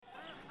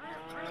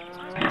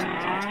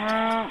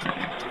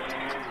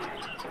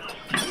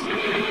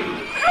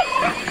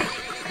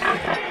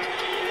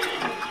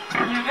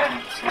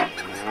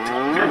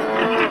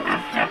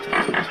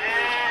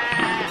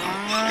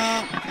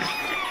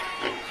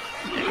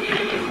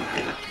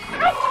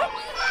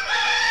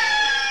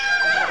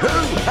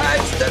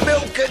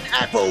milk and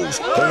apples?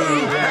 Who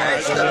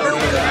has the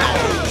milk and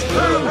apples? Who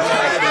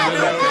has the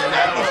milk and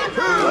apples?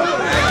 Who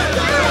has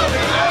the milk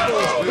and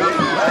apples? Who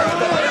has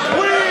the milk?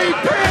 We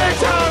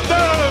picked on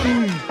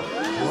them!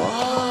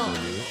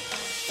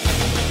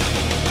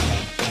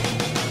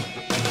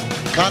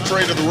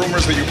 Contrary to the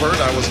rumors that you've heard,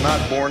 I was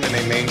not born in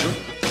a manger.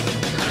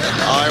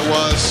 I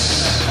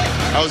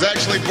was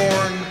actually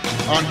born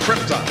on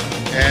Krypton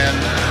and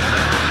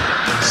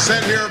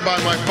sent here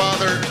by my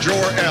father,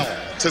 Jor-El,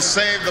 to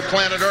save the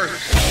planet Earth.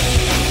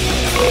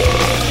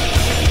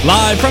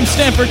 Live from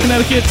Stamford,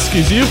 Connecticut,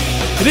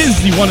 it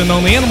is the one and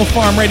only Animal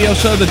Farm Radio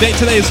Show. The date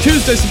today is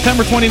Tuesday,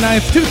 September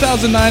 29th,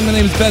 2009. My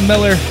name is Ben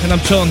Miller, and I'm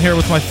chilling here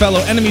with my fellow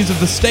enemies of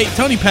the state,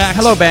 Tony Pax.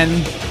 Hello,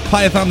 Ben.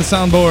 Pyeth on the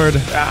soundboard.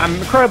 I'm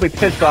incredibly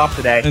pissed off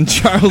today. And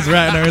Charles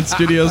Ratner in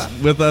studios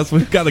with us.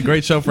 We've got a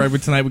great show for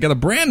everybody tonight. We've got a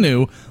brand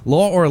new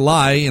Law or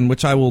Lie, in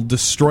which I will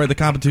destroy the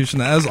competition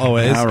as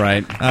always. All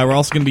right. We're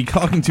also going to be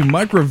talking to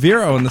Mike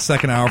Rivero in the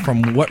second hour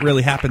from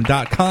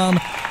whatreallyhappened.com.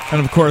 And,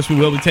 of course, we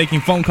will be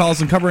taking phone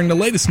calls and covering the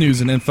latest news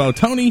and info.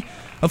 Tony,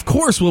 of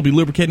course, will be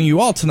lubricating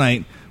you all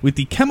tonight with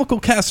the chemical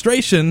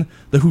castration,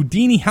 the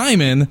Houdini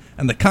hymen,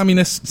 and the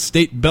communist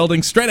state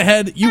building. Straight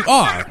ahead, you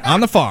are on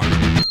the farm.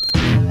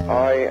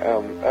 I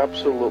am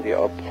absolutely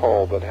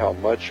appalled at how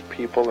much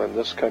people in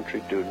this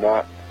country do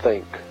not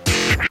think.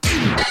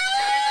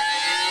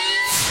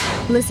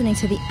 Listening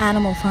to the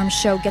Animal Farm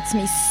show gets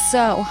me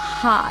so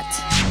hot.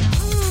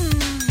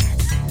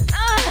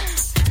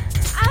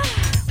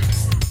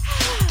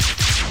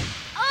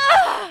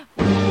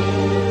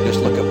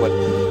 Just look at what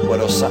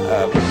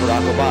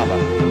Barack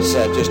Obama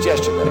said just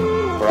yesterday.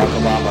 Barack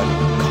Obama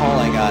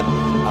calling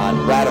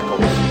on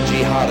radicals,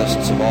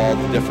 jihadists of all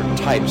the different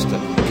types to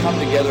come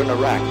together in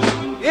Iraq.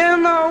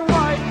 In the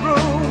White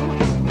Room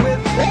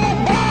with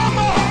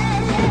Obama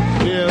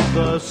near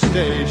the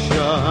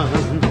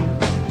station.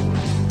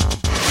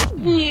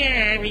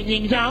 Yeah,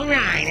 everything's all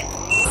right.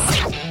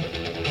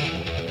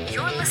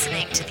 You're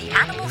listening to the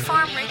Animal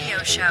Farm Radio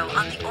Show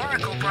on the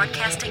Oracle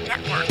Broadcasting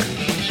Network.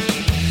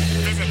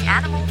 Visit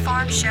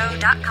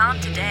animalfarmshow.com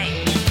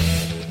today.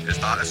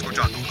 Está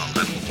escuchando al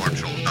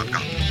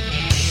animalfarmshow.com.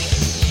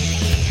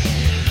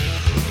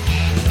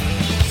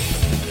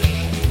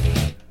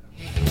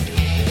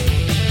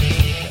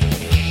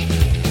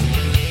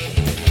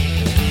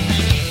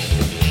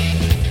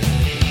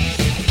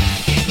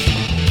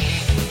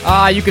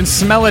 You can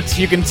smell it,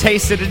 you can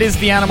taste it. It is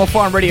the Animal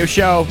Farm Radio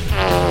Show.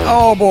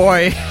 Oh,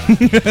 boy.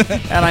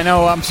 And I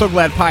know, I'm so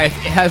glad Pyeth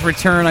has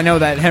returned. I know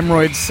that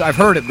hemorrhoids, I've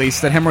heard at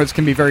least, that hemorrhoids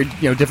can be very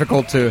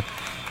difficult to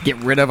get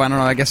rid of. I don't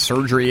know, I guess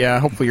surgery.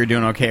 Hopefully you're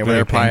doing okay over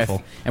there,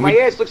 Pyeth. And my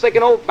ass looks like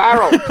an old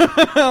barrel.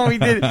 We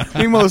did.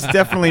 We most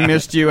definitely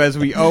missed you, as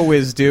we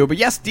always do. But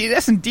yes,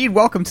 indeed,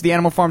 welcome to the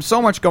Animal Farm.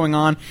 So much going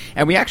on,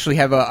 and we actually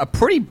have a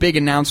pretty big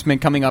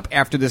announcement coming up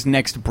after this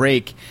next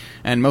break.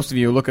 And most of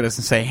you look at us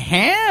and say,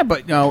 "Huh?"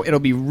 But no, it'll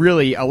be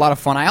really a lot of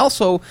fun. I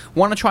also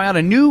want to try out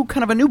a new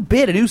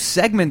bit, a new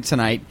segment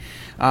tonight.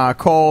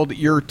 Called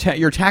your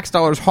tax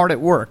dollars hard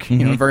at work,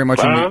 very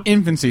much in the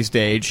infancy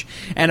stage,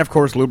 and of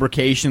course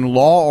lubrication,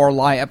 Law or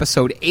Lie,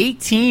 episode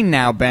 18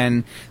 now,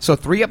 Ben. So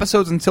 3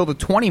 episodes until the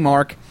 20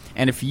 mark,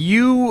 and if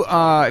you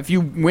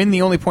win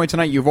the only point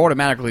tonight, you've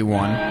automatically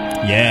won.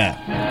 Yeah,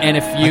 and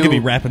if you I could be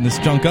wrapping this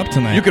junk up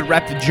tonight. You could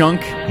wrap the junk.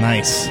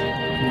 Nice.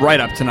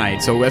 Right up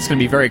tonight, so that's going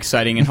to be very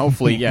exciting, and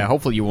hopefully,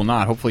 hopefully you will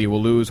not. Hopefully you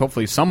will lose.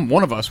 Hopefully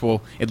one of us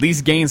will at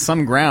least gain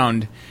some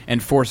ground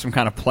and force some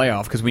kind of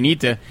playoff, because we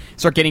need to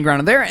start getting ground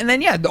in there. And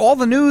then, all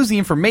the news, the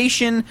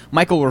information.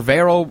 Michael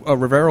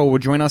Rivero will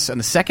join us in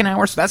the second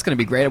hour, so that's going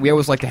to be great. We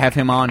always like to have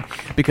him on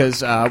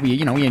because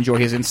we enjoy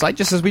his insight,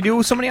 just as we do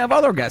with so many of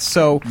other guests.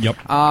 So, yep.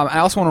 I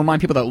also want to remind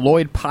people that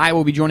Lloyd Pye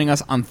will be joining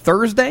us on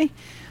Thursday.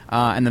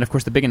 And then, of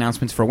course, the big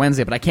announcements for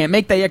Wednesday. But I can't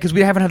make that yet because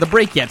we haven't had the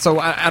break yet. So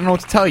I don't know what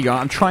to tell you.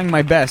 I'm trying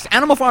my best.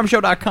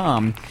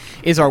 AnimalFarmShow.com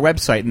is our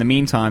website. In the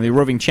meantime, the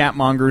roving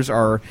chatmongers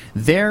are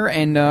there.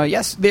 And,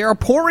 yes, they are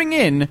pouring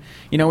in.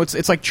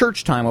 It's like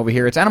church time over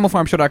here. It's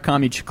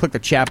AnimalFarmShow.com. You click the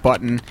chat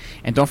button.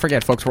 And don't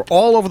forget, folks, we're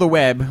all over the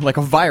web like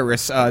a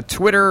virus.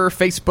 Twitter,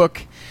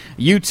 Facebook,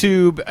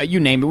 YouTube, you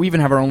name it. We even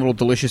have our own little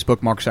delicious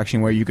bookmark section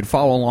where you can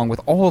follow along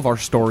with all of our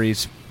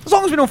stories. As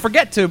long as we don't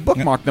forget to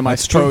bookmark them, I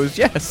suppose.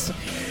 True. Yes.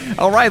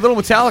 All right, little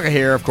Metallica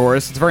here, of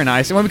course. It's very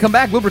nice. And when we come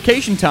back,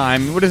 lubrication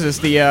time. What is this?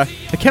 The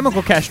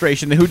chemical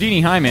castration, the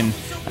Houdini hymen,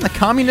 and the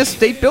communist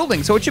state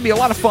building. So it should be a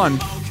lot of fun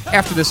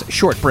after this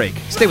short break.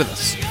 Stay with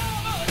us.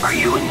 Are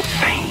you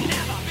insane?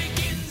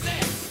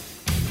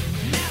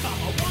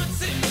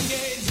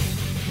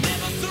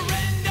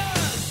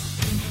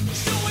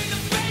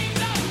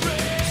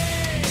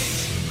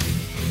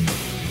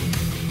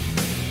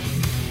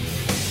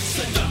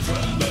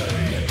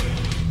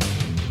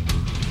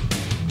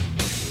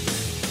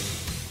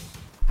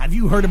 Have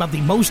you heard about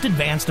the most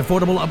advanced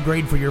affordable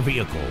upgrade for your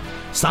vehicle?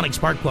 Sonic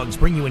spark plugs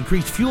bring you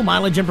increased fuel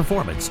mileage and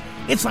performance.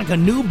 It's like a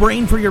new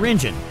brain for your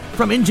engine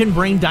from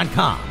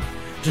EngineBrain.com.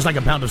 Just like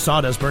a pound of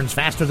sawdust burns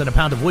faster than a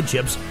pound of wood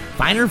chips,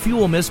 finer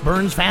fuel mist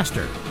burns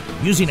faster.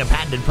 Using a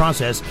patented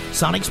process,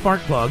 Sonic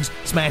spark plugs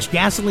smash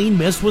gasoline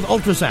mist with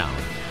ultrasound.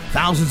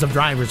 Thousands of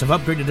drivers have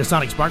upgraded to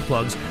Sonic spark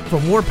plugs for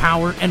more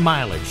power and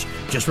mileage.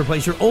 Just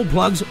replace your old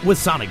plugs with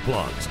Sonic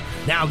plugs.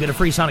 Now get a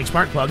free Sonic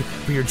spark plug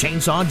for your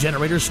chainsaw,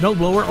 generator,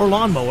 snowblower, or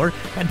lawnmower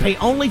and pay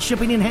only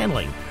shipping and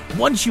handling.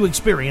 Once you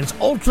experience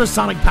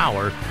ultrasonic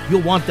power,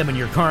 you'll want them in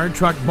your car,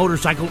 truck,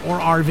 motorcycle, or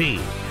RV.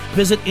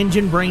 Visit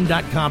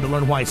EngineBrain.com to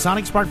learn why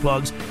Sonic spark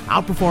plugs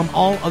outperform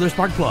all other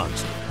spark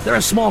plugs. They're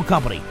a small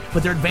company,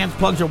 but their advanced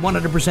plugs are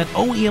 100%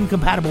 OEM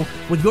compatible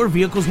with your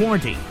vehicle's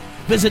warranty.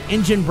 Visit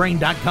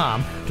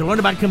EngineBrain.com to learn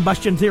about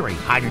combustion theory,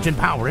 hydrogen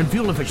power, and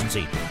fuel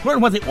efficiency. Learn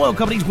what the oil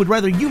companies would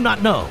rather you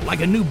not know,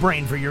 like a new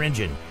brain for your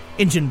engine.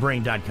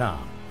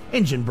 EngineBrain.com.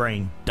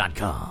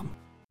 EngineBrain.com.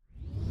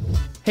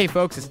 Hey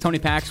folks, it's Tony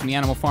Pax from the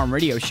Animal Farm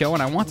Radio Show,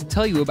 and I want to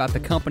tell you about the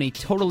company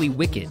Totally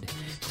Wicked.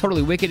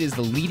 Totally Wicked is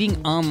the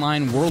leading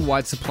online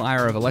worldwide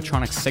supplier of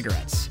electronic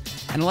cigarettes.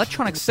 An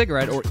electronic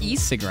cigarette, or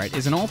e-cigarette,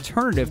 is an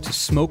alternative to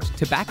smoked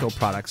tobacco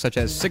products such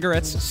as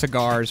cigarettes,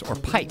 cigars, or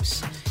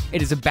pipes.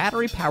 It is a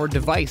battery-powered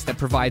device that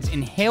provides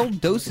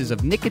inhaled doses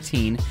of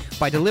nicotine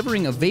by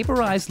delivering a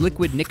vaporized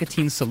liquid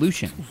nicotine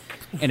solution.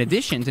 In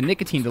addition to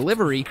nicotine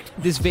delivery,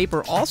 this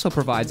vapor also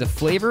provides a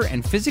flavor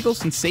and physical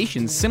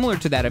sensation similar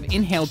to that of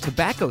inhaled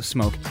tobacco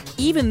smoke,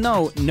 even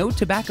though no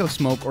tobacco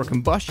smoke or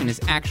combustion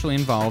is actually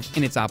involved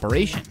in its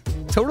operation.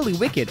 Totally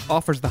Wicked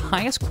offers the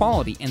highest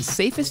quality and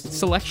safest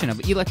selection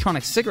of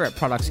electronic cigarette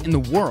products in the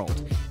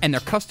world, and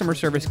their customer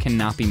service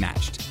cannot be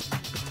matched.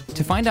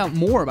 To find out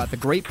more about the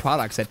great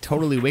products that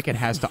Totally Wicked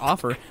has to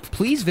offer,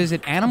 please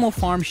visit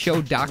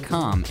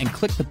AnimalFarmShow.com and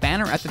click the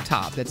banner at the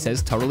top that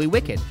says Totally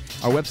Wicked.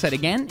 Our website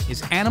again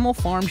is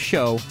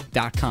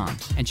AnimalFarmShow.com,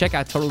 and check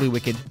out Totally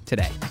Wicked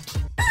today.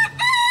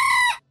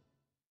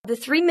 The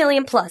 3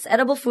 million plus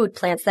edible food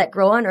plants that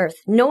grow on Earth,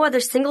 no other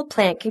single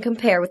plant can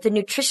compare with the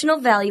nutritional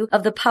value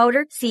of the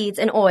powder, seeds,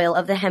 and oil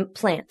of the hemp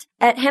plant.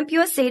 At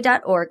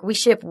hempusa.org, we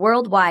ship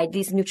worldwide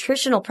these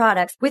nutritional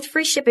products with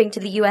free shipping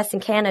to the U.S.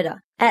 and Canada.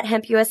 At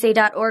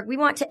hempusa.org, we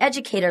want to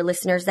educate our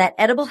listeners that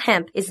edible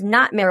hemp is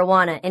not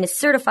marijuana and is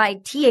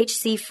certified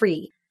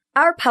THC-free.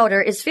 Our powder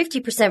is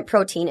 50%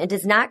 protein and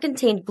does not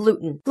contain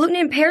gluten. Gluten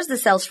impairs the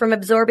cells from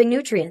absorbing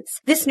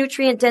nutrients. This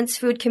nutrient-dense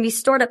food can be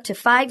stored up to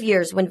 5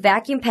 years when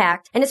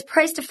vacuum-packed and is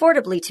priced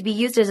affordably to be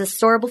used as a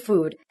storable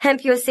food.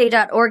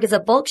 HempUSA.org is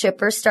a bulk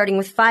shipper starting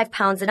with 5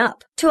 pounds and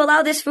up. To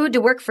allow this food to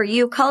work for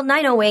you, call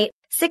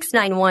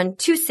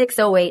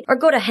 908-691-2608 or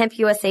go to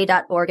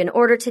hempusa.org and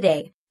order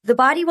today. The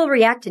body will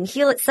react and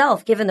heal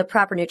itself given the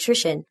proper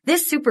nutrition.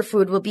 This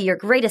superfood will be your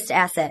greatest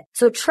asset.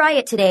 So try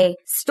it today,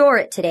 store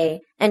it today,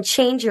 and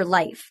change your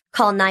life.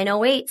 Call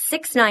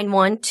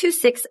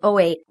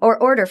 908-691-2608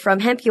 or order from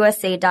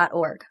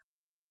hempusa.org.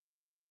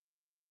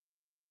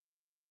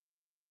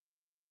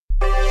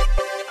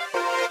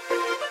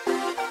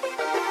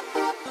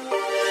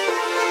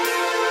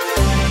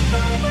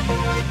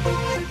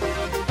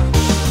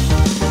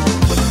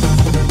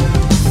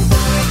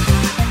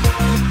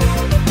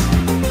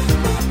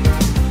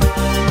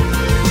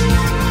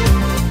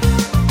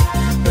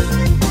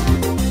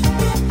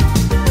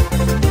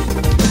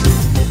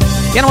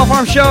 The Animal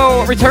Farm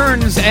Show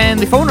returns, and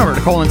the phone number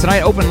to call in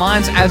tonight, open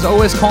lines, as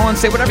always, call in,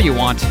 say whatever you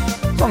want,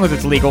 as long as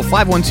it's legal,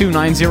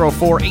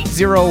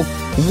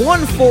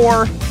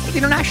 512-904-8014, the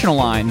international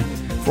line.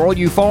 For all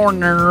you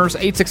foreigners,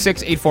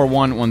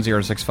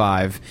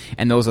 866-841-1065,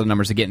 and those are the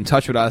numbers to get in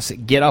touch with us,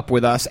 get up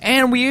with us,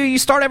 and we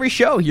start every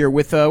show here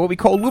with what we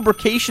call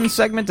lubrication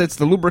segment. It's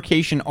the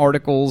lubrication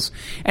articles,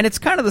 and it's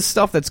kind of the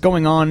stuff that's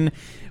going on,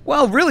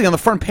 well, really on the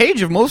front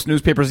page of most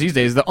newspapers these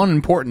days, the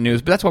unimportant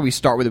news, but that's why we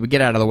start with it, we get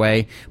out of the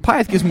way.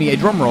 Pyeth gives me a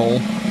drum roll.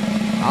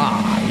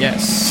 Ah,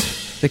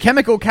 yes. The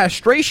chemical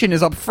castration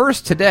is up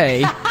first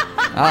today.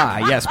 Ah,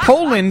 yes.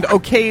 Poland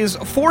okays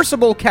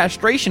forcible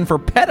castration for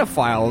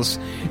pedophiles.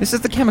 This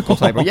is the chemical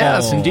type.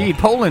 Yes, indeed.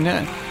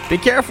 Poland. Be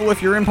careful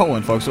if you're in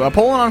Poland, folks.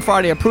 Poland on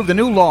Friday approved a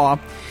new law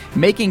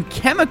making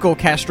chemical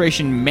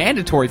castration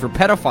mandatory for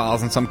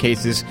pedophiles in some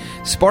cases,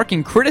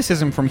 sparking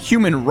criticism from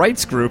human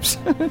rights groups.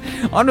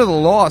 Under the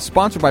law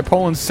sponsored by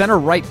Poland's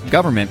center-right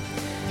government,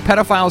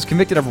 pedophiles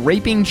convicted of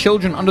raping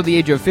children under the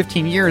age of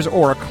 15 years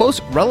or a close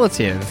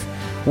relative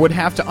would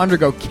have to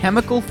undergo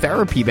chemical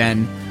therapy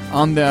then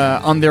on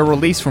their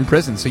release from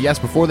prison. So yes,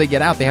 before they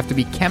get out, they have to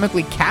be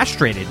chemically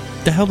castrated.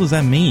 The hell does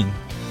that mean?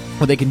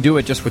 Well, they can do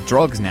it just with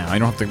drugs now. You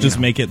don't have to just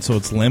make it so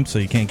it's limp, so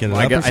you can't get it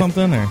up or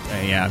something. Or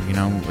yeah,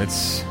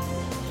 it's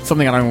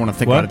something I don't even want to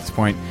think about at this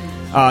point.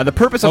 The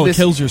purpose of this... it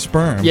kills your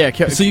sperm. Yeah.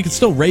 So you can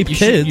still rape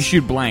kids. You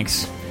shoot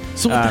blanks.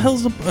 So what the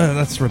hell's the...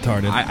 that's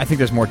retarded. I think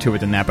there's more to it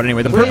than that. But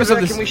anyway, the purpose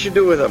of this... What we should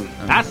do with them?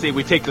 I say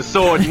we take the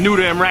sword and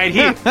neuter him right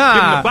here. Give him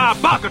the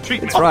Bob Barker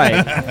treatment. That's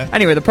right.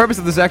 Anyway, the purpose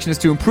of this action is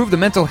to improve the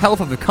mental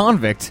health of the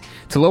convict,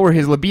 to lower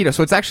his libido.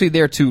 So it's actually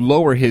there to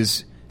lower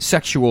his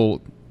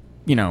sexual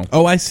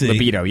Oh, I see.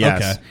 Libido,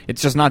 yes. Okay.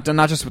 It's just not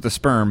just with the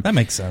sperm. That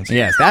makes sense.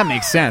 Yes, that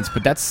makes sense,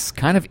 but that's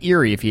kind of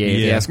eerie if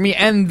you ask me,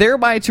 and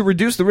thereby to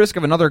reduce the risk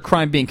of another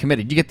crime being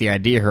committed. You get the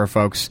idea here,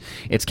 folks.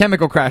 It's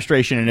chemical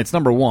castration, and it's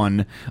number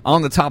 1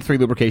 on the top 3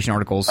 lubrication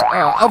articles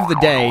of the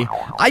day.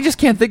 I just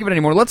can't think of it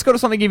anymore. Let's go to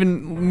something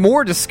even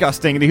more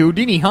disgusting, the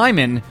Houdini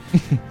hymen.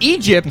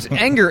 Egypt,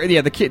 anger...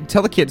 Yeah,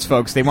 tell the kids,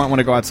 folks, they might want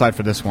to go outside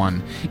for this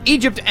one.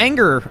 Egypt,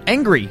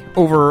 angry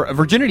over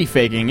virginity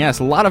faking. Yes,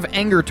 a lot of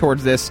anger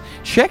towards this.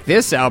 Check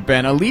this out,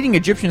 Ben. A leading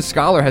Egyptian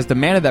scholar has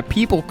demanded that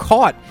people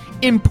caught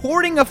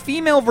importing a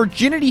female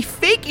virginity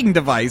faking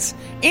device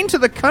into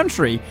the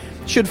country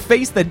should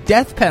face the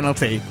death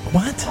penalty.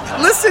 What?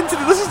 Listen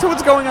to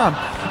what's going on.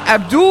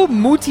 Abdul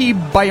Muti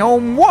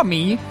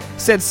Bayomwami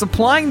said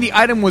supplying the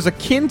item was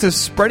akin to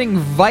spreading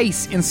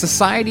vice in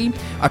society,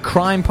 a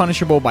crime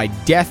punishable by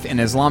death in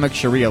Islamic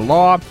Sharia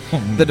law.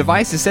 The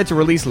device is said to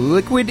release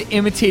liquid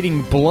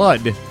imitating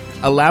blood,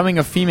 allowing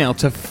a female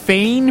to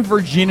feign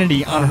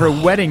virginity on her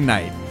wedding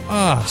night.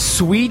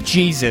 Sweet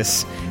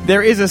Jesus.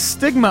 There is a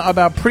stigma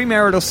about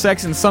premarital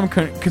sex in some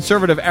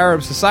conservative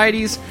Arab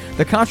societies.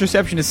 The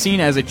contraception is seen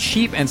as a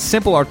cheap and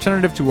simple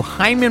alternative to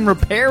hymen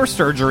repair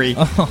surgery,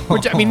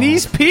 which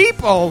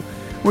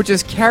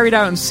is carried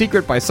out in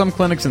secret by some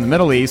clinics in the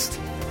Middle East.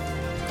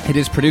 It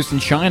is produced in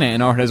China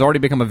and has already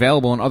become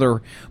available in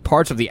other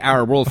parts of the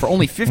Arab world. For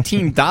only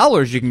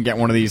 $15, you can get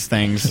one of these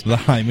things. The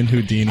hymen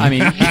Houdini. I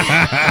mean,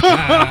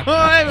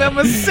 I'm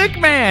a sick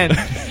man.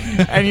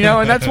 And,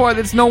 and that's why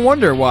it's no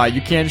wonder why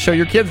you can't show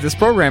your kids this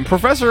program.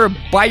 Professor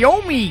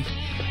Bayomi,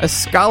 a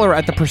scholar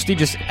at the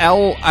prestigious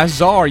Al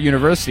Azhar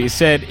University,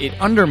 said it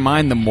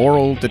undermined the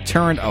moral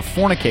deterrent of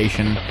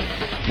fornication,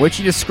 which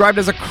he described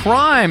as a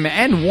crime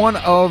and one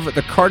of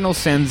the cardinal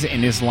sins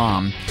in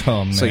Islam.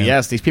 Oh, man. So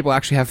yes, these people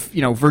actually have,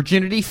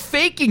 virginity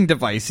faking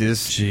devices.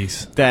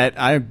 Jeez.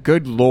 That,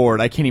 good Lord,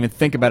 I can't even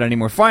think about it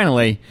anymore.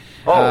 Finally.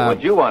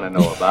 What you want to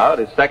know about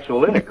is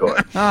sexual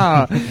intercourse.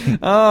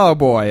 Oh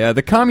boy.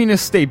 The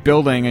Communist State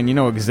Building, and you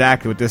know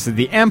exactly what this is,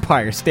 the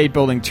Empire State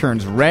Building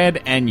turns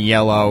red and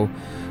yellow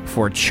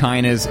for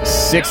China's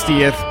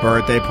 60th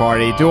birthday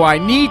party. Do I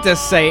need to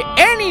say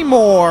any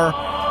more?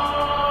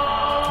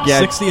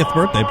 Yeah. 60th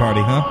birthday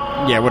party,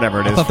 huh? Yeah,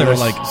 whatever it is. I thought they were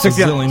like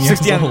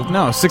 60th years old.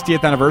 No,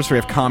 60th anniversary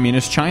of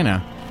Communist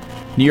China.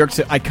 New York's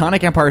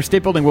iconic Empire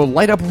State Building will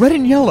light up red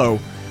and yellow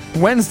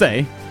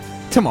Wednesday,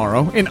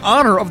 tomorrow, in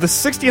honor of the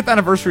 60th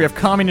anniversary of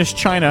Communist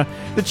China.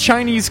 The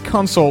Chinese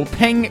consul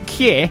Peng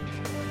Kie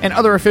and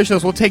other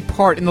officials will take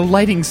part in the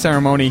lighting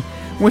ceremony,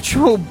 which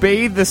will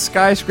bathe the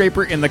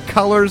skyscraper in the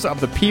colors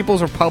of the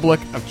People's Republic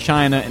of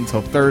China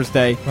until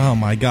Thursday. Oh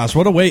my gosh,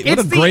 what a great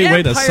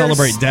way to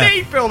celebrate death.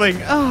 State Building.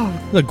 Oh,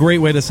 what a great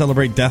way to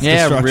celebrate death,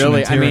 destruction,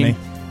 really. and tyranny.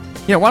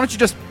 I mean, why don't you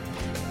just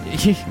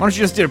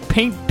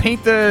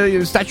paint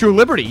the Statue of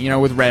Liberty,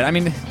 with red? I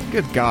mean,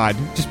 good God,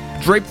 just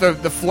drape the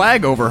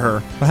flag over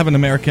her. We'll have an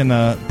American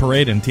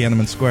parade in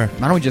Tiananmen Square.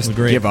 Why don't we just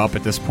give up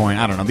at this point?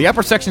 I don't know. The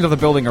upper sections of the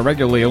building are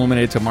regularly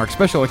illuminated to mark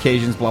special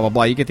occasions, blah, blah,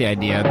 blah. You get the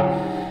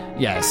idea.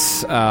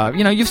 Yes.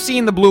 You've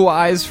seen the blue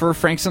eyes for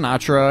Frank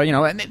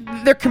Sinatra,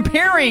 and they're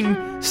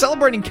comparing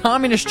celebrating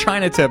Communist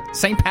China to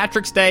St.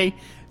 Patrick's Day,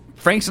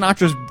 Frank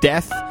Sinatra's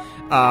death,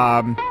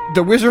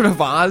 the Wizard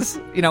of Oz,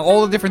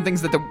 all the different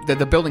things that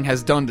the building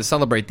has done to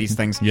celebrate these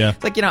things. Yeah.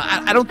 It's like,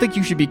 I don't think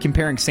you should be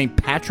comparing St.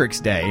 Patrick's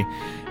Day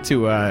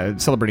to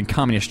celebrating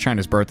Communist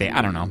China's birthday.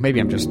 I don't know.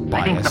 Maybe I'm just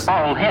biased. I think the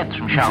bald heads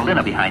from Shaolin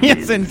are behind you.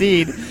 Yes,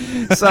 indeed.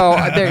 So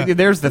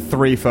there's the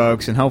 3,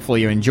 folks, and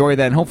hopefully you enjoy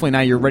that, and hopefully now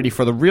you're ready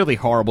for the really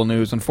horrible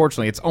news.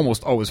 Unfortunately, it's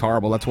almost always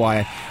horrible. That's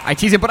why I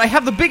tease it. But I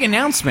have the big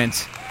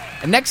announcement.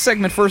 The next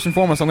segment, first and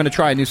foremost, I'm going to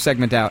try a new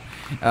segment out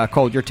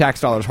called Your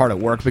Tax Dollars Hard at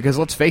Work, because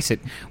let's face it,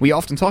 we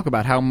often talk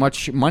about how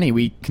much money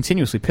we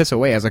continuously piss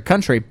away as a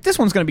country. This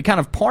one's going to be kind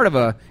of part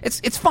of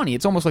it's funny,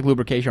 it's almost like a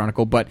lubrication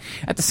article, but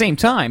at the same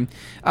time,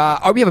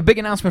 we have a big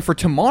announcement for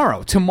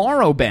tomorrow.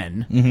 Tomorrow,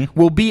 Ben,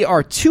 will be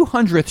our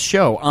 200th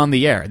show on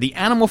the air, the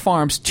Animal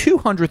Farm's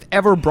 200th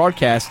ever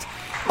broadcast.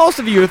 Most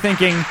of you are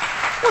thinking,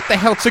 what the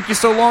hell took you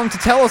so long to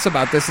tell us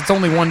about this? It's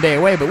only one day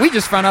away, but we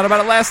just found out about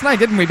it last night,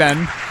 didn't we,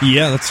 Ben?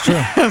 Yeah, that's true.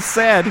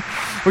 Sad.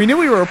 We knew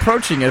we were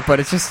approaching it, but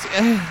it's just,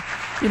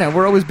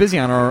 we're always busy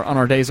on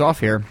our days off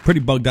here. Pretty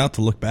bugged out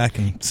to look back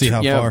and see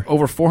how far.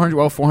 Over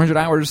 400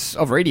 hours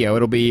of radio.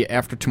 It'll be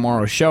after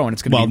tomorrow's show, and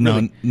it's going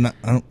to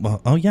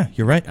be yeah,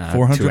 you're right.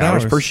 400 2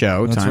 hours per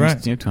show. That's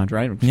times, right. 200,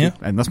 right? Yeah.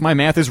 Unless my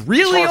math is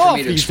really off. off For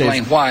me to these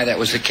explain days. why that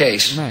was the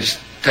case. Right. Just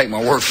take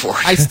my word for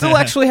it. I still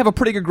actually have a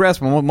pretty good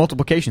grasp on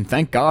multiplication.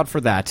 Thank God for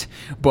that.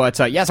 But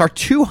yes, our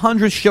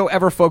 200th show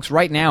ever, folks.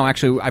 Right now,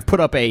 actually, I've put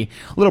up a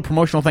little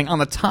promotional thing on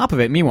the top of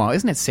it. Meanwhile,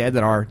 isn't it sad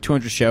that our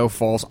 200th show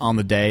falls on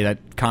the day that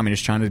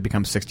Communist China has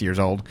become 60 years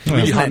old?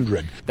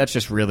 300. That's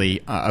just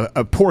really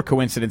a poor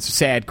coincidence,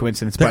 sad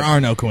coincidence. There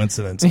are no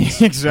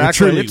coincidences.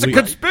 Exactly. It's a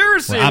conspiracy.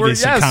 conspiracy. We're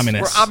obviously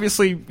communists. We're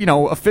obviously,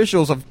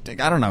 officials of,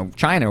 I don't know,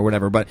 China or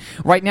whatever. But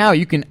right now,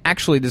 you can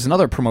actually, there's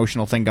another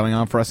promotional thing going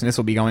on for us, and this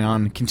will be going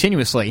on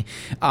continuously.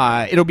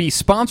 It'll be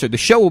sponsored. The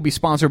show will be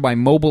sponsored by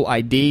Mobile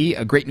ID,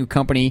 a great new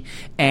company,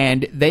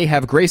 and they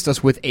have graced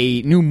us with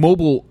a new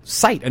mobile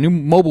site, a new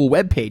mobile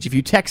webpage. If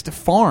you text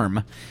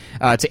FARM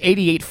to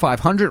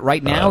 88500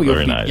 right now,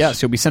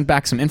 you'll be sent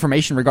back some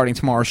information regarding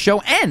tomorrow's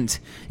show, and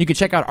you can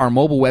check out our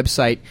mobile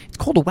website. It's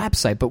called a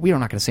website, but we're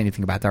not going to say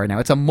anything about that right now.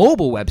 It's a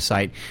mobile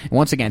website. And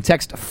once again,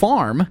 text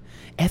FARM,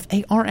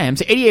 F-A-R-M,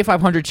 to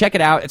 88500. Check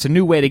it out. It's a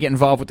new way to get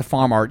involved with the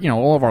farm.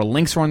 All of our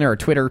links are on there, our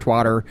Twitter,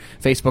 Twatter,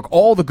 Facebook,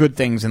 all the good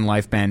things in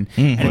life, Ben.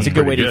 And it's a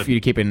good way for you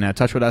to keep in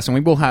touch with us. And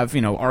we will have,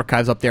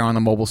 archives up there on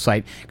the mobile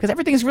site because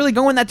everything is really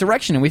going that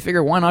direction. And we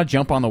figure, why not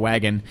jump on the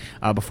wagon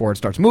before it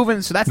starts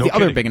moving? So that's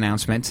other big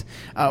announcement.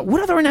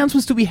 What other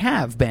announcements do we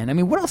have, Ben? I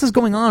mean, what else is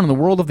going on in the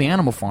world of the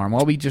Animal Farm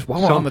while we're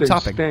on the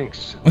topic? Something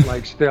stinks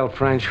like stale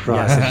French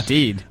fries. Yes,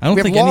 indeed. I don't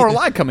we think have Laura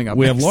Lai coming up.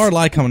 We have Laura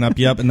Lai coming up,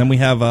 yep. And then we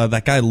have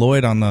that guy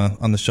Lloyd on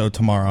the show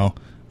tomorrow.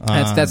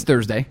 That's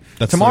Thursday.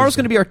 Tomorrow's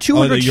going to be our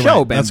 200th show,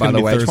 right. Ben. That's by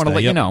the way, Thursday. I just want to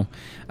let you know.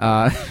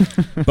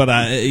 But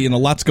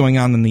lots going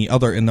on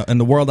in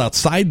the world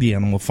outside the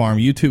Animal Farm.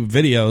 YouTube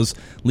videos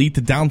lead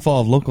to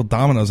downfall of local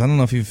Domino's. I don't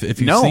know if you've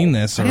seen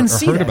this or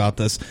heard about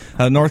this.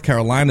 North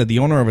Carolina, the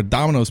owner of a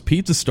Domino's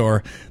pizza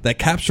store that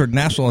captured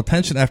national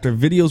attention after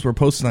videos were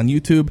posted on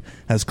YouTube,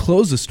 has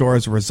closed the store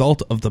as a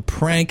result of the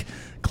prank.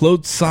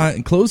 Closed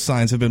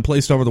signs have been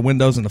placed over the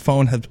windows, and the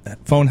phone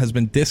has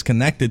been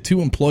disconnected.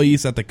 2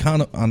 employees at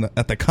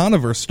the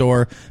Conover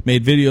store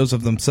made videos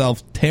of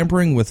themselves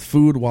tampering with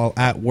food while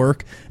at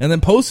work, and then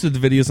posted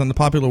the videos on the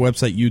popular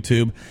website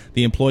YouTube.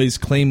 The employees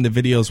claimed the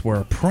videos were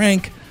a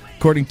prank.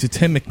 According to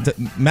Tim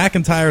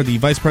McIntyre, the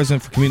vice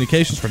president for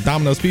communications for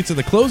Domino's Pizza,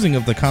 the closing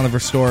of the Conover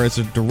store is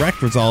a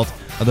direct result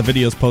of the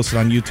videos posted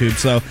on YouTube.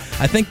 So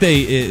I think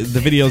the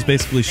videos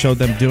basically showed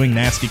them doing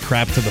nasty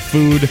crap to the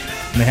food,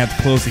 and they had to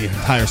close the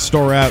entire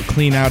store out,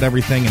 clean out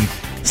everything, and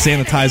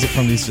sanitize it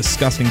from these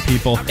disgusting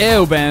people.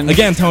 Ew, Ben.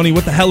 Again, Tony,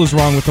 what the hell is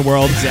wrong with the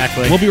world?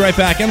 Exactly. We'll be right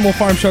back.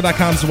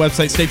 AnimalFarmShow.com is the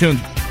website. Stay tuned.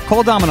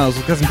 Call Domino's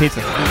with Cousin Pizza.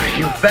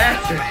 You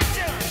bastard.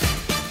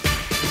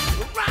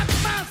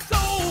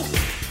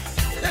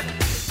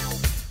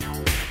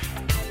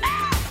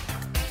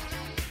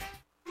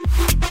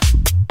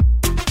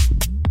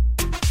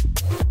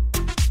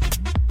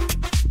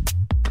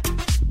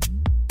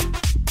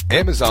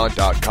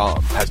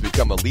 Amazon.com has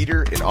become a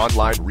leader in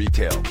online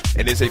retail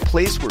and is a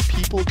place where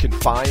people can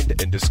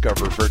find and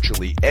discover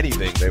virtually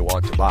anything they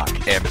want to buy.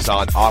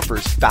 Amazon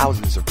offers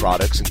thousands of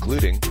products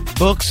including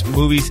books,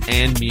 movies,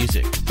 and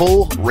music,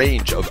 full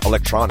range of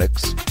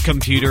electronics,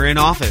 computer and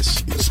office,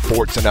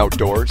 sports and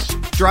outdoors,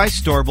 dry,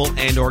 storable,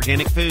 and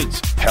organic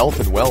foods, health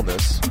and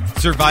wellness,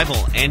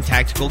 survival and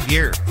tactical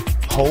gear,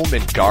 home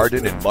and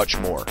garden, and much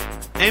more.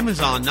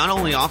 Amazon not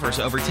only offers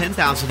over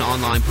 10,000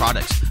 online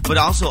products, but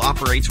also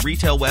operates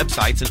retail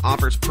websites and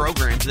offers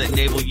programs that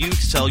enable you to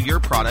sell your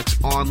products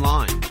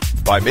online.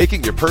 By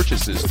making your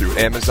purchases through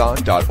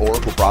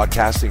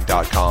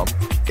Amazon.OracleBroadcasting.com,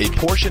 a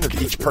portion of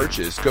each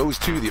purchase goes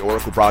to the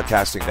Oracle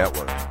Broadcasting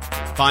Network.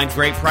 Find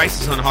great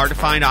prices on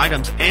hard-to-find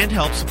items and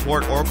help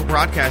support Oracle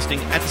Broadcasting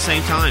at the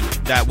same time.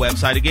 That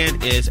website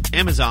again is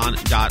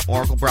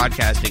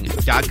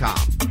Amazon.OracleBroadcasting.com.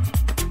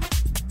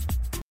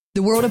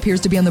 The world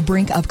appears to be on the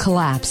brink of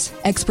collapse.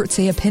 Experts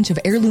say a pinch of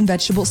heirloom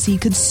vegetable seed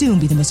could soon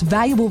be the most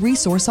valuable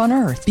resource on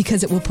Earth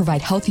because it will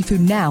provide healthy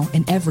food now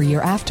and every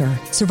year after.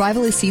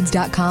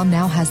 Survivalistseeds.com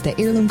now has the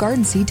Heirloom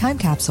Garden Seed Time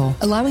Capsule,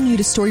 allowing you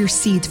to store your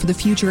seeds for the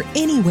future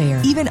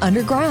anywhere, even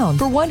underground,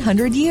 for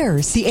 100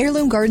 years. The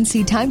Heirloom Garden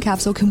Seed Time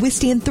Capsule can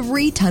withstand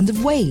 3 tons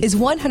of weight, is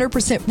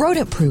 100%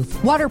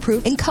 rodent-proof,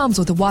 waterproof, and comes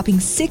with a whopping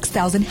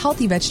 6,000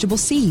 healthy vegetable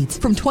seeds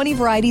from 20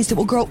 varieties that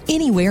will grow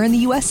anywhere in the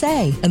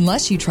USA.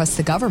 Unless you trust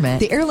the government,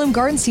 the Heirloom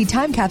Garden Seed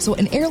Time Capsule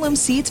and heirloom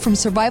seeds from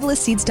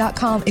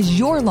survivalistseeds.com is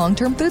your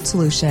long-term food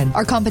solution.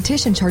 Our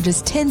competition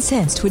charges 10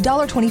 cents to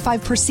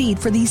 $1.25 per seed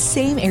for these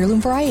same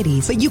heirloom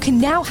varieties. But you can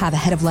now have a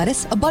head of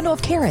lettuce, a bundle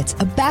of carrots,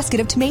 a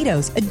basket of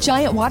tomatoes, a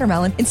giant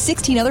watermelon, and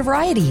 16 other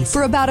varieties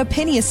for about a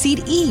penny a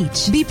seed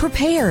each. Be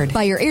prepared.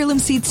 Buy your heirloom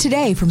seeds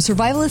today from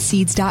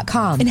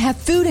survivalistseeds.com and have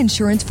food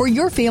insurance for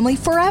your family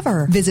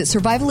forever. Visit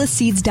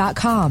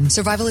survivalistseeds.com.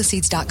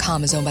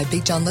 Survivalistseeds.com is owned by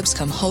Big John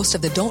Lipscomb, host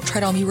of the Don't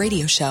Tread on Me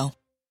radio show.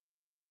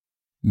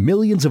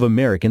 Millions of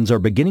Americans are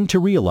beginning to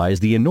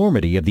realize the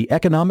enormity of the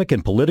economic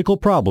and political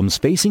problems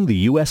facing the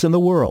U.S. and the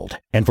world.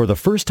 And for the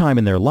first time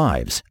in their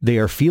lives, they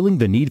are feeling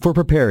the need for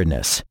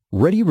preparedness.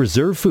 Ready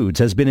Reserve Foods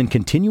has been in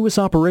continuous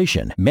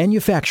operation,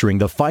 manufacturing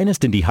the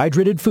finest and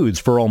dehydrated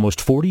foods for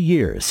almost 40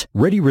 years.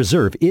 Ready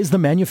Reserve is the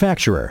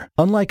manufacturer.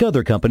 Unlike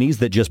other companies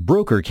that just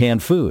broker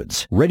canned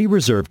foods, Ready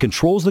Reserve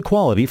controls the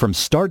quality from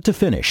start to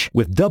finish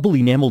with double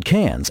enameled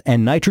cans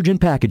and nitrogen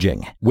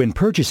packaging. When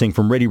purchasing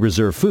from Ready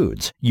Reserve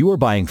Foods, you are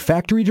buying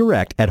factory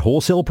direct at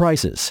wholesale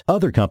prices.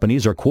 Other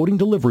companies are quoting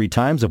delivery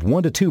times of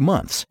 1 to 2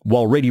 months,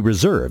 while Ready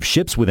Reserve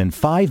ships within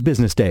 5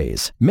 business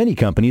days. Many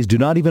companies do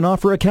not even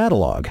offer a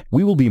catalog.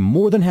 We will be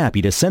more than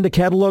happy to send a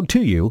catalog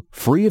to you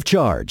free of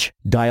charge.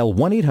 Dial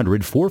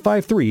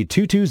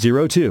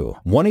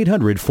 1-800-453-2202,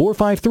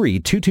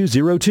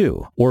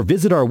 1-800-453-2202, or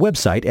visit our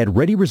website at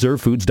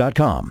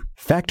ReadyReserveFoods.com.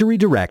 Factory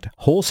direct,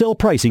 wholesale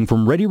pricing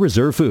from Ready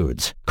Reserve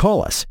Foods.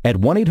 Call us at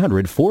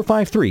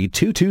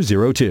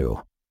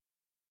 1-800-453-2202.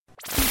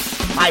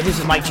 Hi, this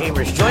is Mike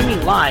Chambers. Join me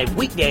live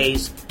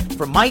weekdays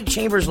for Mike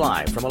Chambers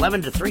Live from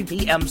 11 to 3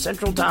 p.m.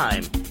 Central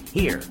Time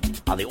here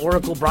on the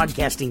Oracle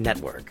Broadcasting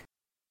Network.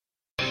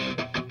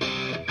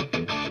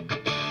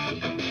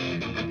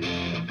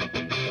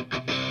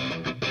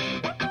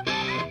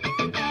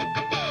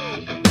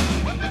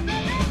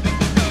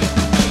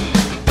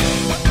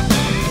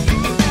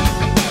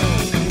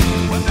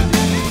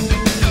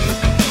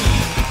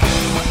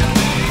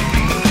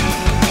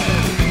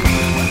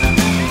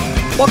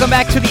 Welcome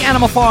back to the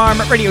Animal Farm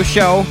Radio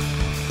Show.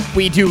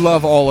 We do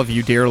love all of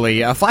you dearly.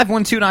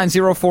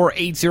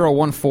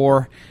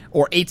 512-904-8014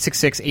 or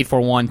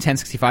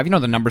 866-841-1065. You know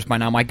the numbers by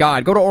now. My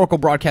God, go to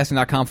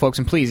oraclebroadcasting.com, folks,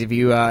 and please, if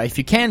you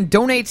can,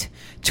 donate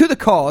to the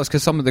cause,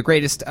 because some of the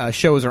greatest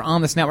shows are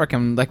on this network,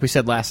 and like we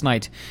said last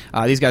night,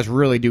 these guys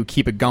really do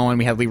keep it going.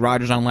 We had Lee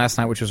Rogers on last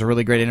night, which was a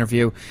really great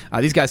interview.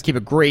 These guys keep a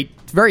great,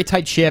 very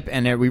tight ship,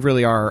 and we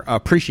really are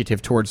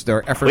appreciative towards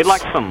their efforts. We'd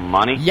like some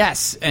money.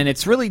 Yes, and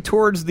it's really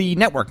towards the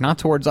network, not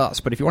towards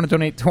us. But if you want to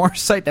donate to our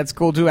site, that's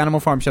cool too,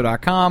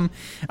 animalfarmshow.com.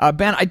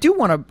 Ben, I do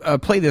want to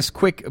play this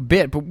quick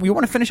bit, but we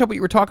want to finish up what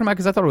you were talking about,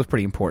 because I thought it was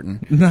pretty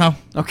important. No.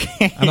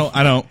 Okay.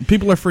 I don't.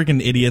 People are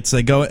freaking idiots.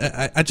 They go,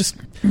 I just,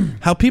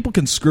 how people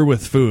can screw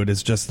with food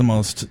is just the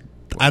most,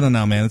 I don't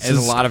know, man. There's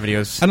a lot of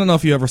videos. I don't know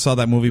if you ever saw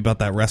that movie about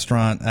that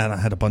restaurant, and I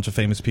had a bunch of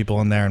famous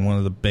people in there, and one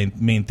of the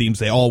main themes,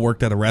 they all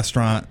worked at a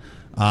restaurant,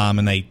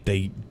 and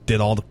they did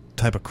all the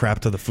type of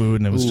crap to the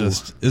food, and it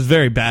was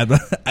very bad.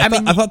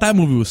 I thought that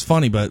movie was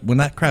funny, but when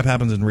that crap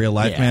happens in real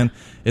life, man,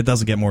 it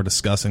doesn't get more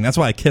disgusting. That's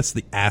why I kiss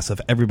the ass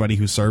of everybody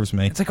who serves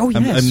me. It's like, oh,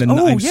 yes.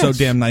 I'm so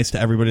damn nice to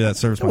everybody that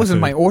serves me. It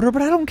wasn't my order,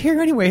 but I don't care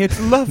anyway. It's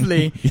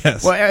lovely.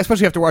 Yes. Well,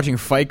 especially after watching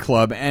Fight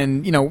Club.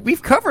 And, you know,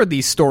 we've covered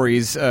these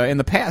stories in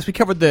the past. We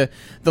covered the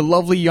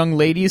lovely young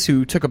ladies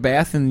who took a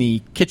bath in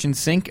the kitchen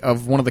sink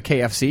of one of the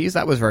KFCs.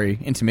 That was very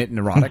intimate and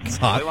erotic. We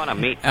want to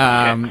meet.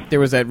 There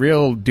was that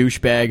real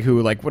douchebag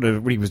who, like, what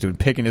he was doing,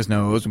 picking his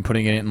nose and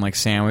putting it in, like,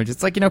 sandwich.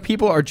 It's like, you know,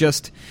 people are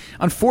just,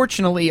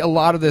 unfortunately, a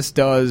lot of this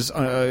does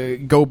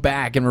go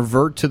back and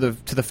revert to the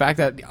fact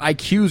that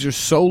IQs are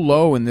so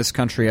low in this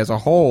country as a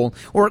whole,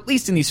 or at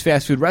least in these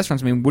fast food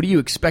restaurants. I mean, what do you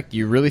expect? Do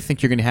you really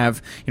think you're going to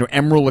have, you know,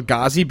 Emeril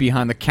Lagasse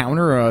behind the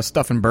counter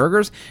stuffing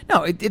burgers?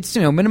 No, it's,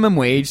 you know, minimum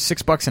wage,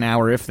 $6 an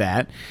hour, if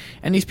that.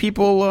 And these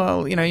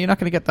people, you know, you're not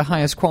going to get the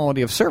highest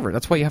quality of server.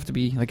 That's why you have to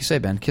be, like you say,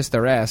 Ben, kiss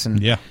their ass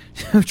and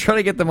try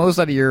to get the most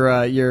out of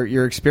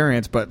your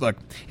experience. But look,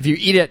 if you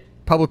eat at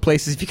public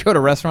places, if you go to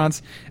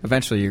restaurants,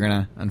 eventually you're going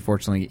to,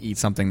 unfortunately, eat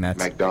something that's...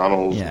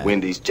 McDonald's,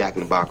 Wendy's, Jack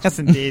in the Box. Yes,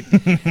 indeed.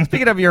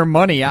 Speaking of your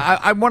money,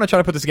 I want to try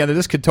to put this together.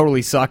 This could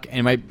totally suck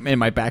and it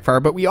might backfire,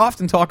 but we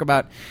often talk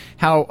about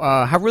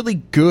how really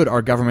good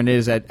our government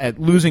is at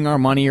losing our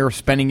money or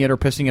spending it or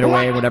pissing it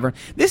away or whatever.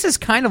 This is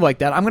kind of like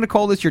that. I'm going to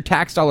call this your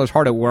tax dollars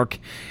hard at work,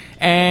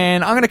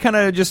 and I'm going to kind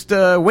of just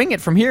wing it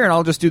from here, and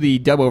I'll just do the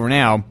dub over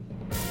now.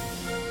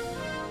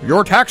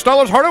 Your tax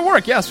dollars hard at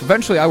work. Yes,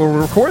 eventually I will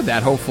record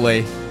that,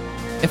 hopefully.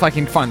 If I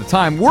can find the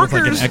time. Workers...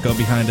 With like an echo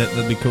behind it,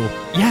 that'd be cool.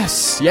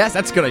 Yes,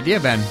 that's a good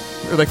idea, Ben.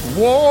 You're like,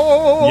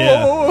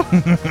 whoa!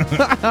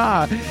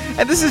 Yeah.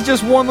 And this is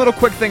just one little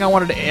quick thing I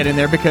wanted to add in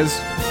there because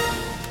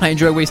I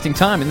enjoy wasting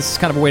time, and this is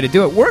kind of a way to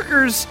do it.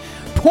 Workers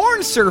porn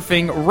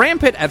surfing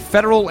rampant at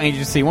federal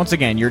agency. Once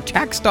again, your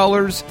tax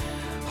dollars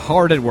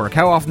hard at work.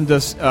 How often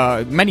does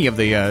many of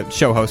the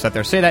show hosts out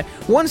there say that?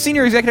 One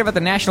senior executive at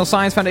the National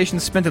Science Foundation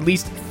spent at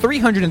least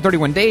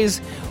 331 days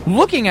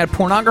looking at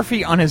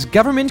pornography on his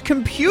government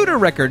computer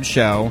records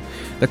show.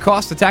 The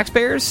cost to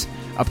taxpayers?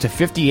 Up to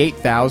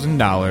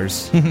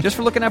 $58,000. Just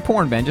for looking at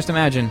porn, Ben. Just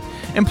imagine.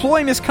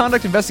 Employee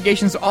misconduct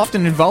investigations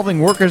often involving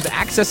workers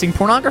accessing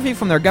pornography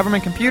from their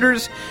government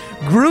computers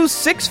grew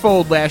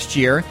sixfold last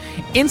year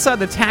inside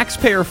the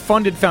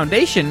taxpayer-funded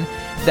foundation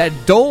that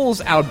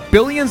doles out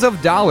billions of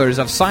dollars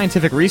of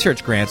scientific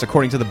research grants,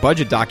 according to the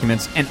budget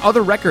documents and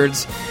other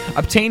records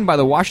obtained by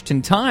the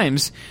Washington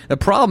Times. The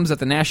problems at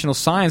the National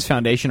Science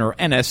Foundation, or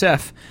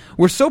NSF,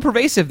 were so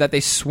pervasive that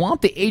they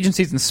swamped the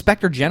agency's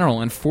inspector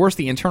general and forced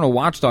the internal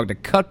watchdog to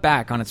cut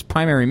back on its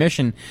primary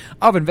mission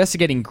of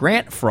investigating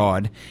grant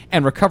fraud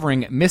and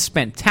recovering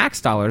misspent tax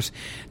dollars.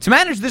 To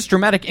manage this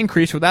dramatic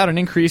increase without an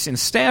increase in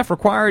staff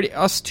required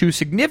us to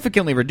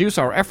significantly reduce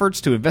our efforts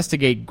to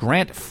investigate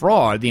grant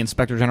fraud, the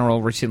inspector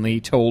general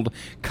recently told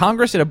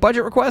Congress in a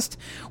budget request,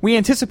 we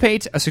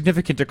anticipate a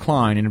significant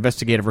decline in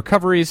investigative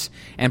recoveries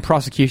and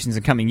prosecutions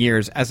in coming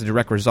years as a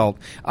direct result.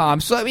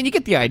 So, I mean, you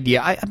get the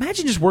idea. I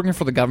imagine just working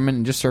for the government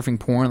and just surfing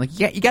porn. Like,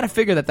 yeah, you got to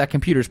figure that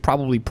computer is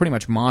probably pretty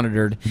much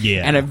monitored.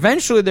 Yeah. And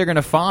eventually they're going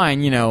to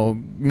find,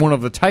 one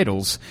of the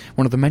titles,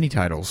 one of the many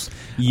titles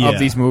of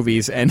these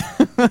movies. And,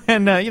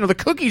 and the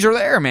cookies are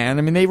there, man.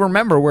 I mean, they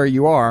remember where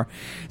you are.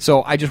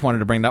 So I just wanted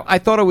to bring that up. I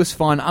thought it was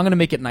fun. I'm going to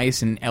make it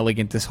nice and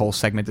elegant, this whole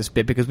segment, this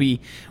bit, because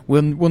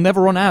we'll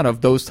never run out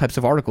of those types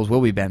of articles,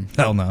 will we, Ben?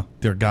 Hell no.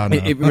 Dear God, no.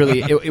 It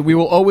really, we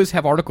will always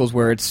have articles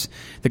where it's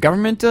the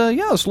government,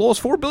 this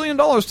lost $4 billion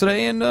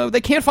today, and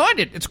they can't find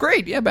it. It's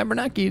great. Yeah, Ben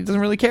Bernanke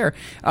doesn't really care.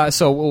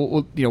 So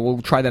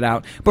we'll try that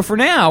out. But for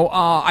now,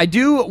 I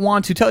do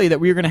want to tell you that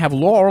we are going to have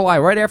Law or Lie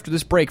right after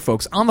this break,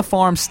 folks. On the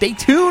farm, stay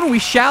tuned. We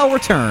shall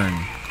return.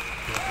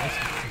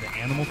 The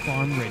Animal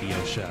Farm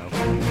Radio Show.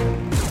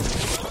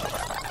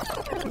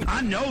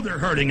 I know they're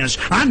hurting us.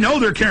 I know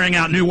they're carrying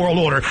out New World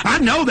Order. I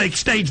know they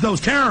staged those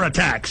terror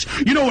attacks.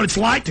 You know what it's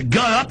like to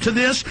gut up to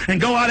this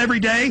and go out every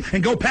day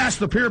and go past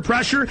the peer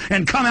pressure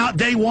and come out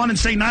day one and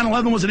say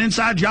 9/11 was an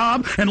inside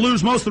job and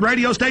lose most of the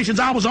radio stations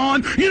I was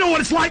on? You know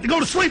what it's like to go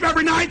to sleep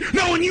every night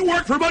knowing you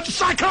work for a bunch of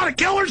psychotic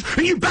killers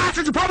and you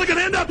bastards are probably going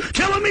to end up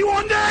killing me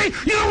one day?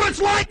 You know what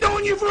it's like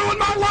knowing you've ruined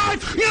my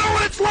life? You know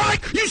what it's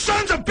like, you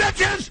sons of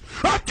bitches?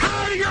 I'm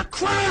tired of your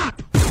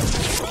crap!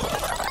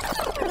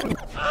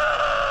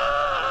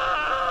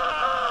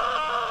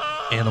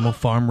 Animal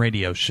Farm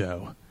Radio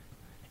Show.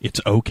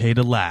 It's okay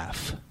to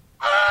laugh.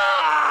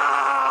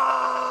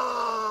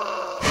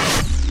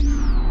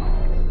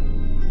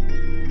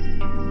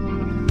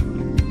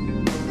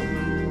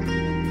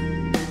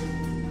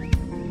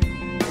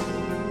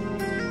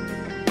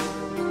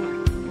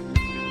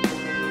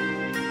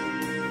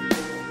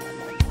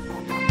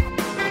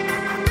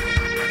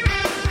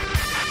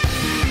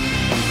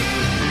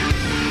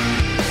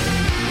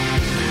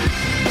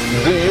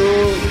 Do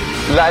you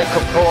like a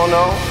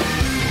porno?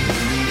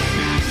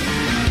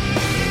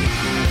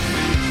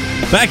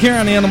 Back here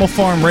on the Animal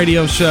Farm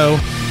Radio Show,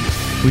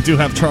 we do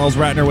have Charles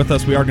Ratner with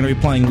us. We are going to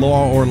be playing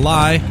Law or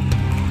Lie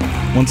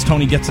once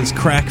Tony gets his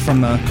crack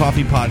from the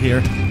coffee pot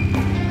here.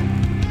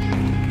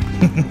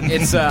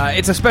 It's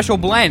a special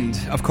blend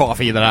of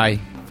coffee that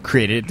I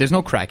created. There's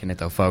no crack in it,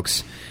 though,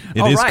 folks.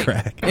 It is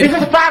crack. This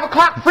is 5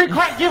 o'clock free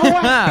crack giveaway.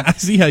 I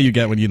see how you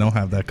get when you don't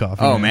have that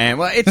coffee. Oh, man.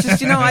 Well, it's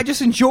just, I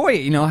just enjoy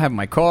it. I have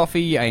my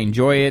coffee. I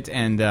enjoy it,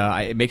 and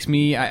it makes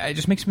me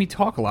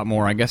talk a lot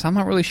more, I guess. I'm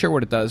not really sure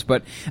what it does,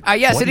 but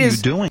yes, what it is.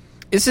 What are you doing?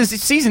 This is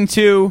season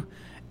 2,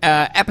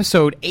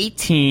 episode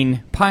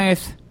 18.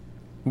 Pyeth,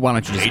 why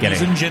don't you just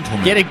Ladies and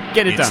gentlemen, get it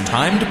done. It's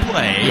time to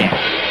play. Yeah.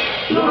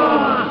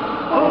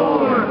 Law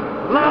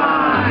or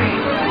Lie.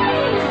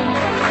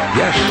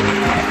 Yes.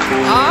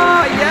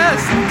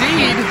 Yes,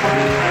 indeed.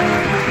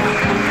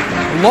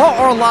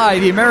 Law or Lie,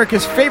 the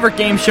America's favorite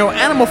game show,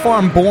 Animal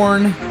Farm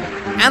born,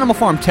 Animal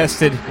Farm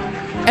tested,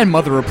 and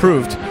Mother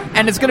approved.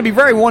 And it's going to be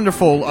very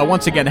wonderful,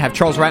 once again, to have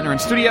Charles Ratner in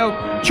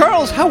studio.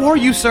 Charles, how are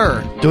you,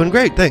 sir? Doing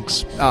great,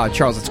 thanks.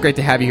 Charles, it's great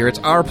to have you here. It's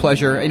our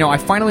pleasure. I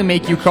finally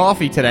make you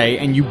coffee today,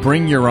 and you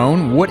bring your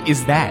own. What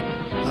is that?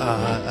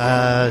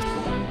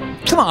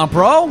 Come on,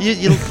 bro.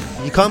 You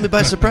caught me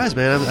by surprise,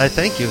 man. I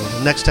thank you.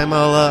 Next time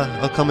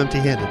I'll come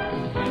empty-handed.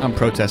 I'm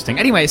protesting.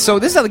 Anyway, so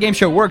this is how the game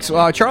show works.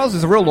 Charles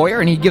is a real lawyer,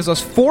 and he gives us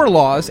 4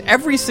 laws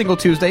every single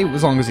Tuesday,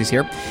 as long as he's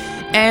here.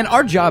 And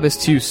our job is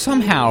to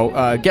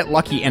somehow get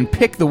lucky and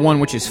pick the one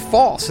which is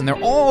false. And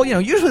they're all,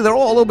 usually they're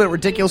all a little bit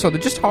ridiculous, or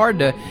they're just hard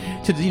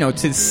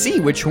to see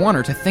which one,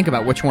 or to think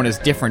about which one is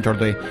different, or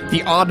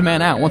the odd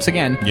man out. Once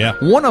again,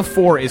 1 of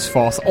 4 is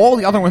false. All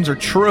the other ones are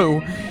true,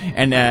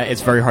 and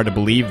it's very hard to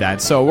believe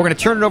that. So we're going to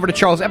turn it over to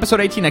Charles. Episode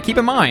 18. Now, keep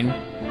in mind,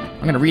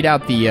 I'm going to read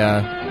out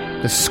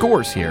the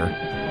scores here.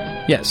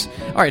 Yes.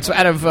 All right. So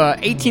out of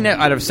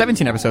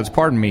 17 episodes,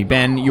 pardon me,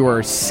 Ben, you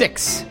are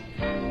 6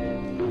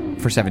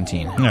 for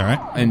 17. All right.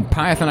 And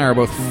Pyeth and I are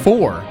both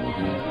 4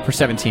 for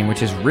 17,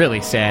 which is really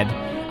sad.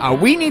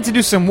 We need to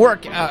do some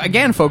work.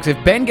 Again, folks, if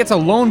Ben gets a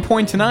lone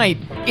point tonight,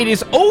 it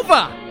is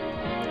over.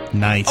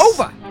 Nice.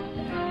 Over.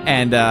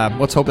 And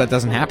let's hope that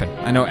doesn't happen.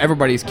 I know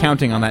everybody's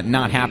counting on that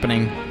not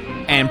happening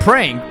and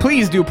praying.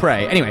 Please do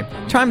pray. Anyway,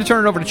 time to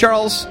turn it over to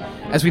Charles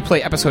as we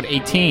play episode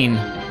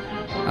 18.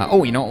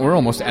 We're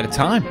almost out of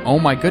time. Oh,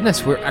 my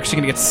goodness. We're actually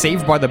going to get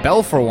saved by the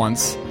bell for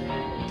once.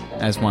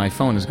 As my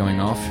phone is going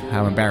off.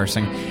 How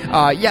embarrassing.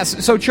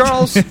 Yes, so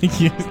Charles...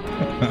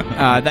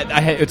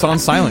 it's on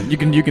silent. You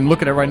can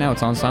look at it right now.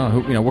 It's on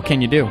silent. What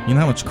can you do? You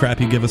know how much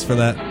crap you give us for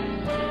that?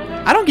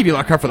 I don't give you a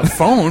lot of crap for the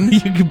phone.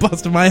 You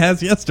busted my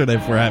ass yesterday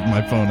for having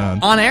my phone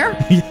on. On air?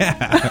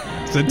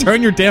 Yeah. So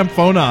turn your damn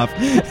phone off.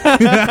 No,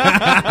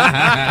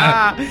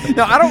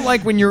 I don't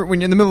like when you're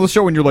in the middle of the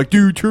show and you're like,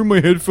 dude, turn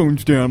my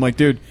headphones down. I'm like,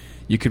 dude...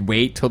 You could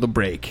wait till the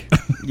break.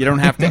 You don't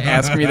have to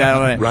ask me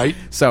that. Right.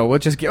 So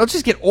let's just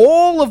get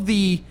all of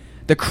the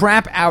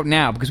crap out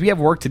now, because we have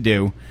work to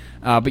do.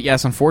 But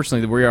yes,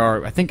 unfortunately, we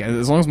are. I think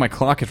as long as my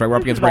clock is right, we're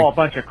up against the break. All a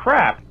bunch of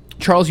crap.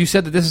 Charles, you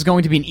said that this is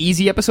going to be an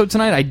easy episode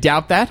tonight. I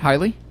doubt that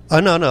highly. Oh,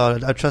 no.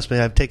 Trust me,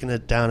 I've taken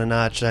it down a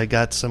notch. I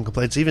got some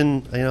complaints.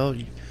 Even,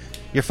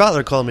 your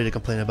father called me to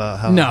complain about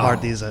how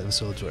hard these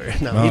episodes were.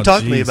 No, he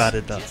talked to me about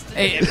it, though.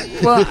 Hey,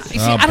 well, you see,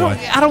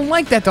 I don't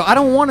like that, though. I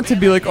don't want it to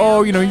be like,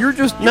 you're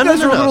just, you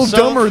guys are a little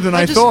dumber than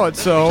I thought,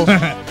 so.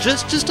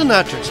 just a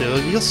notch or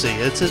two. You'll see.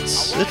 It's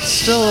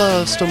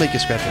still make you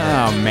scratch your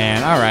head. Oh,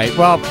 man. All right.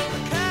 Well,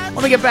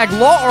 when we get back,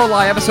 Law or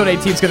Lie, episode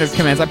 18 is going to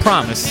commence, I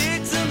promise.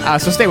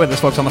 So stay with us,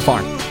 folks, on the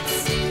farm.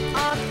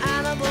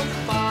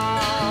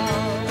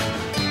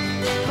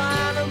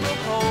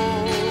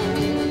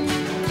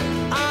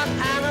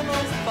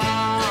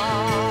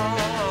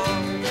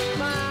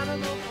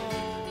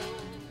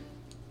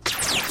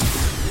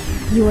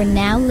 You are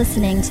now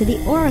listening to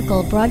the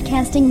Oracle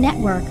Broadcasting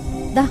Network,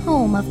 the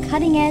home of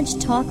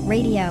cutting-edge talk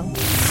radio.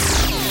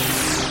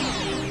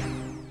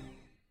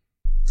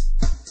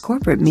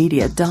 Corporate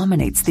media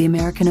dominates the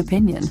American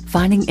opinion.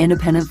 Finding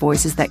independent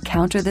voices that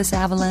counter this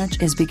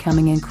avalanche is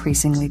becoming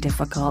increasingly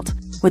difficult.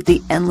 With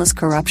the endless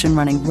corruption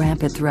running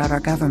rampant throughout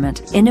our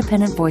government,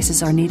 independent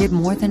voices are needed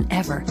more than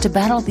ever to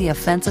battle the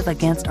offensive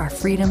against our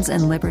freedoms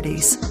and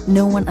liberties.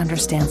 No one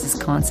understands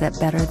this concept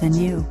better than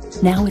you.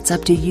 Now it's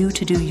up to you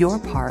to do your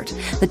part.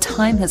 The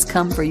time has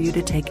come for you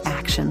to take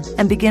action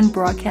and begin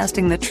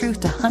broadcasting the truth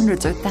to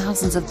hundreds or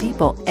thousands of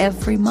people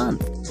every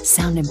month.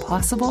 Sound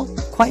impossible?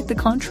 Quite the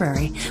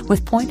contrary.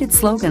 With pointed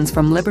slogans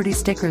from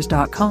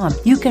LibertyStickers.com,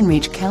 you can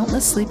reach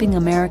countless sleeping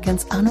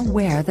Americans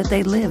unaware that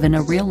they live in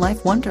a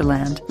real-life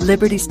wonderland.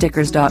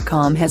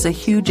 LibertyStickers.com has a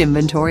huge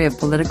inventory of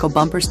political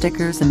bumper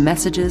stickers and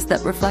messages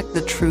that reflect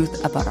the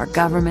truth about our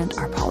government,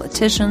 our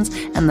politicians,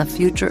 and the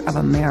future of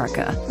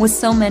America. With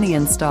so many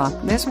in stock,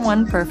 there's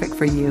one perfect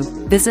for you.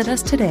 Visit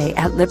us today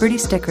at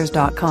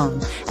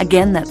LibertyStickers.com.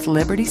 Again, that's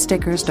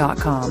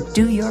LibertyStickers.com.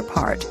 Do your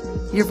part.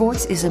 Your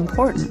voice is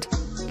important.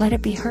 Let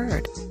it be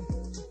heard.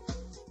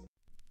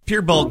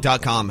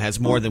 PureBulk.com has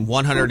more than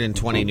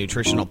 120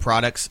 nutritional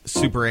products,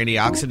 super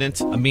antioxidants,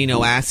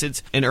 amino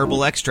acids, and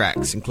herbal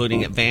extracts,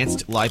 including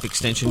advanced life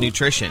extension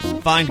nutrition.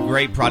 Find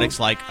great products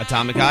like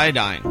atomic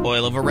iodine,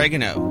 oil of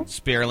oregano,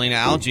 spirulina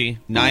algae,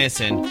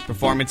 niacin,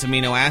 performance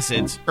amino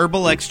acids,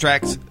 herbal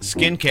extracts,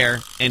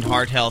 skincare, and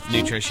heart health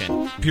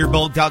nutrition.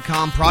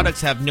 PureBulk.com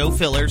products have no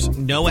fillers,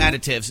 no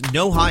additives,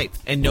 no hype,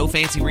 and no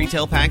fancy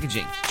retail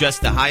packaging.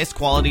 Just the highest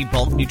quality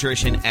bulk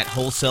nutrition at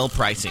wholesale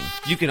pricing.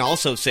 You can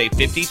also save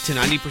 50 to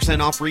 90%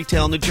 off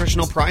retail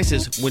nutritional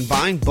prices when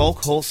buying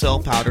bulk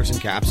wholesale powders and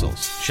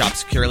capsules. Shop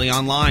securely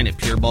online at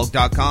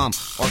purebulk.com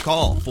or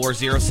call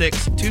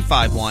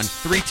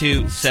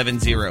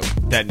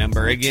 406-251-3270. That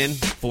number again,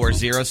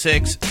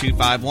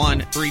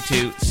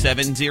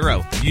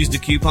 406-251-3270. Use the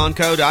coupon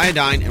code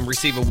iodine and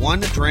receive a 1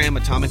 gram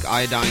atomic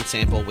iodine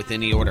sample with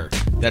any order.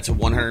 That's a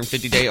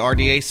 150-day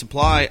RDA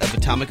supply of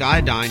atomic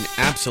iodine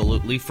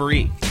absolutely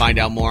free. Find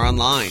out more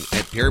online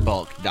at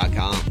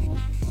purebulk.com.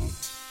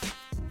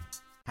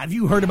 Have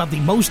you heard about the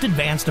most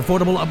advanced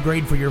affordable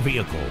upgrade for your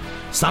vehicle?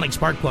 Sonic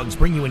Spark Plugs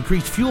bring you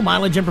increased fuel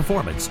mileage and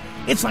performance.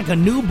 It's like a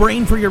new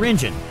brain for your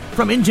engine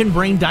from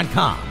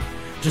EngineBrain.com.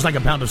 Just like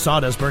a pound of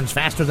sawdust burns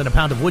faster than a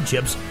pound of wood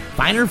chips,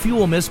 finer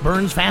fuel mist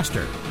burns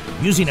faster.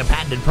 Using a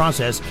patented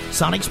process,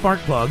 Sonic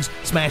Spark Plugs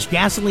smash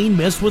gasoline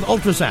mist with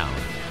ultrasound.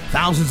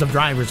 Thousands of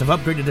drivers have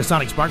upgraded to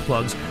Sonic Spark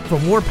Plugs for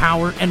more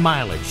power and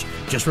mileage.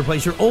 Just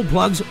replace your old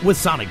plugs with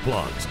Sonic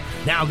Plugs.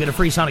 Now get a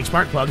free Sonic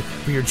Spark Plug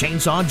for your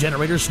chainsaw,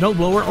 generator,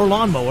 snowblower, or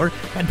lawnmower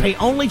and pay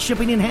only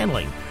shipping and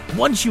handling.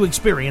 Once you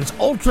experience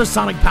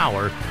ultrasonic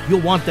power, you'll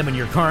want them in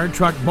your car,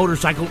 truck,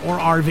 motorcycle, or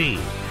RV.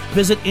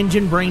 Visit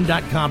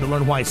EngineBrain.com to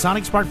learn why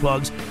Sonic Spark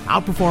Plugs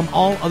outperform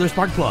all other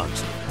spark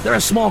plugs. They're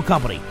a small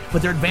company,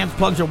 but their advanced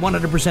plugs are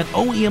 100%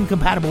 OEM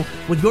compatible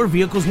with your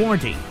vehicle's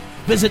warranty.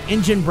 Visit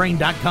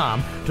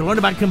EngineBrain.com to learn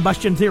about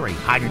combustion theory,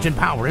 hydrogen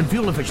power, and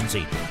fuel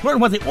efficiency. Learn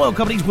what the oil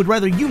companies would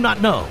rather you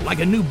not know, like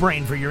a new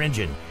brain for your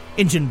engine.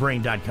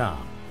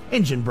 EngineBrain.com.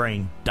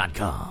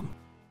 EngineBrain.com.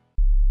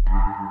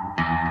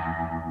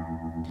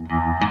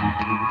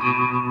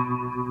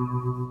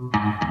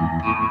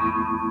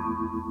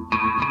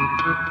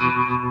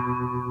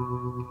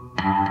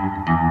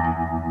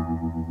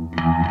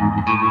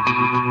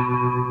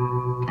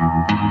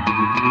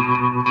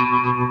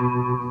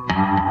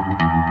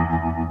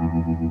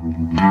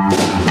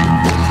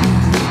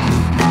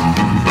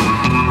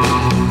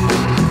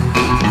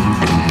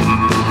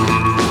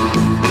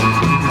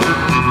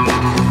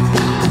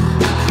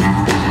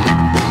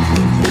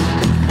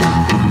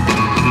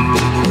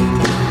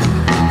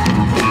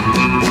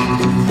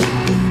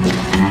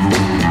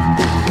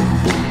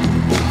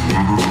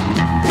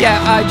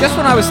 Just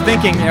when I was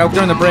thinking,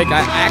 during the break, I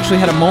actually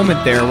had a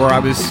moment there where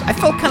I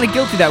felt kind of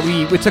guilty that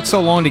we took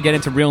so long to get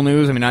into real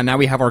news. I mean, now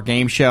we have our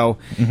game show,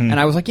 and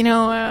I was like,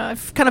 I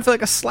kind of feel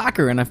like a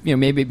slacker, and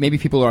maybe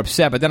people are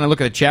upset. But then I look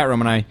at the chat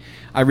room and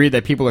I read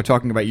that people are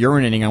talking about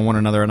urinating on one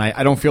another, and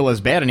I don't feel as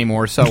bad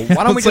anymore. So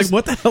why don't we just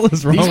what the hell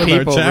is wrong with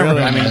people, our chat room?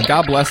 Really, I mean,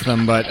 God bless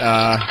them, but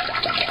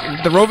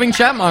the roving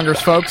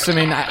chatmongers, folks. I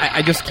mean,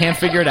 I just can't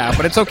figure it out,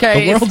 but it's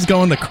okay. The world's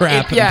going to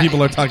crap, and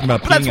people are talking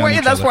about peeing on each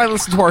other. That's why I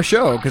listen to our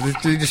show, because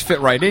they just fit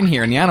right in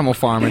here in the Animal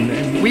Farm,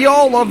 and we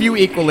all love you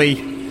equally,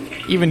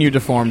 even you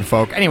deformed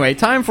folk. Anyway,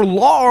 time for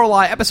Law or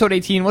Lie, episode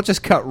 18. Let's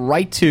just cut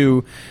right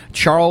to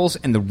Charles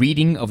and the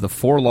reading of the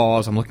 4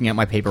 laws. I'm looking at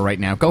my paper right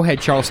now. Go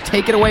ahead, Charles.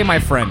 Take it away, my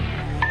friend.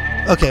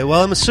 Okay,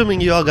 well, I'm assuming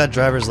you all got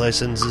driver's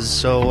licenses,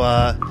 so,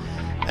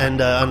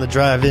 and on the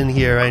drive in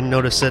here, I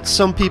noticed that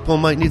some people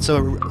might need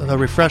a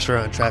refresher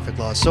on traffic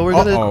laws. So we're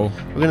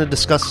gonna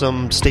discuss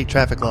some state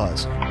traffic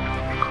laws.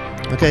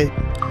 Okay,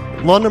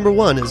 law number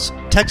 1 is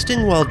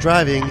texting while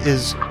driving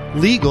is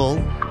legal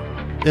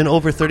in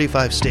over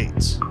 35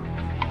 states.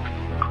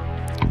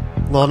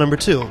 Law number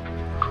 2,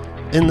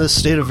 in the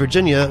state of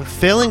Virginia,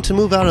 failing to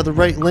move out of the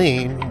right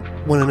lane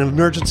when an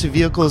emergency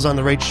vehicle is on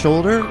the right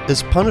shoulder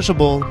is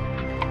punishable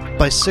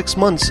by 6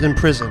 months in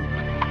prison.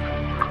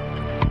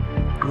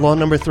 Law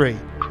number 3.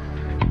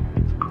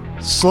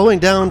 Slowing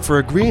down for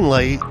a green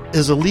light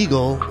is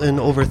illegal in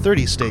over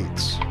 30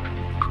 states.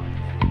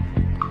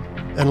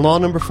 And law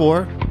number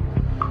 4.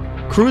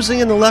 Cruising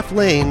in the left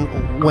lane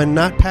when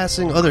not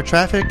passing other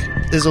traffic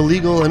is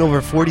illegal in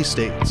over 40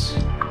 states.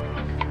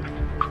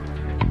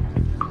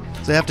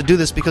 They have to do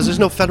this because there's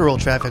no federal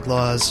traffic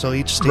laws, so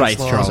each state's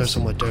laws Charles. are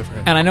somewhat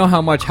different. And I know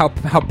how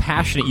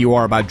passionate you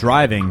are about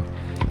driving.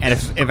 And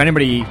if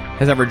anybody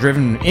has ever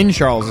driven in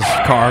Charles's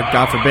car,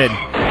 God forbid,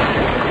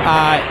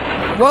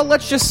 well,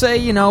 let's just say,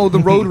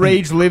 the road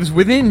rage lives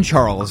within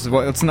Charles.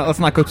 Well, let's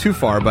not go too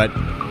far, but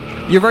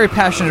you're very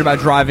passionate about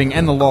driving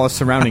and the laws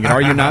surrounding it.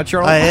 Are you not,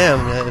 Charles? I am.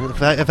 And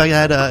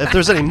if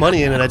there's any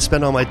money in it, I'd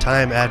spend all my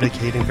time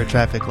advocating for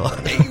traffic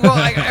laws. Well,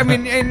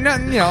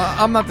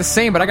 I'm not the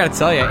same, but I got to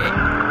tell you,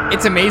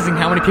 it's amazing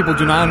how many people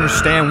do not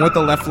understand what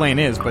the left lane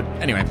is. But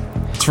anyway,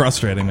 it's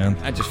frustrating, man.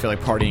 I just feel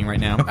like partying right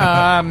now.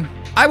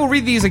 I will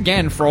read these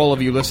again for all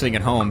of you listening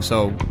at home,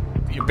 so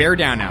bear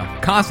down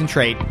now.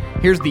 Concentrate.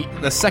 Here's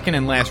the second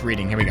and last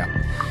reading. Here we go.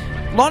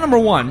 Law number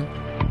 1.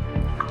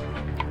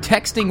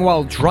 Texting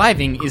while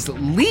driving is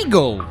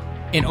legal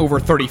in over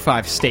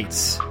 35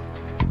 states.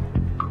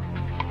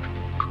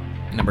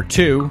 Number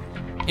 2.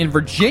 In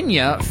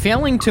Virginia,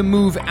 failing to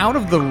move out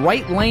of the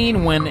right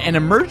lane when an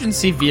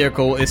emergency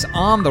vehicle is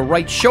on the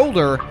right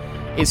shoulder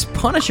is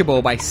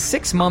punishable by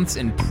 6 months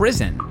in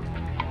prison.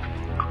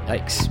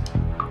 Yikes.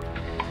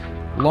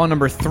 Law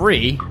number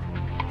 3.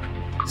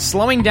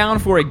 Slowing down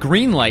for a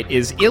green light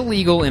is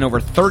illegal in over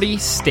 30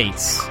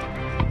 states.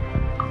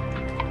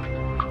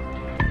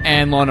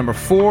 And law number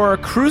 4.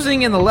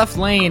 Cruising in the left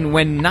lane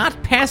when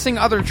not passing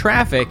other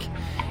traffic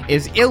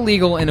is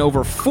illegal in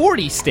over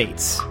 40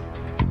 states.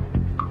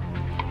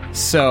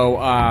 So,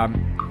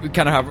 we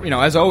kind of have,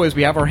 as always,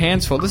 we have our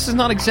hands full. This is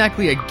not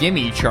exactly a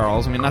gimme,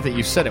 Charles. I mean, not that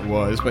you said it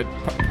was, but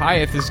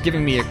Pyeth is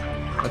giving me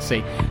let's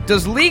see.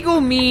 Does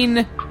legal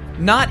mean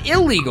not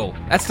illegal?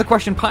 That's the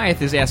question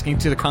Pyeth is asking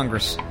to the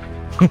Congress.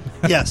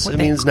 Yes, it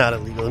means not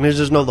illegal. It means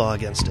there's no law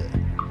against it.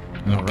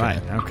 All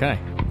right. Okay.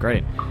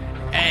 Great.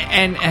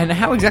 And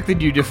how exactly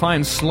do you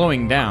define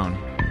slowing down?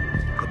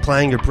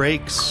 Applying your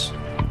brakes,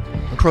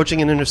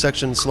 approaching an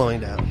intersection, slowing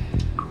down.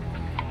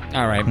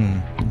 All right.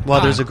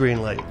 While there's a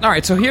green light. All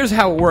right, so here's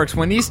how it works.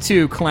 When these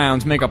two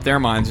clowns make up their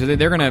minds, they're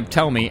going to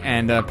tell me,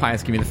 and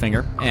Pyeth give me the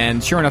finger.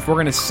 And sure enough,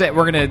 we're going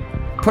to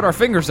put our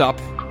fingers up,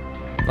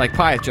 like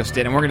Pyeth just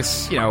did, and we're going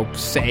to,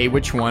 say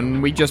which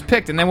one we just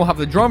picked, and then we'll have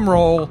the drum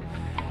roll.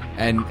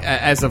 And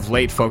as of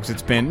late, folks,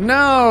 it's been,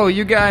 no,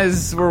 you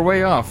guys were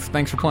way off.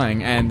 Thanks for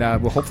playing. And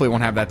we'll hopefully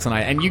won't have that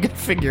tonight. And you can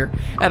figure,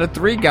 out of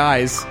 3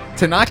 guys,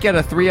 to not get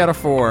a 3 out of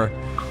 4,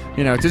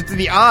 just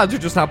the odds are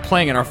just not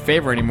playing in our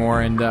favor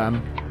anymore. And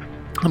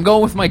I'm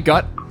going with my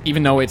gut,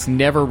 even though it's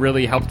never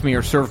really helped me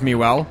or served me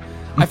well.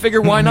 I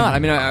figure, why not? I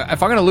mean,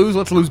 if I'm going to lose,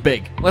 let's lose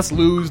big. Let's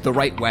lose the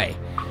right way.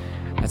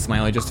 That's my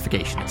only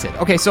justification. That's it.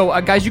 Okay, so,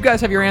 guys, you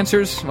guys have your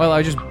answers? Well,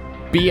 I just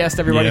BS'd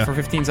everybody for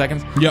 15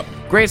 seconds. Yep.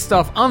 Great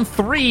stuff. On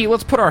 3,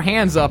 let's put our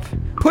hands up.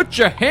 Put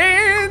your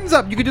hands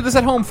up. You can do this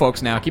at home,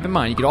 folks, now. Keep in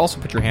mind, you can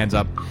also put your hands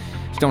up.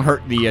 Just don't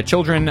hurt the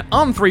children.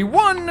 On 3.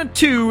 1,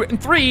 2,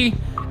 and 3.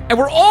 And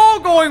we're all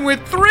going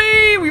with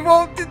 3. We've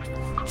all...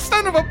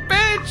 Son of a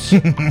bitch!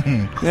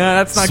 Yeah,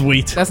 that's not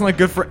sweet. That's not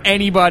good for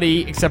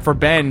anybody except for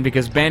Ben,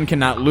 because Ben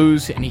cannot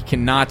lose, and he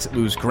cannot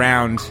lose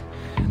ground.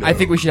 No. I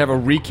think we should have a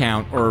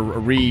recount or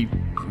a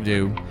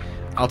redo.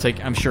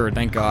 I'm sure,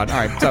 thank God. All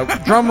right, so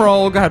drum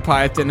roll, go ahead,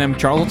 Pyeth, and then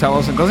Charles will tell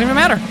us. It doesn't even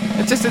matter.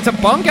 It's a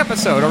bunk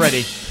episode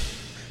already.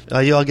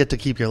 You all get to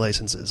keep your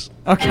licenses.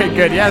 Okay,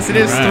 good. Yes, it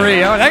is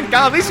 3. Oh, thank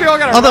God. At least we all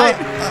got it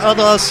right.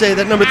 Although I'll say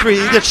that number 3,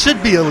 it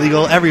should be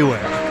illegal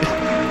everywhere.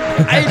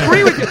 I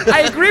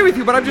agree with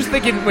you, but I'm just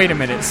thinking, wait a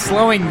minute,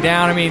 slowing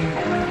down, I mean,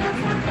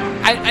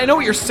 I know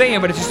what you're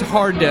saying, but it's just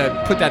hard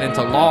to put that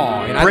into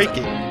law.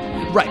 Braking.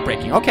 Right,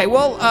 braking. Okay,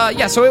 well,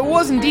 so it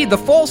was indeed, the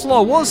false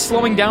law was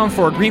slowing down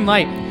for a green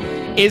light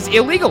is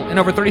illegal in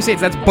over 30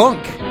 states. That's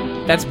bunk.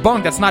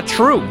 That's not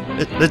true.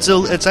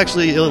 It's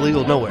actually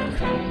illegal nowhere.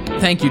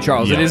 Thank you,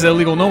 Charles. Yeah. It is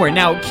illegal nowhere.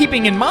 Now,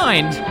 keeping in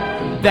mind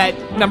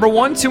that number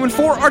 1, 2, and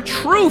 4 are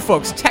true,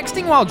 folks.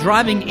 Texting while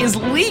driving is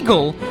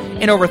legal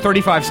in over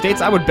 35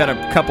 states. I would bet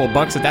a couple of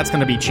bucks that that's going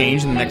to be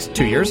changed in the next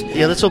 2 years.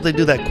 Yeah, let's hope they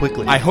do that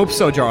quickly. I hope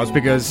so, Charles,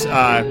 because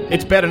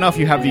it's bad enough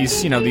you have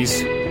these,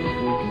 these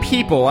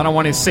people, I don't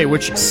want to say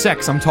which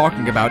sex I'm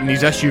talking about, in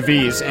these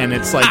SUVs, and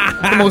it's like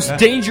the most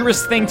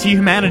dangerous thing to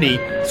humanity.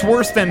 It's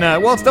worse than,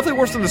 it's definitely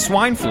worse than the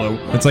swine flu.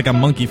 It's like a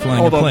monkey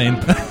flying a plane.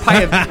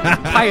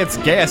 Pyatt's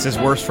gas is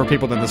worse for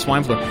people than the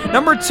swine flu.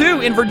 Number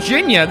 2, in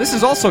Virginia, this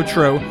is also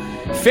true,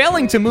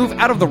 failing to move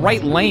out of the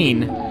right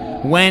lane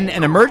when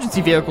an emergency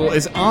vehicle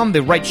is on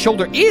the right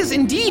shoulder is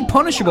indeed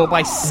punishable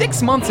by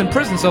 6 months in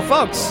prison. So,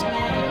 folks,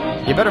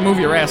 you better move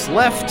your ass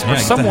left or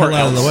somewhere else.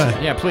 Out of the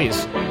way. Yeah,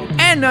 please.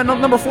 And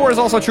number 4 is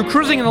also true.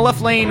 Cruising in the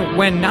left lane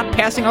when not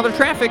passing other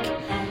traffic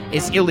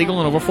is illegal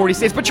in over 40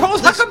 states. But,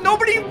 Charles, how come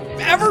nobody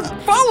ever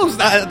follows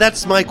that?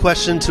 That's my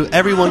question to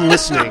everyone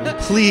listening.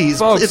 Please,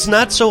 folks, it's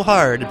not so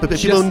hard, but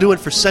people don't do it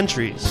for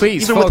centuries.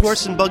 Please, even folks, with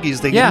horse and buggies,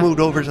 they get moved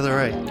over to the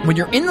right. When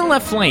you're in the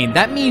left lane,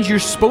 that means you're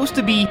supposed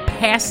to be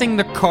passing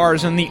the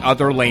cars in the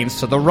other lanes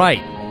to the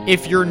right.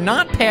 If you're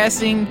not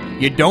passing,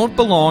 you don't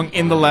belong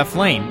in the left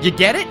lane. You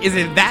get it? Is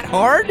it that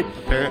hard?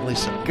 Apparently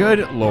so.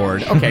 Good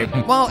Lord. Okay.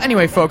 Well,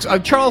 anyway, folks,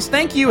 Charles,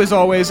 thank you as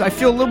always. I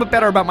feel a little bit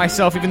better about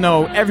myself, even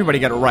though everybody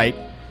got it right.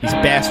 These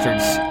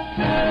bastards.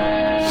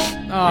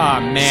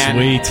 Oh, man.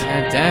 Sweet.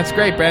 That's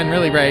great, Ben.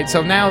 Really great.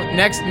 So now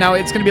it's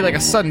going to be like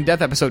a sudden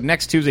death episode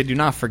next Tuesday. Do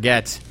not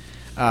forget.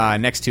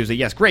 Next Tuesday.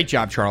 Yes, great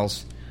job,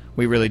 Charles.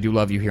 We really do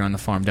love you here on the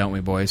farm, don't we,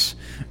 boys?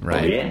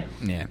 Right?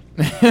 Oh, yeah?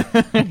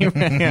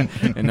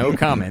 Yeah. No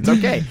comments.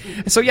 Okay.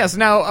 So, yes,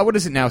 now, what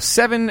is it now?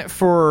 7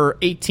 for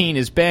 18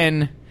 is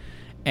Ben,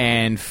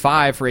 and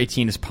 5 for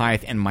 18 is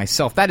Pyth and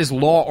myself. That is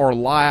Law or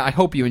Lie. I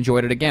hope you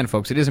enjoyed it again,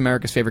 folks. It is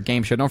America's favorite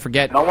game show. Don't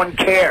forget. No one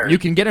cares. You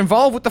can get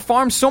involved with the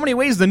farm so many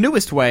ways. The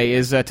newest way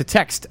is to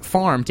text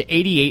FARM to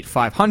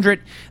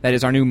 88500. That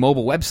is our new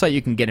mobile website.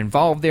 You can get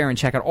involved there and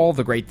check out all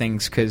the great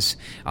things because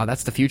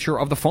that's the future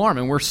of the farm.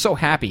 And we're so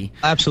happy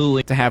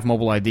to have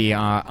Mobile ID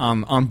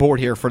on board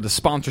here for the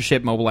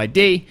sponsorship Mobile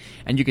ID.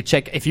 And you can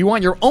check, if you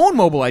want your own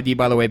Mobile ID,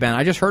 by the way, Ben,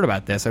 I just heard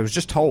about this. I was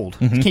just told.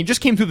 It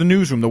just came through the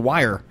newsroom, The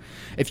Wire.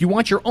 If you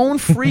want your own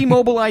free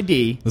mobile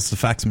ID... That's the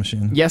fax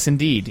machine. Yes,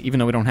 indeed, even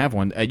though we don't have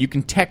one. You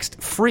can text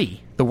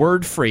FREE, the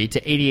word FREE, to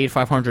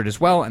 88500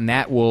 as well, and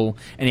that will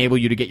enable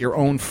you to get your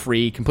own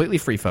free, completely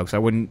free, folks. I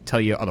wouldn't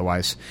tell you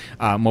otherwise,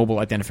 mobile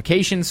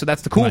identification. So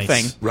that's the cool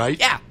thing. Right.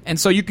 Yeah, and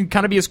so you can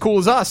kind of be as cool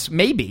as us,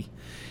 maybe,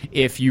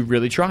 if you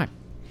really try.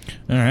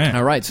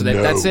 All right, so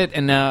that's it,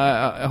 and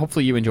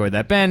hopefully you enjoyed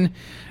that. Ben,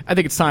 I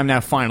think it's time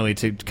now, finally,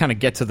 to kind of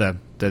get to the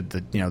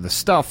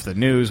stuff, the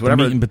news,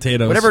 whatever, the meat and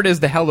potatoes. Whatever it is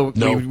the hell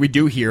we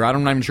do here.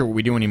 I'm not even sure what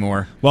we do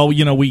anymore. Well, what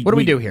do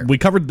we do here? We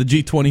covered the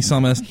G20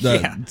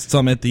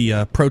 summit,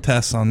 the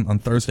protests on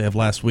Thursday of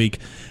last week,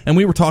 and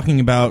we were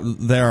talking about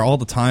there all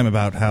the time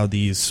about how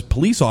these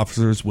police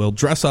officers will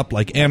dress up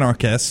like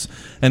anarchists,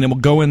 and they will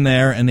go in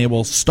there and they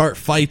will start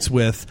fights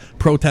with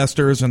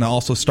protesters and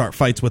also start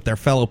fights with their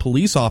fellow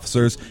police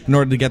officers in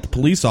order to get the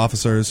police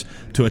officers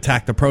to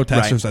attack the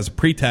protesters as a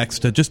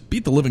pretext to just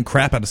beat the living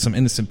crap out of some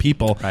innocent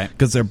people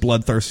because they're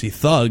bloodthirsty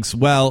thugs.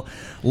 Well,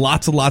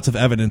 lots of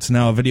evidence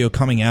now, a video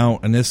coming out,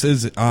 and this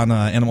is on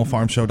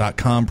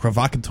animalfarmshow.com.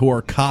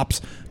 Provocateur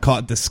cops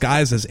caught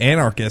disguised as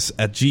anarchists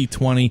at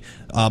G20.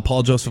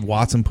 Paul Joseph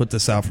Watson put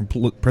this out from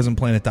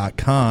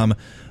prisonplanet.com.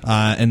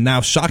 And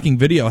now shocking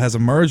video has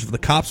emerged of the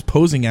cops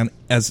posing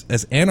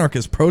as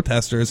anarchist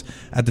protesters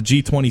at the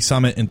G20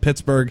 summit in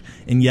Pittsburgh,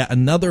 in yet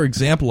another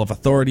example of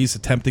authorities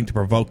attempting to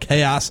provoke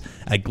chaos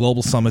at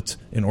global summits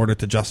in order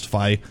to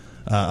justify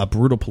a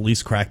brutal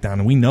police crackdown.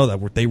 And we know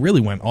that they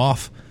really went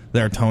off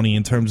there, Tony,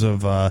 in terms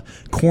of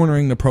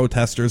cornering the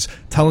protesters,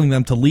 telling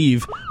them to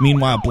leave,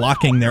 meanwhile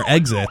blocking their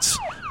exits,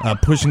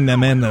 pushing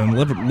them in and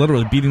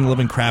literally beating the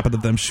living crap out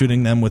of them,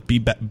 shooting them with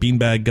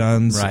beanbag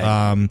guns,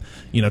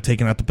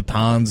 taking out the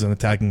batons and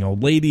attacking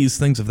old ladies,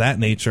 things of that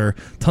nature.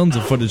 Tons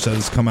of footage that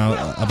has come out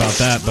about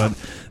that, but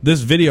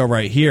this video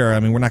right here, I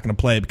mean, we're not going to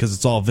play it because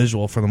it's all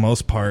visual for the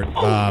most part,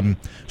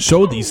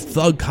 show these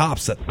thug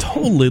cops that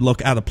totally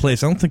look out of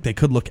place. I don't think they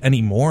could look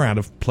any more out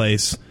of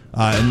place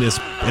in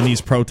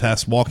these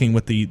protests, walking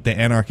with the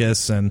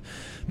anarchists, and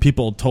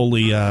people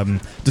totally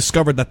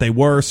discovered that they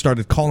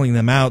started calling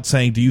them out,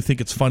 saying, "Do you think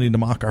it's funny to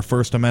mock our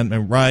First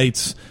Amendment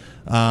rights?"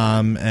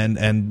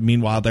 And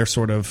meanwhile, they're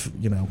sort of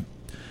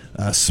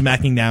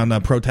smacking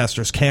down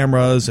protesters'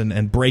 cameras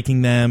and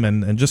breaking them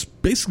and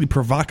just basically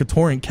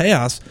provocatoring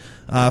chaos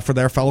for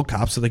their fellow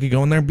cops so they could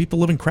go in there and beat the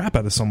living crap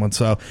out of someone.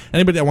 So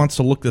anybody that wants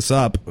to look this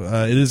up,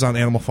 it is on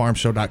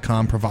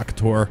animalfarmshow.com.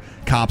 Provocateur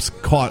cops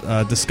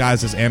caught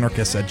disguised as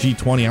anarchists at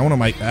G20. I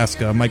want to ask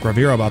Mike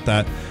Rivero about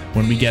that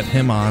when we get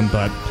him on,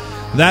 but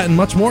that and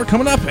much more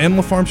coming up.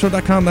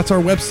 Animalfarmshow.com, that's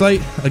our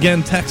website.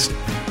 Again, text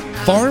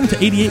FARM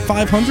to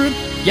 88500.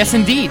 Yes,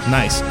 indeed.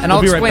 Nice. And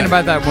I'll explain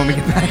about that when we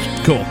get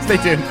back. Cool. Stay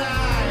tuned.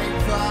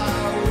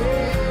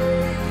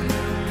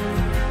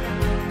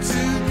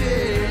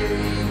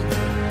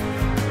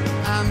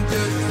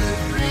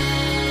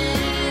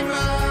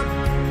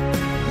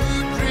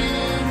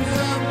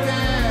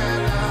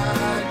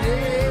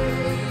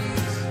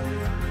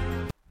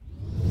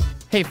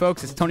 Hey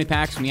folks, it's Tony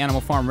Pax from the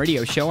Animal Farm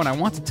Radio Show, and I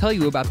want to tell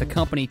you about the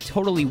company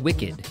Totally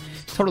Wicked.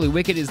 Totally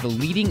Wicked is the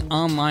leading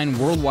online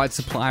worldwide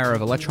supplier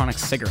of electronic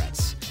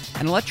cigarettes.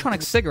 An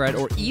electronic cigarette,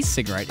 or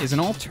e-cigarette, is an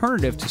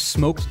alternative to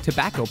smoked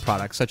tobacco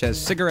products such as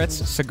cigarettes,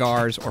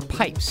 cigars, or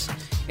pipes.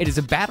 It is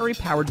a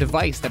battery-powered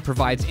device that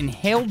provides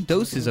inhaled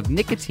doses of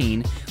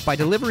nicotine by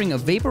delivering a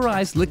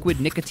vaporized liquid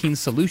nicotine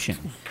solution.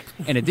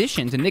 In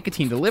addition to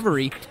nicotine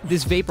delivery,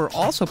 this vapor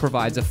also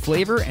provides a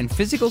flavor and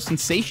physical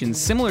sensation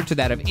similar to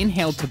that of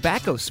inhaled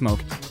tobacco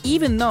smoke,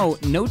 even though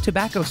no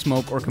tobacco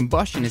smoke or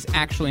combustion is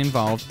actually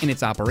involved in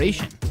its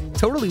operation.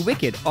 Totally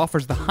Wicked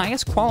offers the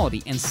highest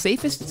quality and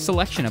safest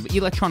selection of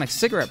electronic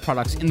cigarette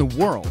products in the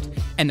world,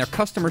 and their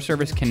customer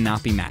service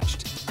cannot be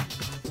matched.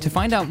 To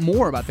find out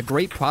more about the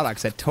great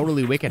products that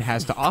Totally Wicked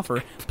has to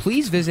offer,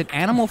 please visit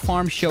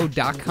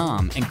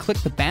animalfarmshow.com and click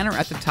the banner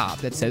at the top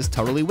that says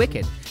Totally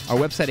Wicked. Our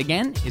website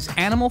again is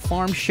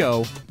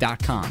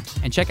animalfarmshow.com,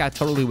 and check out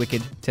Totally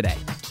Wicked today.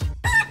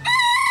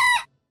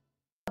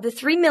 Of the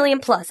 3 million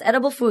plus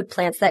edible food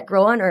plants that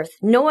grow on Earth,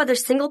 no other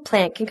single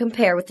plant can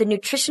compare with the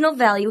nutritional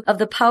value of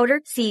the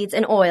powder, seeds,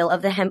 and oil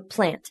of the hemp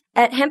plant.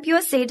 At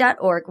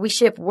hempusa.org, we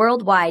ship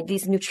worldwide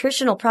these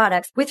nutritional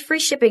products with free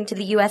shipping to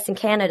the U.S. and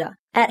Canada.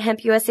 At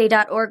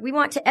hempusa.org, we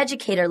want to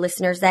educate our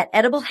listeners that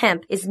edible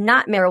hemp is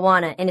not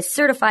marijuana and is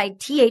certified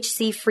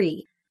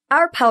THC-free.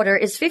 Our powder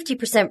is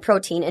 50%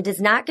 protein and does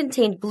not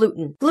contain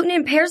gluten. Gluten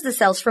impairs the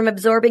cells from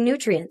absorbing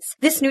nutrients.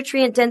 This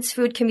nutrient-dense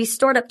food can be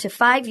stored up to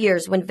 5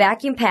 years when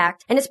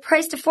vacuum-packed and is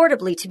priced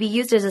affordably to be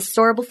used as a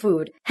storable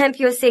food.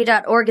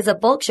 HempUSA.org is a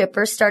bulk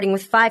shipper starting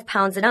with 5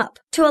 pounds and up.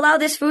 To allow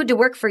this food to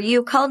work for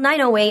you, call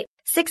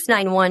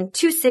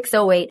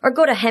 908-691-2608 or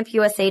go to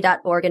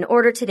hempusa.org and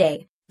order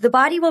today. The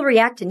body will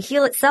react and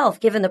heal itself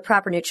given the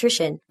proper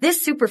nutrition.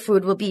 This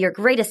superfood will be your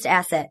greatest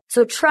asset.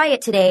 So try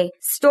it today,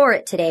 store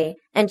it today,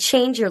 and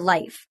change your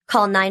life.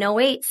 Call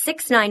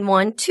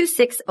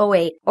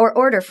 908-691-2608 or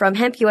order from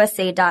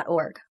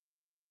hempusa.org.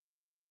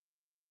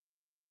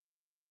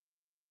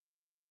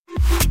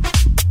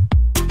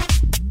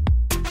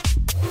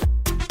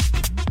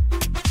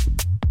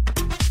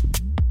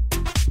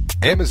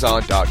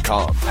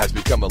 Amazon.com has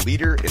become a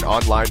leader in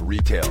online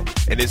retail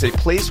and is a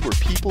place where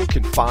people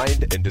can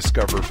find and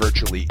discover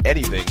virtually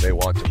anything they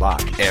want to buy.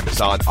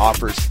 Amazon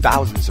offers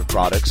thousands of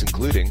products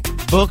including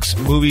books,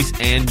 movies,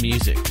 and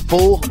music,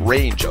 full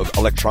range of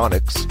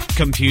electronics,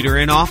 computer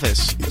and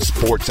office,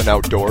 sports and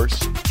outdoors,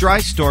 dry,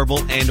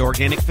 storable, and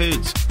organic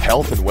foods,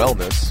 health and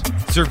wellness,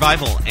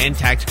 survival and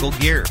tactical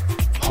gear,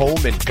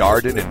 home and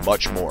garden, and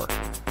much more.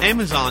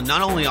 Amazon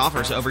not only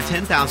offers over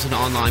 10,000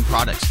 online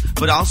products,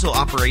 but also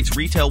operates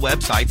retail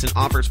websites and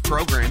offers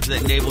programs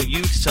that enable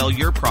you to sell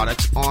your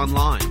products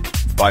online.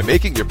 By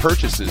making your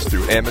purchases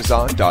through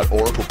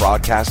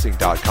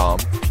Amazon.oraclebroadcasting.com,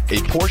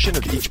 a portion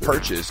of each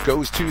purchase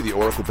goes to the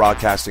Oracle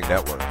Broadcasting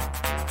Network.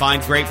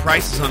 Find great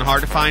prices on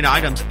hard-to-find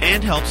items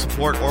and help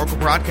support Oracle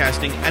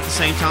Broadcasting at the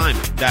same time.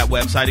 That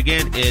website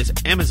again is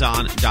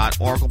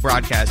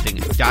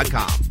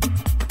Amazon.oraclebroadcasting.com.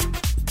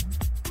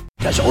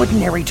 Does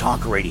ordinary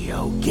talk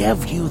radio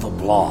give you the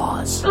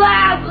blahs?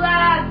 Blah,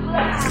 blah,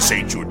 blah. This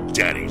ain't your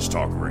daddy's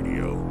talk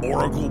radio.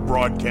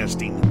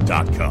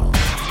 OracleBroadcasting.com.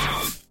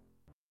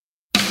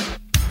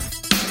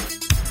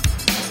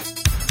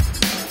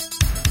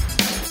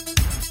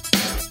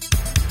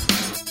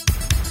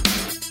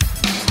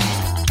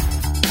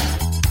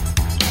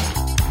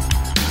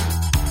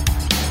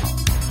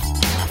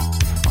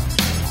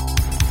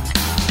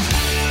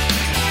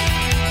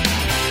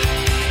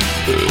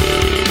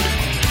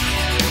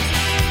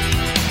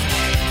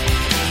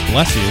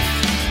 Bless you.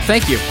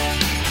 Thank you.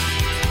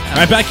 All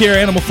right, back here,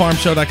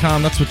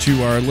 AnimalFarmShow.com. That's what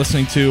you are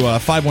listening to.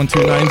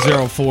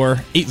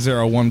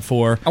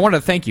 512-904-8014. I wanted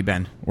to thank you,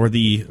 Ben. Or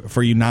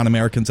for you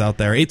non-Americans out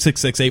there,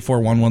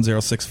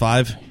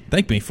 866-841-1065.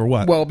 Thank me for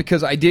what? Well,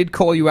 because I did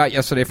call you out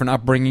yesterday for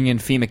not bringing in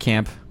FEMA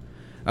Camp.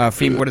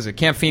 What is it?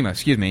 Camp FEMA,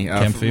 excuse me.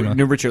 Camp FEMA.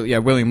 New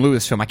William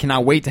Lewis film. I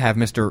cannot wait to have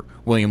Mr.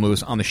 William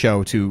Lewis on the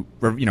show to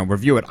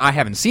review it. I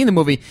haven't seen the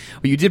movie,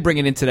 but you did bring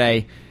it in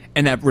today,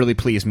 and that really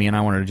pleased me, and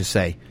I wanted to just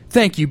say,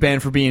 thank you, Ben,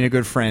 for being a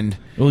good friend.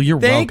 Well, you're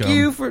welcome. Thank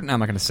you for... No,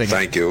 I'm not going to sing it.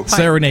 Thank you.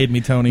 Serenade me,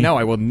 Tony. No,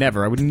 I will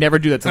never. I would never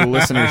do that to the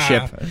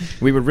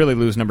listenership. We would really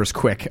lose numbers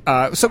quick.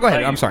 So go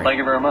ahead. I'm sorry. Thank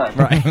you very much.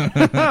 Right.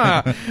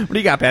 What do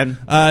you got, Ben?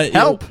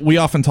 Help. We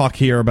often talk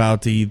here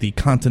about the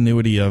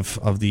continuity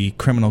of the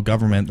criminal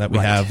government that we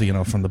have,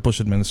 from the Bush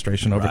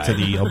administration over to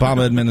the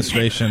Obama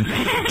administration.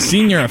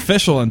 Senior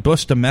official in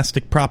Bush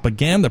domestic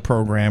propaganda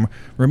program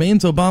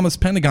remains Obama's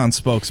Pentagon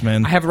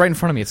spokesman. I have it right in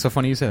front of me. It's so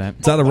funny you say that.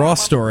 It's out of Raw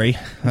Story.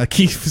 A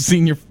key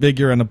senior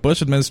figure in the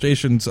Bush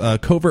administration's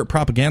covert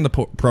propaganda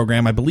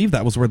program. I believe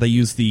that was where they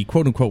used the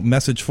quote-unquote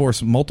message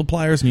force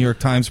multipliers. New York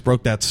Times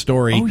broke that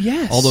story. Oh,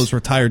 yes. All those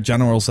retired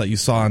generals that you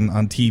saw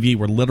on TV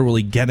were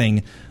literally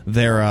getting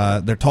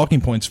their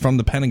talking points from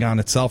the Pentagon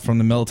itself, from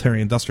the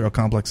military-industrial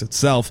complex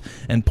itself,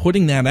 and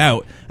putting that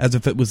out as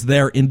if it was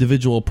their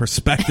individual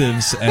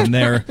perspectives and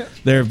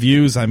their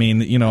views. I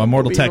mean,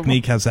 Immortal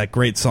Technique has that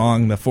great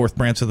song, The Fourth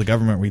Branch of the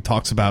Government, where he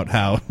talks about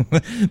how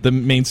the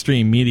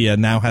mainstream media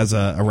now has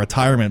a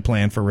retirement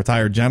plan for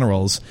retired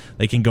generals.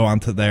 They can go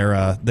onto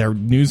their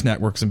news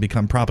networks and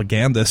become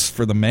propagandists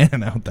for the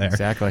man out there.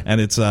 Exactly.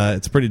 And it's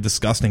pretty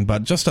disgusting,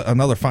 but just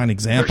another fine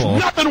example.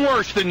 There's nothing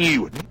worse than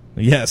you.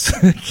 Yes,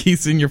 key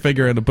senior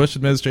figure in the Bush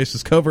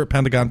administration's covert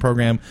Pentagon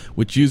program,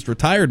 which used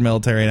retired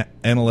military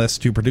analysts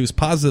to produce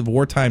positive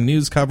wartime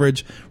news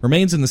coverage,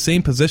 remains in the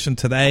same position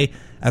today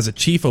as a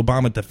chief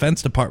Obama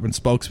Defense Department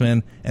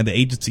spokesman and the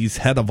agency's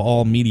head of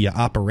all media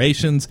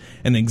operations.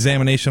 An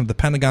examination of the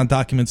Pentagon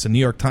documents the New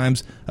York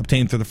Times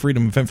obtained through the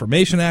Freedom of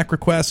Information Act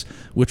request,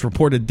 which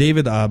reported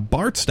David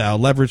Barstow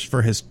leveraged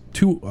for his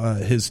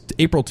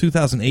April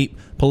 2008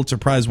 Pulitzer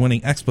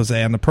Prize-winning expose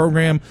on the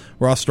program.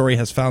 Raw Story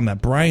has found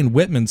that Brian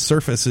Whitman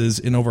surfaces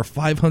in over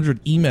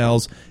 500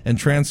 emails and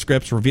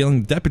transcripts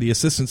revealing the Deputy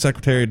Assistant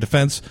Secretary of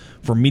Defense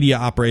for Media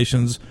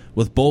Operations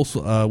was both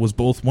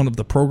one of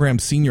the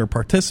program's senior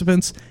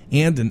participants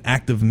and an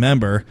active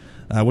member.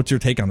 What's your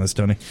take on this,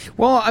 Tony?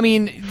 Well, I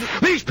mean,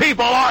 these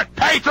people aren't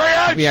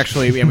patriots.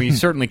 We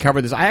certainly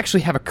covered this. I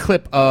actually have a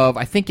clip of,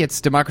 I think it's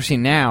Democracy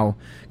Now!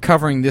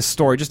 Covering this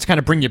story, just to kind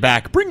of bring you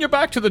back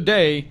to the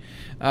day.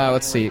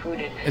 Let's see.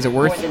 Is it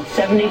worth? More than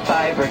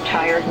 75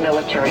 retired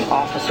military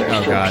officers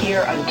to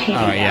appear on TV.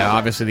 Oh, yeah.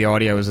 Obviously, the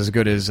audio is as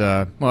good as,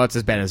 it's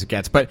as bad as it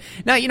gets. But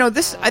now,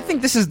 I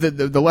think this is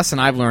the lesson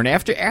I've learned.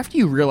 After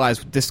you realize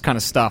this kind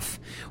of stuff,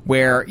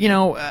 where,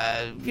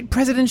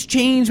 presidents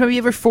change maybe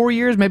every 4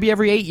 years, maybe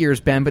every 8 years,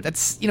 Ben, but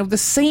that's, the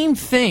same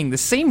thing, the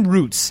same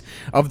roots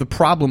of the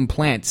problem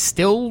plant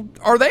still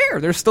are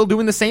there. They're still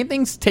doing the same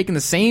things, taking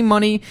the same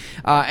money,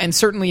 and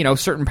certainly,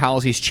 certain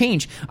policies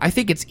change. I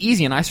think it's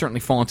easy, and I certainly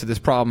fall into this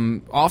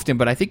problem often,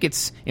 but I think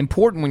it's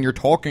important when you're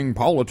talking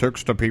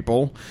politics to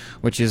people,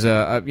 which is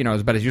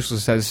as about as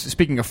useless as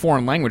speaking a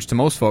foreign language to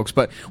most folks.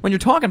 But when you're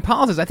talking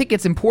politics, I think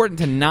it's important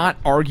to not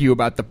argue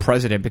about the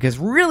president, because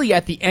really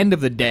at the end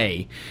of the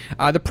day,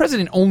 the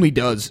president only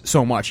does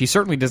so much. He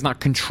certainly does not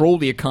control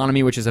the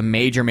economy, which is a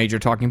major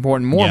talking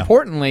point. And more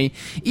importantly,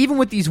 even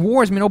with these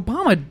wars,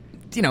 Obama,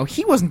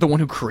 he wasn't the one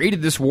who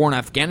created this war in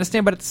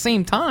Afghanistan, but at the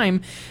same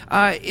time,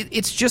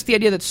 it's just the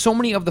idea that so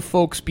many of the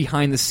folks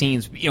behind the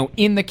scenes,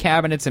 in the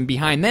cabinets and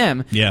behind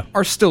them,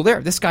 are still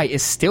there. This guy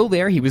is still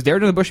there. He was there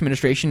during the Bush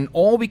administration.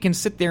 All we can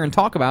sit there and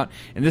talk about,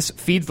 and this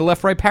feeds the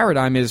left-right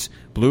paradigm, is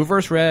blue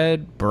versus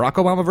red, Barack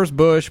Obama versus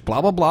Bush,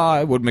 blah, blah,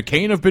 blah. Would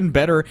McCain have been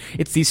better?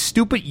 It's these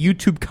stupid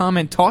YouTube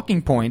comment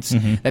talking points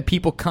that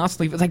people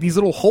constantly, it's like these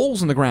little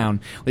holes in the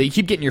ground that you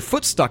keep getting your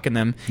foot stuck in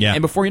them,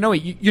 and before you know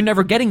it, you're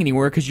never getting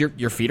anywhere because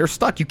your feet are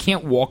stuck. You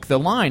can't walk the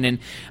line, and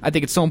I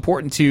think it's so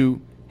important to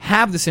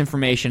have this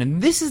information,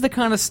 and this is the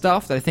kind of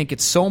stuff that I think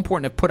it's so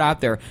important to put out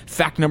there.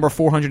 Fact number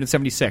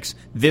 476: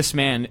 this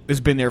man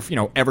has been there,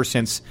 ever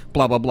since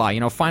blah blah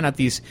blah. Find out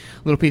these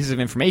little pieces of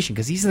information,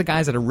 because these are the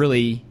guys that are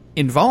really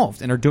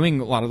involved and are doing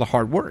a lot of the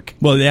hard work.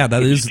 Well, yeah,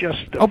 it's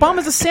just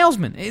Obama's a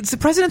salesman. The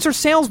presidents are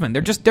salesmen.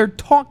 They're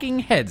talking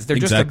heads. They're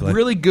just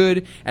really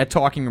good at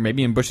talking, or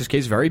maybe in Bush's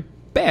case, very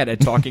bad at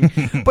talking.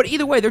 But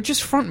either way, they're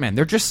just frontmen.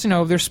 They're just,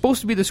 they're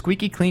supposed to be the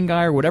squeaky clean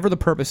guy, or whatever the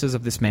purpose is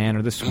of this man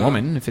or this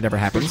woman, if it ever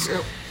happens.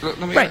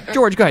 Right,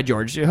 George, go ahead,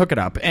 George. Hook it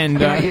up.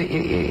 And I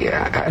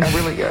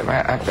really,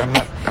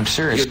 I'm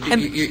serious.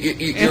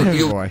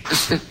 Boy.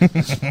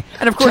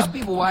 And of course, tell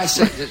people why I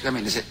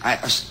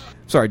said.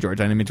 Sorry, George,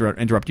 I didn't mean to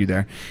interrupt you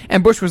there.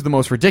 And Bush was the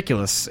most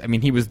ridiculous.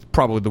 He was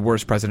probably the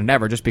worst president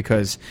ever, just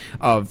because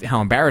of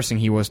how embarrassing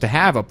he was to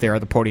have up there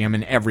at the podium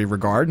in every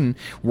regard. And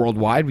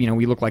worldwide,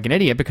 we look like an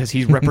idiot because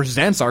he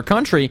represents our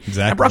country.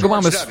 Exactly. And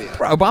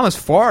Obama's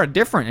far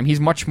different. He's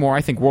much more,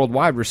 I think,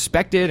 worldwide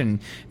respected, and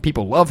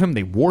people love him.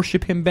 They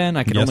worship him, Ben.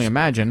 I can only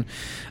imagine.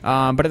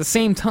 But at the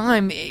same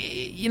time,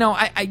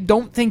 I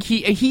don't think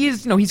he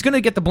is, he's going to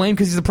get the blame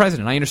because he's the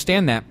president. I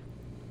understand that.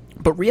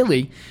 But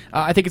really,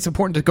 I think it's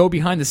important to go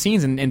behind the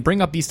scenes and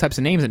bring up these types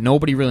of names that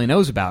nobody really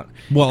knows about.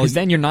 Well, because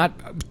then you're not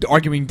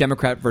arguing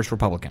Democrat versus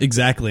Republican.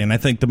 Exactly, and I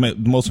think the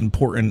most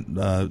important,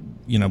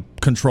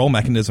 control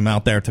mechanism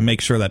out there to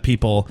make sure that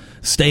people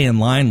stay in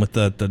line with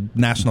the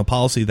national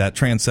policy that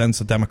transcends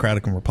the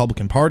Democratic and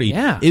Republican Party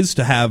is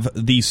to have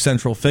these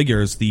central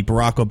figures, the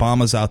Barack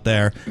Obamas out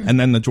there, and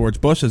then the George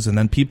Bushes, and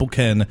then people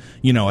can,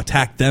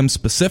 attack them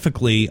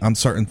specifically on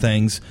certain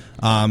things.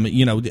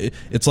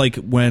 It's like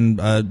when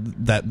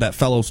that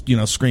fellow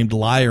screamed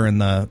liar in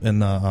the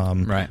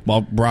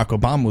while Barack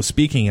Obama was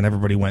speaking, and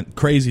everybody went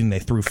crazy and they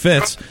threw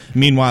fits.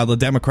 Meanwhile, the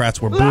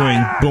Democrats were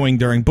booing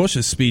during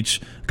Bush's speech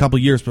a couple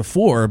years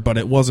before. But but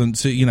it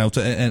wasn't,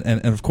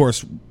 and of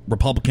course,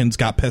 Republicans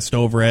got pissed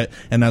over it,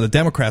 and now the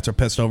Democrats are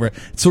pissed over it.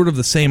 It's sort of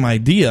the same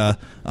idea.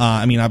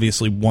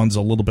 Obviously, one's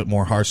a little bit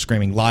more harsh,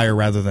 screaming liar,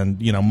 rather than,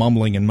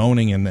 mumbling and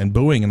moaning and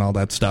booing and all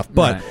that stuff.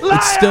 But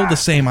it's still the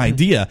same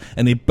idea,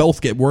 and they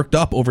both get worked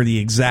up over the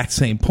exact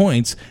same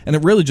points, and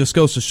it really just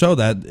goes to show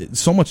that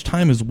so much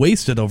time is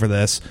wasted over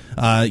this,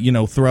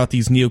 throughout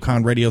these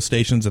neocon radio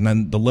stations, and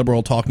then the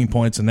liberal talking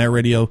points in their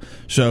radio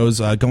shows,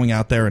 going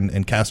out there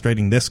and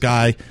castrating this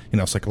guy,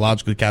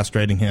 psychologically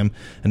castrating him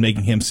and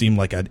making him seem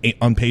like an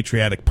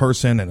unpatriotic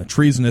person and a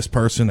treasonous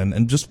person,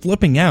 and just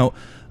flipping out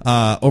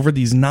over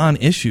these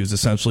non-issues,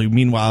 essentially.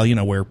 Meanwhile,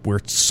 we're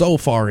so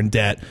far in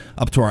debt,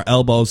 up to our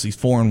elbows. These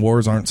foreign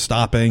wars aren't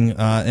stopping,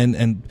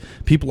 and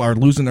people are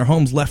losing their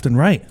homes left and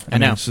right. I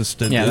know. It's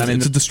just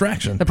it's a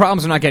distraction. The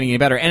problems are not getting any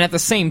better. And at the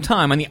same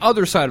time, on the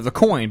other side of the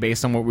coin,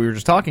 based on what we were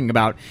just talking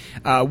about,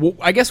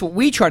 I guess what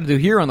we try to do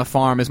here on the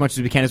farm as much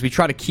as we can is we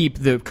try to keep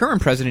the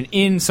current president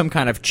in some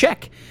kind of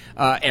check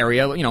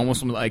area,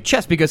 almost like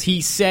chess, because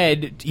he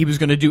said he was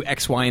going to do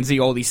X, Y, and Z,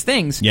 all these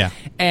things. Yeah.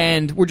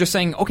 And we're just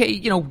saying, okay,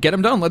 get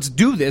him done. Let's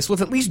do this.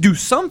 Let's at least do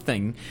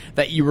something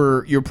that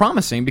you're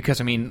promising, because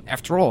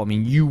after all,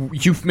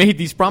 you've made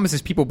these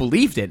promises. People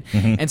believed it,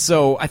 and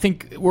so I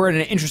think we're at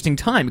an interesting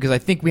time, because I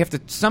think we have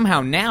to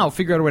somehow now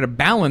figure out a way to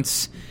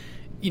balance.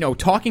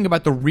 Talking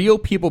about the real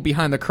people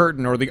behind the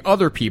curtain, or the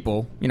other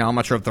people, I'm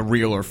not sure if they're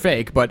real or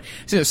fake, but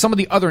some of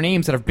the other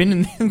names that have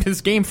been in this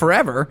game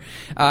forever.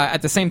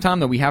 At the same time,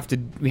 though, we have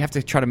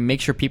to try to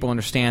make sure people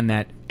understand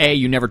that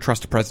you never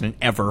trust a president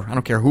ever. I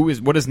don't care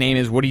what his name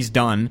is, what he's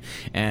done,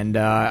 and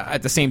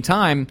at the same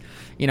time,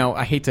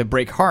 I hate to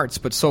break hearts,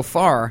 but so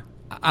far,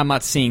 I'm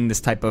not seeing this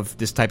type of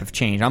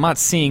change. I'm not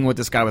seeing what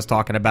this guy was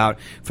talking about.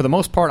 For the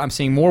most part, I'm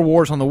seeing more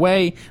wars on the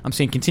way. I'm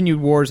seeing continued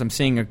wars. I'm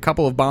seeing a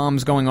couple of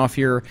bombs going off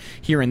here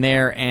and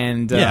there,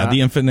 and the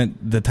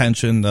infinite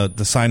detention,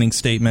 the signing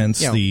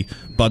statements, the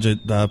budget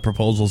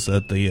proposals,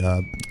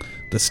 the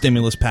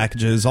stimulus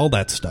packages, all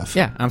that stuff.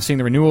 Yeah, I'm seeing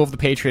the renewal of the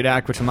Patriot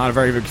Act, which I'm not a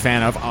very big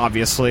fan of,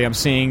 obviously. I'm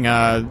seeing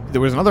there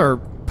was another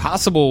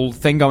possible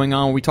thing going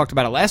on, we talked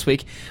about it last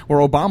week, where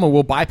Obama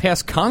will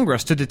bypass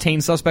Congress to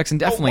detain suspects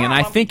indefinitely, and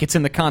I think it's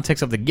in the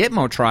context of the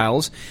Gitmo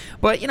trials.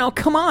 But,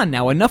 come on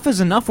now, enough is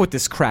enough with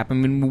this crap.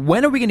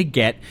 When are we going to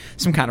get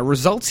some kind of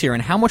results here,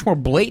 and how much more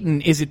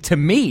blatant is it to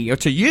me, or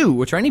to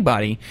you, or to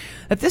anybody,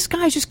 that this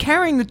guy's just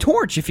carrying the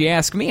torch, if you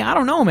ask me? I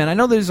don't know, man. I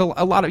know there's a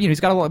lot of,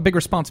 he's got a lot of big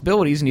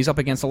responsibilities, and he's up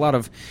against a lot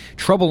of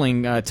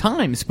troubling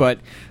times,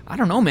 but I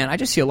don't know, man. I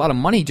just see a lot of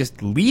money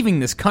just leaving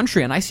this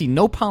country, and I see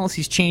no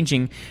policies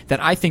changing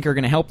that I think are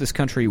going to help this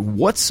country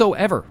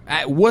whatsoever,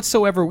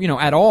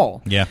 at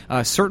all.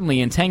 Yeah.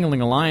 Certainly entangling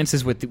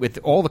alliances with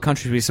all the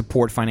countries we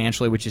support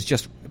financially, which is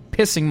just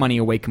pissing money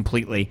away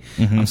completely.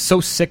 I'm so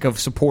sick of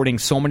supporting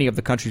so many of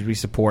the countries we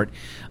support.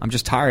 I'm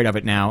just tired of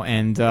it now.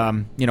 And,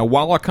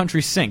 while our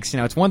country sinks,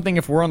 it's one thing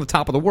if we're on the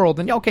top of the world,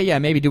 then, okay, yeah,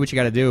 maybe do what you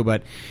got to do.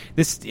 But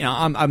this,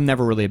 I'm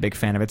never really a big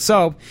fan of it.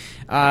 So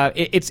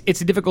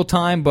it's a difficult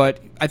time, but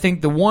I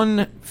think the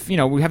one,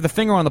 we have the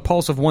finger on the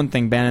pulse of one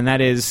thing, Ben, and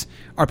that is,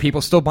 are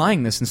people still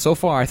buying this? And so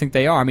far, I think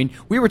they are.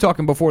 We were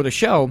talking before the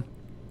show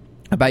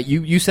about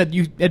you said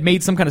you had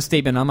made some kind of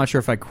statement, I'm not sure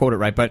if I quote it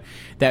right, but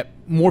that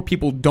more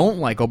people don't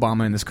like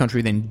Obama in this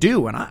country than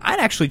do. And I'd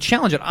actually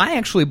challenge it. I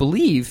actually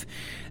believe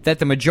that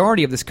the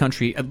majority of this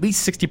country, at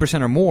least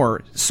 60% or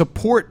more,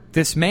 support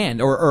this man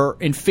or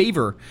in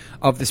favor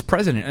of this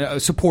president.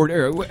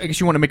 Or I guess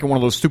you want to make it one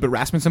of those stupid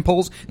Rasmussen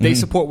polls. They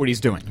support what he's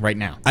doing right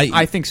now.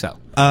 I think so.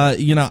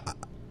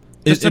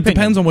 It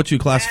depends on what you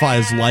classify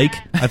as like.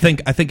 I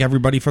think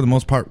everybody for the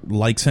most part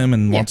likes him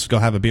and wants to go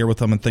have a beer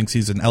with him and thinks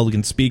he's an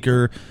elegant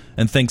speaker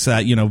and thinks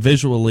that,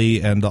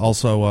 visually and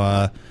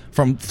also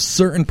from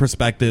certain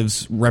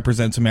perspectives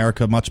represents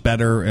America much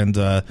better and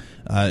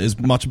is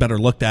much better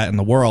looked at in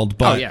the world.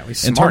 But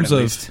in terms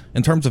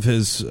of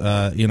his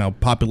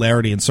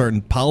popularity and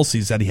certain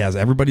policies that he has,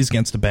 everybody's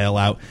against a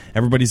bailout.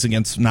 Everybody's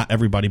against, not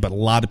everybody, but a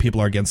lot of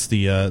people are against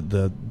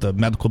the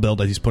medical bill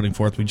that he's putting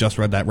forth. We just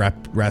read that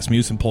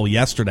Rasmussen poll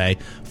yesterday.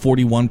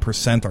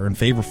 41% are in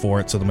favor for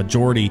it, so the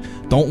majority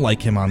don't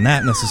like him on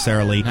that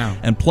necessarily. No.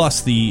 And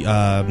plus the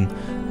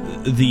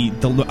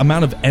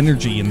amount of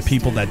energy in the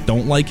people that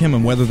don't like him,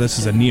 and whether this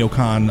is a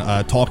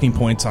neocon talking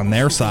points on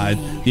their side,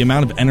 the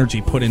amount of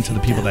energy put into the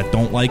people that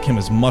don't like him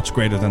is much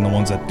greater than the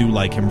ones that do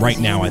like him right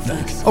now, I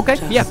think. Okay,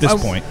 yeah. At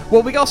this point.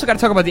 Well, we also got to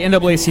talk about the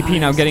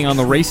NAACP now getting on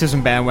the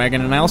racism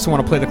bandwagon, and I also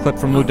want to play the clip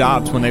from Lou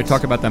Dobbs when they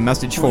talk about the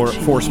message for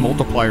force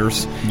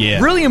multipliers.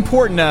 Yeah. Really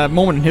important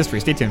moment in history.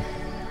 Stay tuned.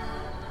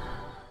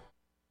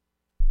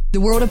 The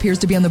world appears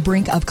to be on the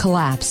brink of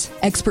collapse.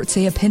 Experts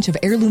say a pinch of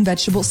heirloom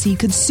vegetable seed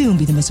could soon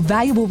be the most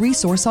valuable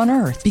resource on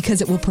Earth because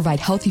it will provide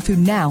healthy food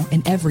now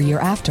and every year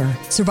after.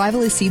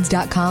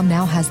 Survivalistseeds.com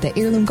now has the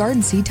Heirloom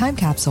Garden Seed Time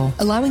Capsule,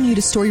 allowing you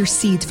to store your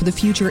seeds for the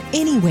future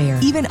anywhere,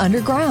 even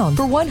underground,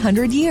 for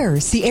 100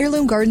 years. The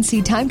Heirloom Garden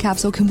Seed Time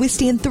Capsule can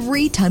withstand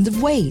 3 tons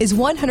of weight, is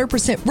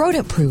 100%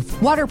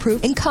 rodent-proof,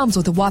 waterproof, and comes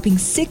with a whopping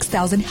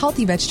 6,000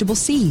 healthy vegetable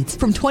seeds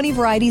from 20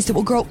 varieties that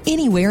will grow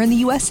anywhere in the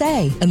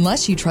USA.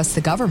 Unless you trust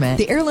the government,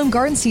 the Heirloom Heirloom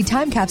Garden Seed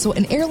Time Capsule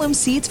and heirloom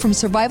seeds from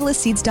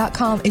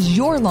survivalistseeds.com is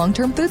your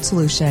long-term food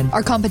solution.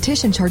 Our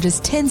competition charges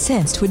 10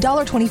 cents to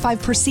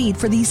 $1.25 per seed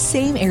for these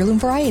same heirloom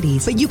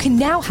varieties. But you can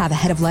now have a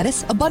head of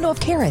lettuce, a bundle of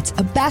carrots,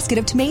 a basket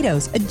of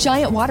tomatoes, a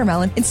giant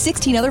watermelon, and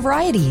 16 other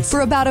varieties for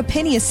about a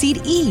penny a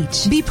seed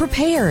each. Be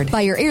prepared.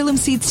 Buy your heirloom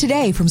seeds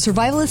today from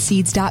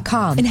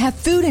survivalistseeds.com and have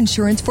food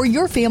insurance for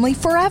your family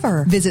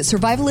forever. Visit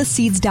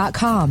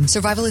survivalistseeds.com.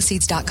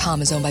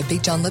 Survivalistseeds.com is owned by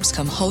Big John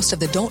Lipscomb, host of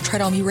the Don't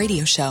Tread on Me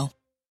radio show.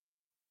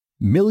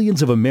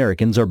 Millions of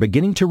Americans are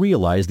beginning to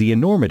realize the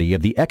enormity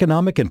of the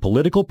economic and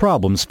political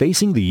problems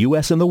facing the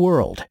U.S. and the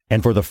world.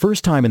 And for the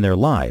first time in their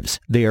lives,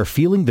 they are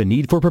feeling the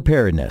need for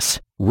preparedness.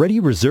 Ready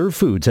Reserve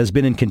Foods has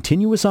been in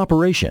continuous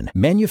operation,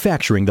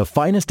 manufacturing the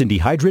finest and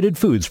dehydrated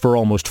foods for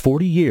almost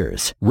 40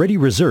 years. Ready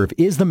Reserve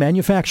is the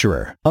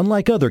manufacturer.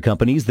 Unlike other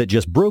companies that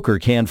just broker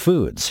canned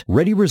foods,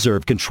 Ready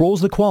Reserve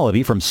controls the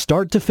quality from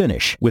start to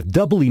finish with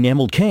double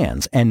enameled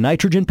cans and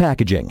nitrogen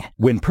packaging.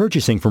 When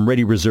purchasing from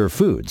Ready Reserve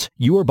Foods,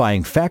 you are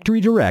buying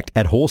factory direct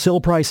at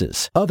wholesale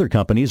prices. Other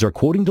companies are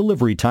quoting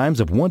delivery times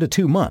of 1 to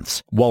 2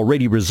 months, while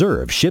Ready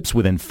Reserve ships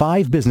within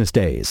 5 business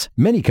days.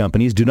 Many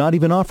companies do not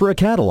even offer a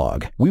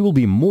catalog. We will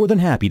be more than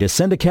happy to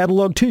send a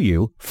catalog to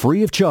you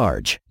free of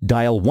charge.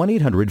 Dial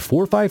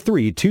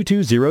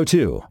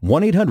 1-800-453-2202,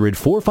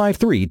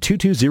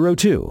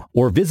 1-800-453-2202,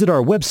 or visit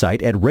our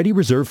website at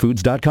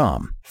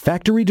ReadyReserveFoods.com.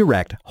 Factory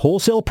direct,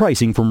 wholesale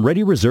pricing from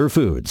Ready Reserve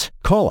Foods.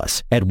 Call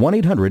us at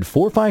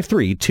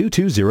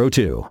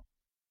 1-800-453-2202.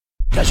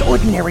 Does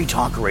ordinary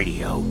talk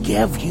radio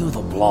give you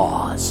the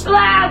blahs?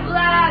 Blah,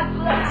 blah,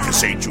 blah.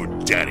 This ain't your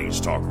daddy's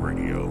talk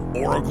radio.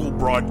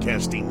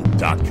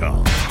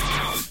 OracleBroadcasting.com.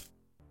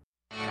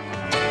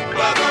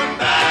 Welcome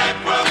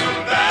back,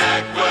 welcome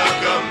back,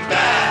 welcome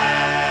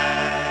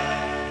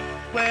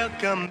back.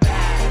 Welcome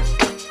back.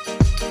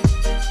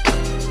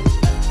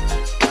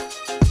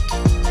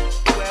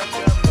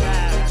 Welcome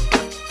back.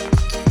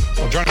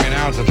 Well, joining me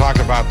now to talk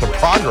about the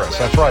progress,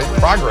 that's right,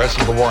 progress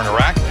of the war in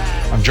Iraq.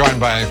 I'm joined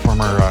by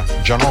former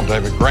General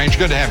David Grange.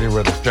 Good to have you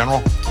with us, General.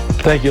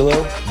 Thank you,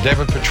 Lou.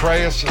 David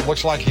Petraeus, it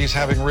looks like he's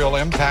having real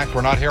impact.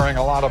 We're not hearing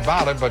a lot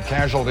about it, but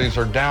casualties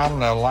are down.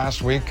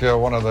 Last week,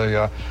 one of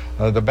the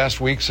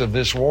best weeks of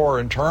this war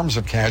in terms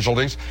of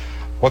casualties.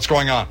 What's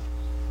going on?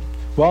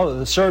 Well,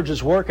 the surge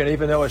is working,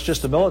 even though it's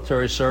just a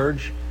military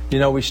surge. You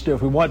know,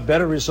 if we want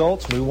better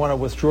results, we want to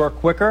withdraw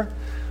quicker.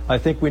 I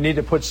think we need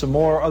to put some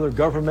more other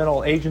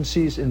governmental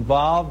agencies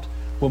involved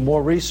with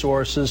more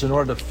resources in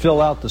order to fill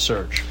out the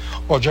surge.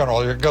 Well,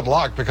 General, you're good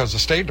luck because the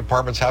State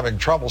Department's having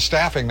trouble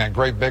staffing that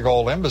great big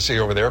old embassy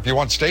over there. If you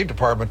want State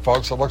Department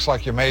folks, it looks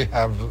like you may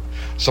have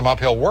some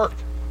uphill work.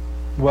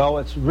 Well,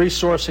 it's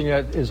resourcing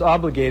that is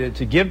obligated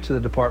to give to the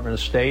Department of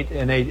State,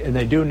 and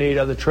they do need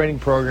other training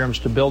programs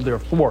to build their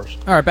force.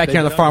 All right, back here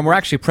on the farm, we're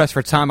actually pressed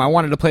for time. I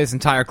wanted to play this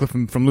entire clip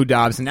from Lou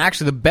Dobbs, and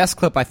actually the best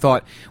clip, I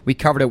thought we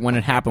covered it when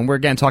it happened. We're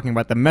again talking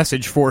about the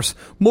message force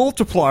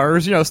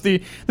multipliers. You know, it's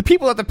the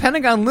people that the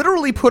Pentagon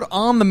literally put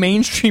on the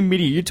mainstream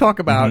media. You talk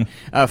about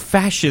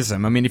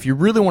fascism. I mean, if you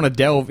really want to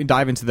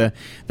dive into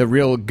the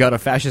real gut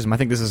of fascism, I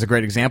think this is a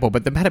great example.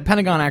 But the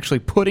Pentagon actually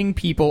putting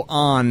people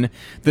on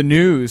the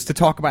news to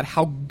talk about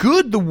how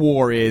good the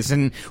war is,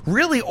 and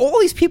really all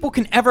these people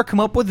can ever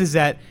come up with is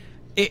that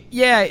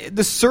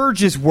the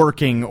surge is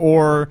working,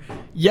 or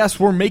yes,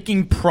 we're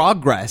making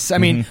progress. I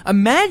mean,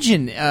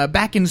 imagine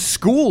back in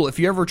school if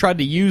you ever tried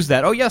to use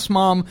that. Oh, yes,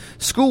 Mom,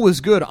 school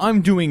was good.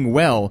 I'm doing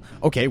well.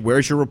 Okay,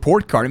 where's your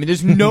report card? I mean,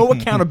 there's no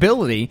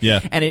accountability.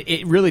 And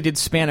it really did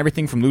span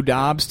everything from Lou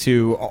Dobbs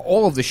to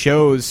all of the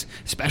shows,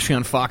 especially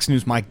on Fox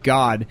News. My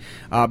God.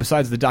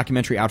 Besides the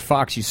documentary Out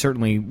Fox, we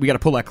got to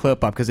pull that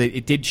clip up because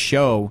it did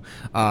show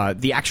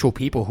the actual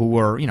people who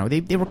were,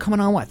 they were coming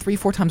on,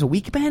 3-4 times a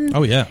week, Ben?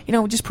 Oh, yeah.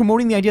 Just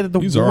promoting the idea that the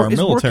These war are our is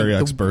military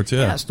working. experts,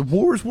 Yes, the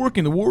war is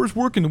working. The war is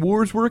working. The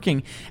war is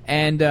working.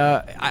 And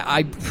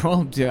I'm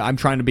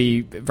trying to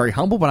be very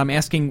humble, but I'm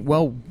asking,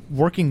 well,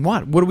 working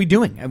what? What are we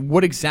doing?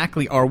 What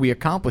exactly are we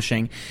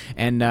accomplishing?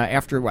 And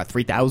after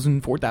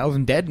 3,000,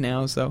 4,000 dead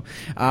now. So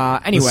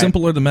anyway, the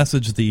simpler the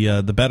message,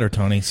 the better,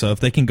 Tony. So if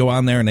they can go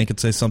on there and they could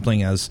say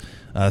something as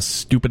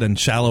stupid and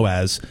shallow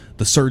as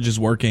the surge is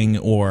working,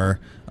 or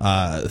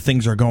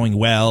things are going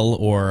well,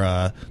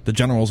 or the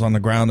generals on the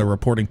ground are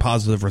reporting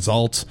positive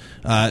results,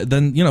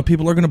 then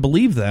people are going to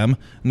believe them,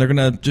 and they're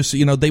going to just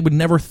they would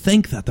never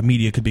think that the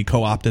media could be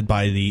co-opted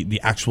by the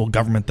actual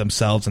government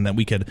themselves, and that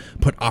we could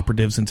put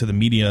operatives into the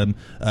media to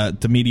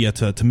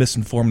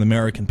misinform the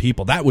American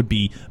people. That would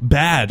be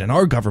bad, and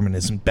our government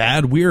isn't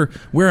bad. We're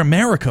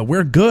America.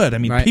 We're good. I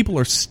mean, right. People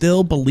are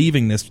still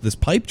believing this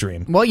pipe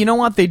dream. Well, you know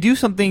what? They do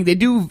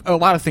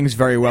a lot of things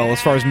very well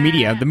as far as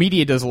media. The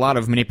media does a lot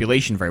of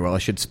manipulation very well, I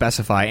should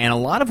specify. And a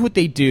lot of what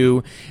they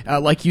do,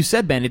 like you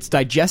said, Ben, it's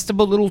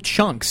digestible little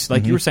chunks.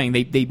 Like you were saying,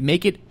 they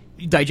make it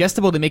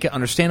digestible, they make it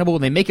understandable,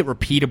 and they make it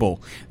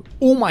repeatable.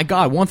 Oh my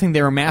God, one thing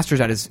they were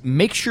masters at is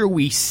make sure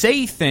we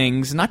say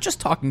things, not just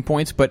talking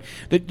points, but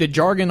the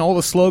jargon, all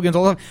the slogans,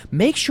 all that.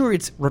 Make sure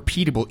it's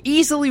repeatable,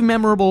 easily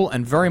memorable,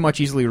 and very much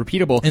easily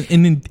repeatable.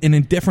 And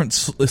in different,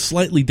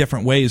 slightly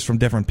different ways from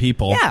different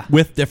people. Yeah.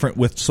 With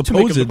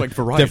supposed like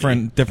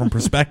variety. different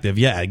perspective.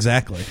 Yeah,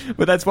 exactly.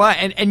 But that's why,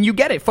 and you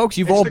get it, folks.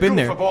 You've all been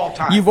there.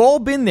 You've all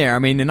been there. I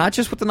mean, and not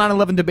just with the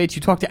 9/11 debates.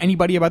 You talk to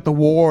anybody about the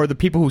war, the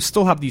people who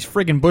still have these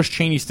friggin' Bush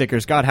Cheney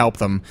stickers, God help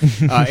them,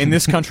 in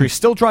this country,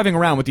 still driving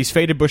around with these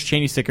faded Bush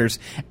Cheney stickers.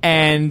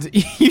 And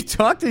you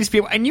talk to these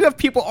people, and you have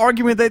people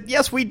arguing that,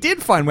 yes, we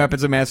did find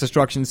weapons of mass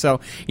destruction. So,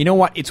 you know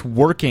what? It's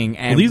working.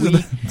 And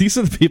these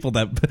are the people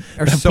that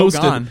are so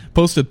gone.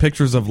 Posted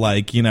pictures of,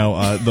 like, you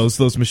know,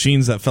 those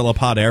machines that fill up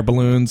hot air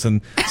balloons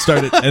and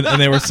started,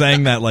 and they were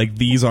saying that, like,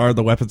 these are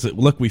the weapons that,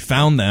 look, we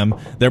found them.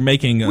 They're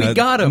making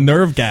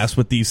nerve gas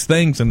with these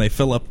things, and they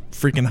fill up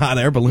freaking hot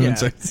air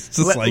balloons. Yeah. It's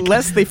just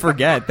lest they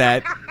forget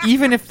that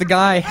even if the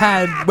guy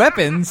had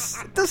weapons,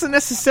 it doesn't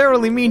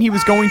necessarily mean he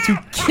was going to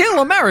kill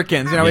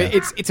Americans. You know,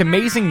 it's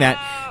amazing that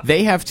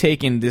they have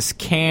taken this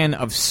can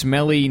of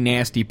smelly,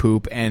 nasty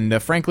poop,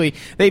 and frankly,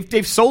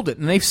 they've sold it,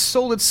 and they've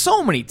sold it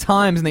so many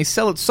times, and they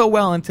sell it so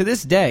well, and to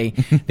this day,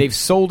 they've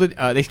sold it.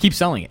 They keep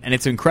selling it, and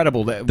it's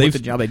incredible what the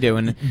job they do.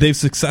 And they've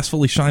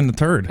successfully shined the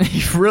turd.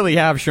 You really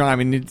have, Sean. I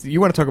mean, you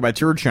want to talk about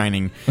turd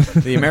shining?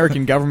 The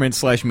American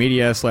government /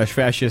 media /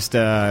 fascist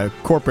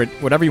corporate,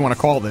 whatever you want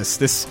to call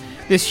this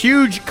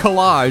huge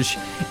collage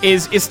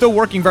is still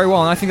working very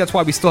well, and I think that's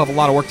why we still have a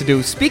lot of work to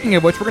do. Speaking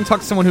of which, we're going to talk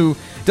to someone who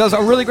does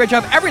a really great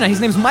job every night. His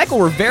name's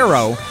Michael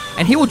Rivero,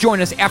 and he will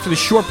join us after the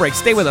short break.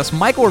 Stay with us.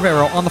 Michael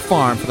Rivero on the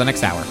farm for the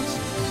next hour.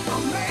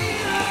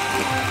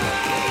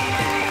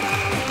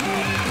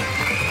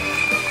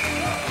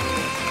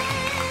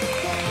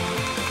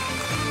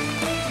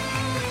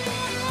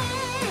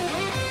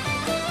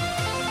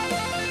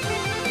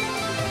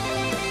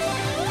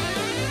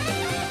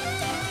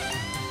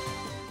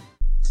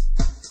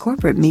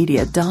 Corporate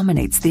media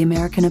dominates the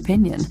American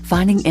opinion.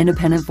 Finding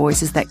independent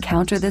voices that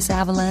counter this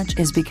avalanche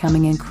is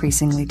becoming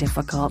increasingly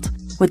difficult.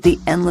 With the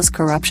endless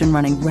corruption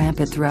running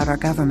rampant throughout our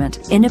government,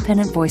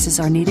 independent voices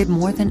are needed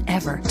more than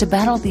ever to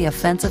battle the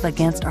offensive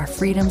against our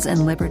freedoms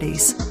and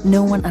liberties.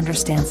 No one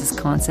understands this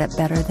concept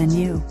better than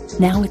you.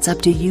 Now it's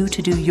up to you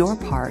to do your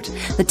part.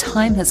 The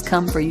time has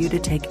come for you to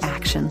take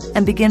action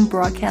and begin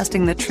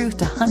broadcasting the truth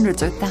to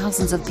hundreds or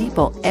thousands of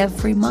people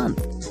every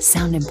month.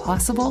 Sound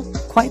impossible?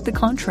 Quite the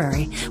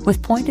contrary.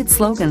 With pointed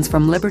slogans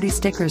from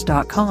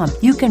LibertyStickers.com,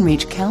 you can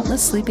reach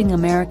countless sleeping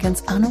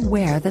Americans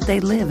unaware that they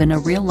live in a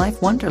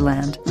real-life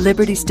wonderland.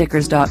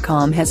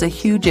 LibertyStickers.com has a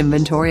huge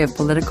inventory of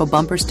political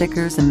bumper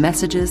stickers and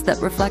messages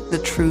that reflect the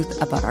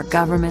truth about our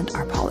government,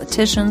 our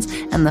politicians,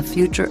 and the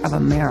future of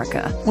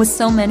America. With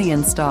so many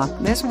in stock,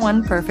 there's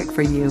one perfect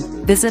for you.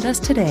 Visit us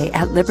today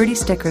at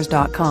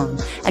LibertyStickers.com.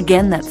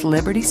 Again, that's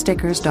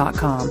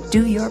LibertyStickers.com.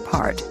 Do your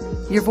part.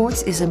 Your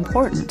voice is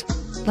important.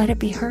 Let it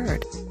be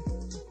heard.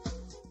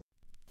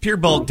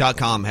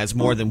 PureBulk.com has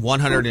more than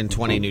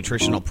 120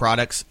 nutritional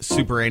products,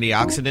 super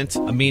antioxidants,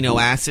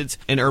 amino acids,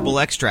 and herbal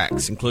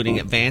extracts, including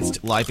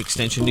advanced life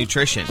extension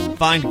nutrition.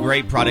 Find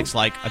great products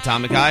like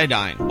atomic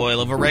iodine, oil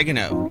of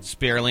oregano,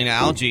 spirulina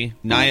algae,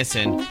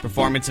 niacin,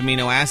 performance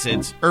amino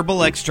acids,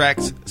 herbal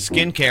extracts,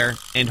 skincare,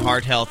 and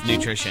heart health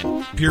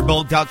nutrition.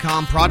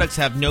 PureBulk.com products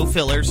have no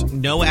fillers,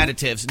 no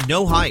additives,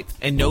 no hype,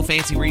 and no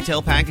fancy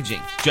retail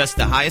packaging. Just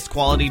the highest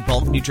quality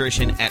bulk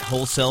nutrition at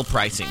wholesale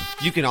pricing.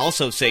 You can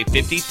also save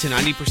 50 to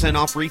 90%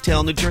 off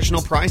retail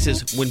nutritional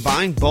prices when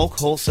buying bulk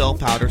wholesale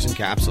powders and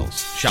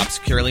capsules. Shop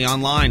securely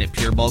online at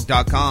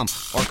purebulk.com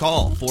or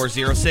call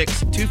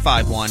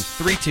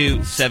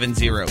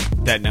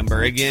 406-251-3270. That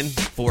number again,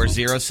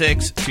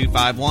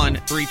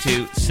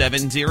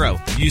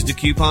 406-251-3270. Use the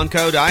coupon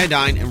code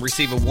iodine and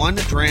receive a 1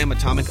 gram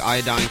atomic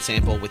iodine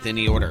sample with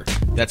any order.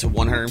 That's a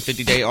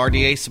 150-day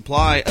RDA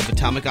supply of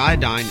atomic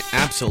iodine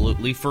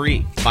absolutely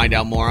free. Find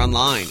out more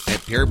online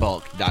at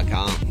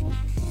purebulk.com.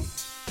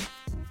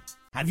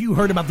 Have you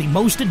heard about the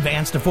most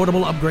advanced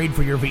affordable upgrade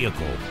for your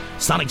vehicle?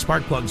 Sonic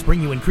spark plugs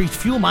bring you increased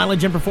fuel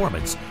mileage and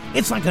performance.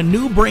 It's like a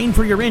new brain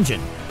for your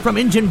engine from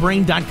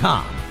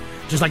EngineBrain.com.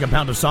 Just like a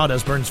pound of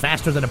sawdust burns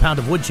faster than a pound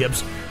of wood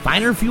chips,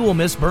 finer fuel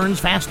mist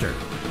burns faster.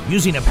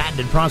 Using a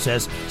patented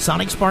process,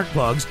 Sonic spark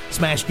plugs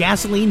smash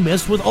gasoline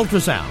mist with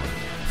ultrasound.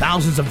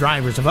 Thousands of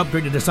drivers have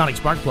upgraded to Sonic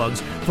spark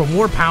plugs for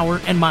more power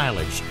and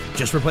mileage.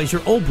 Just replace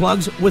your old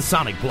plugs with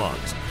Sonic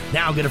plugs.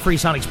 Now get a free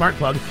Sonic spark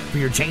plug for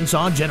your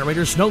chainsaw,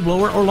 generator,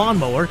 snowblower, or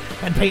lawnmower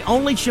and pay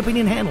only shipping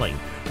and handling.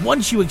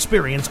 Once you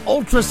experience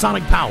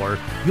ultrasonic power,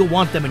 you'll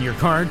want them in your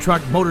car,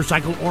 truck,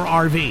 motorcycle, or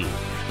RV.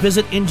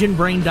 Visit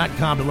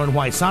EngineBrain.com to learn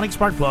why Sonic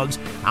spark plugs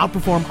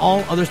outperform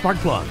all other spark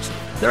plugs.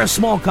 They're a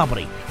small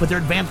company, but their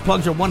advanced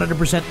plugs are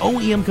 100%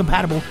 OEM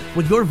compatible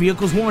with your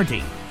vehicle's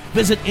warranty.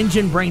 Visit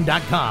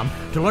EngineBrain.com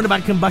to learn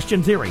about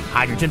combustion theory,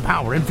 hydrogen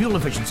power, and fuel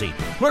efficiency.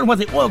 Learn what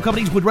the oil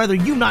companies would rather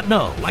you not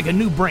know, like a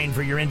new brain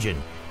for your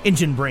engine.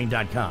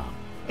 EngineBrain.com.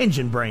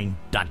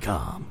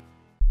 EngineBrain.com.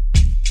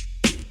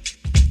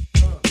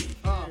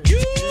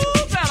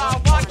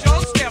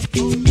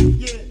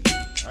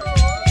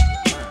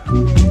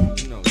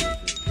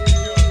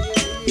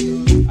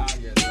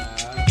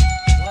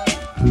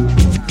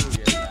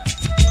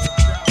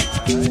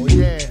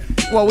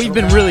 well, we've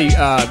been really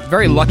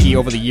very lucky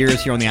over the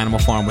years here on the Animal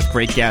Farm with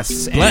great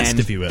guests. Blessed,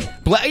 if you will.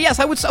 Yes,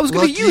 I was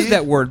going to use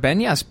that word, Ben.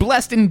 Yes,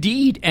 blessed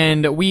indeed.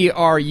 And we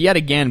are yet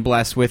again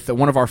blessed with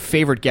one of our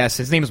favorite guests.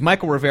 His name is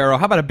Michael Rivero.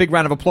 How about a big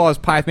round of applause,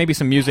 Pyth? Maybe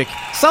some music.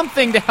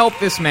 Something to help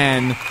this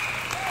man.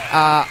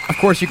 Of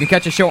course, you can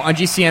catch a show on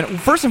GCN.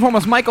 First and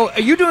foremost, Michael,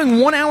 are you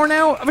doing 1 hour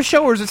now of a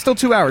show, or is it still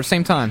 2 hours,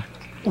 same time?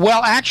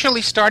 Well,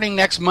 actually, starting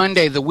next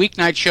Monday, the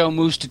weeknight show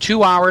moves to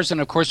 2 hours, and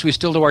of course, we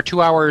still do our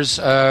 2 hours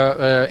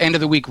end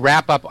of the week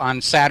wrap up on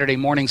Saturday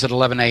mornings at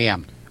 11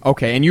 a.m.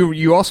 Okay, and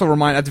you also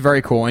remind, that's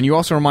very cool, and you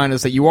also remind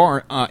us that you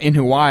are in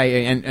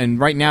Hawaii, and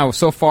right now,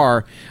 so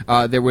far,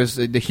 there was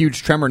the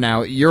huge tremor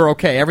now. You're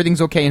okay.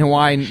 Everything's okay in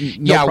Hawaii?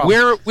 No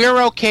problem.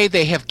 We're okay.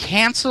 They have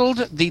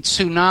canceled the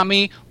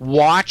tsunami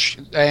watch,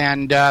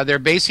 and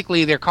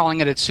they're calling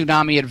it a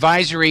tsunami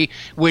advisory,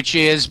 which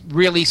is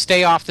really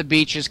stay off the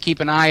beaches, keep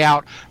an eye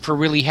out for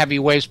really heavy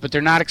waves, but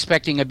they're not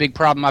expecting a big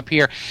problem up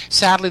here.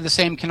 Sadly, the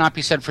same cannot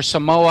be said for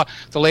Samoa.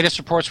 The latest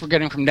reports we're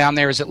getting from down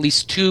there is at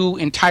least 2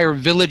 entire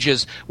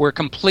villages were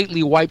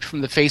completely wiped from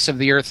the face of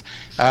the earth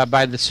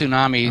by the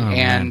tsunami,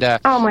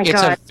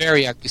 it's a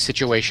very ugly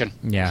situation.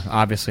 Yeah,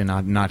 obviously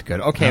not good.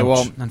 Okay, ouch.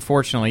 Well,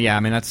 unfortunately, yeah, I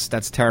mean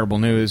that's terrible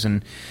news.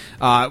 And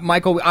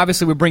Michael,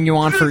 obviously we bring you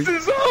on for.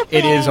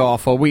 It is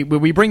awful. We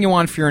bring you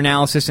on for your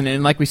analysis,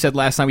 and like we said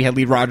last night, we had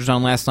Lee Rogers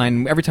on last night.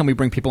 And every time we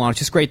bring people on, it's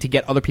just great to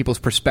get other people's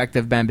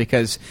perspective, Ben,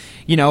 because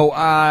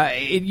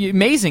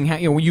amazing how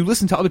when you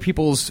listen to other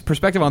people's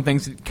perspective on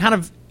things, it kind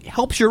of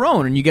helps your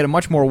own, and you get a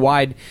much more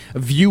wide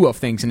view of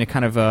things, and it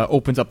kind of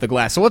opens up the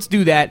glass. So let's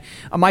do that,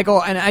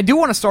 Michael. And I do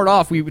want to start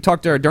off. We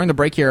talked during the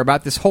break here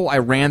about this whole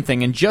Iran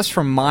thing, and just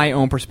from my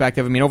own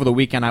perspective, I mean, over the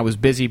weekend I was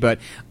busy, but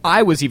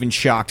I was even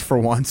shocked for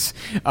once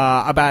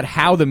about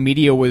how the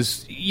media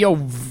was,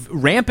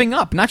 ramping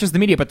up. Not just the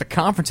media, but the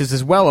conferences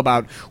as well.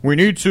 About we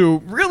need to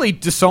really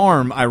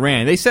disarm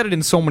Iran. They said it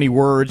in so many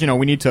words.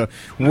 We need to,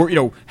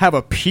 have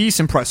a peace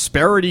and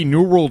prosperity,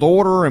 new world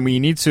order, and we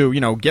need to,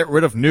 get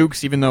rid of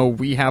nukes, even though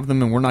we have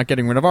them and we're not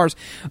getting rid of ours.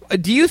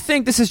 Do you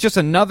think this is just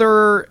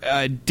another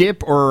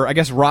dip or I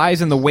guess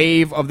rise in the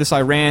wave of this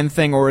Iran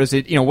thing, or is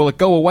it, will it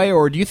go away,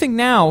 or do you think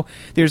now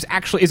is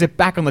it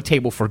back on the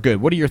table for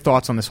good? What are your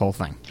thoughts on this whole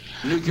thing?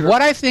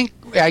 What I think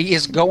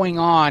is going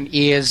on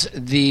is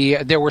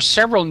there were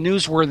several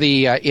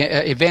newsworthy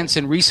events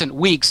in recent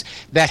weeks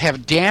that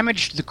have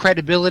damaged the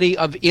credibility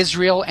of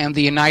Israel and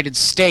the United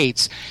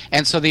States,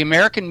 and so the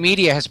American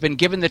media has been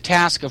given the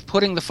task of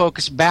putting the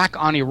focus back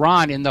on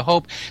Iran in the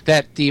hope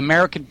that the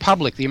American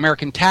public, the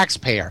American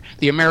taxpayer,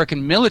 the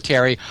American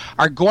military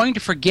are going to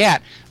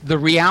forget the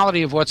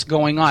reality of what's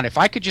going on. If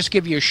I could just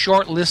give you a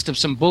short list of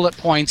some bullet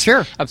points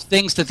of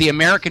things that the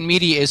American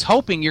media is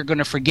hoping you're going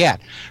to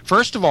forget.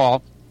 First of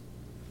all,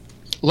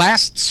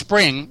 last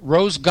spring,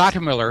 Rose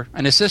Gottemoeller,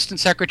 an assistant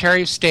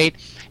secretary of state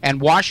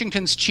and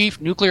Washington's chief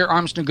nuclear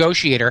arms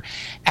negotiator,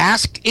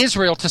 asked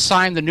Israel to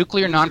sign the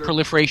Nuclear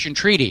Non-Proliferation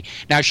Treaty.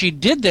 Now, she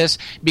did this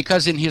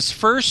because in his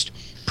first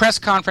press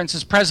conference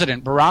as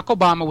president, Barack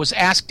Obama was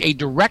asked a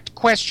direct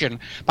question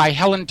by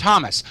Helen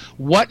Thomas.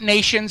 What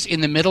nations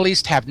in the Middle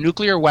East have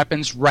nuclear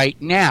weapons right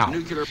now?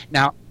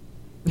 Now,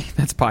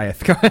 that's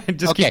Pyeth. Go ahead.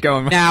 Just keep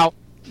going. Now,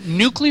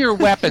 nuclear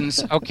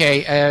weapons,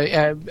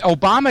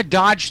 Obama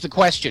dodged the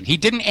question. He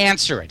didn't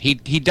answer it.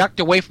 He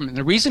ducked away from it. And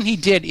the reason he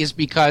did is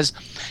because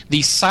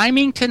the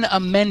Symington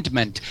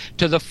Amendment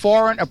to the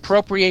Foreign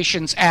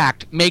Appropriations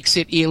Act makes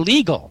it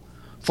illegal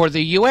for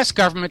the U.S.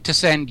 government to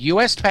send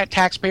U.S.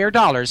 taxpayer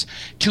dollars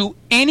to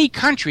any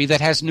country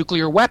that has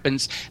nuclear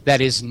weapons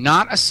that is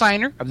not a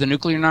signer of the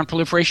Nuclear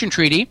Non-Proliferation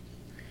Treaty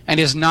and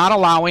is not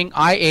allowing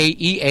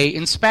IAEA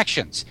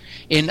inspections.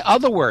 In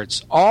other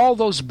words, all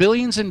those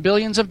billions and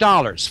billions of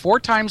dollars,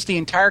 4 times the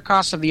entire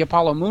cost of the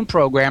Apollo moon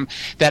program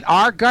that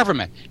our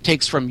government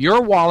takes from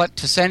your wallet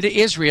to send to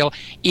Israel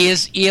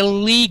is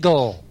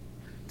illegal.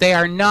 They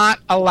are not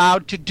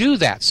allowed to do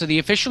that. So the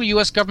official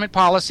U.S. government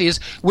policy is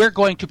we're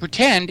going to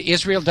pretend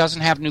Israel doesn't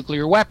have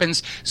nuclear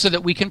weapons so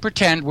that we can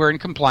pretend we're in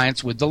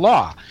compliance with the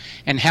law.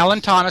 And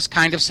Helen Thomas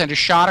kind of sent a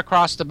shot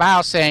across the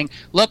bow saying,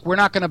 look, we're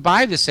not going to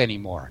buy this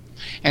anymore.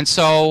 And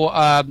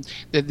so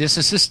this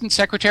assistant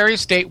secretary of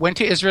state went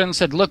to Israel and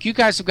said, look, you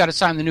guys have got to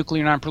sign the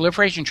Nuclear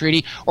Non-Proliferation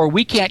Treaty or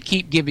we can't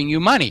keep giving you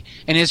money.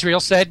 And Israel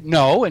said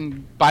no,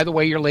 and by the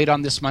way, you're late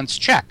on this month's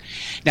check.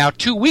 Now,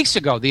 2 weeks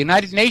ago, the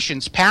United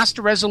Nations passed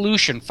a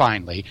resolution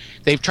finally.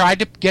 They've tried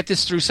to get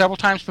this through several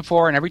times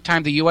before, and every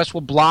time the U.S.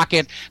 will block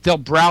it, they'll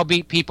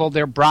browbeat people,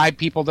 they'll bribe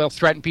people, they'll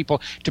threaten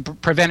people to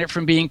prevent it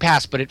from being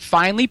passed. But it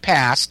finally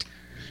passed.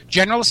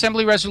 General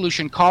Assembly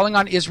resolution calling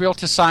on Israel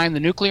to sign the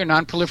Nuclear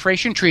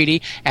Non-Proliferation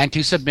Treaty and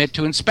to submit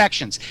to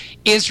inspections.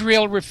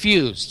 Israel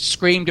refused,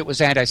 screamed it was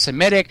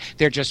anti-Semitic,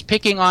 they're just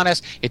picking on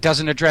us, it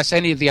doesn't address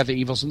any of the other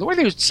evils in the world.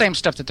 It's the same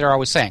stuff that they're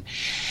always saying.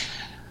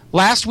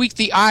 Last week,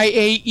 the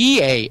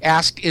IAEA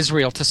asked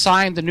Israel to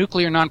sign the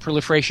Nuclear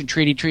Non-Proliferation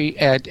Treaty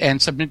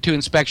and submit to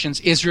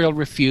inspections. Israel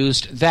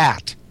refused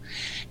that.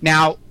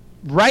 Now,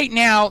 right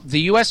now,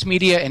 the U.S.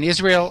 media and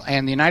Israel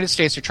and the United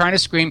States are trying to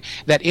scream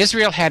that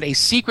Israel had a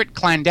secret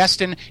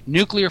clandestine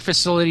nuclear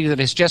facility that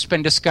has just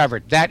been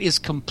discovered. That is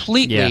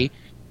completely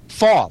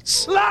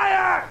false.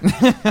 Liar!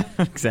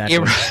 Exactly.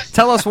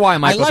 Tell us why,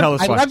 Michael. Tell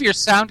us why. I love your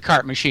sound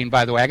cart machine,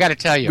 by the way. I got to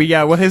tell you.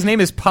 Well, his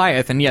name is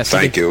Pyeth, and yes,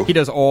 Thank you. He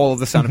does all of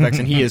the sound effects,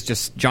 and he is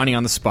just Johnny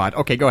on the spot.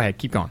 Okay, go ahead.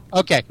 Keep going.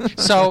 Okay,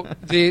 so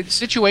the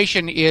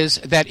situation is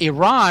that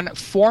Iran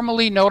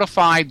formally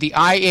notified the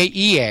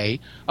IAEA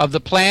of the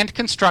planned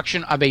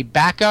construction of a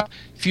backup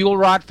fuel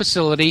rod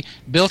facility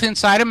built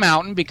inside a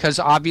mountain, because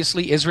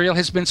obviously Israel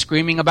has been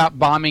screaming about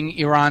bombing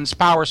Iran's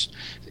power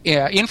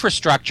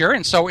infrastructure,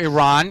 and so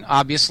Iran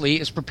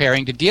obviously is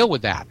preparing to deal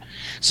with that.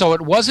 So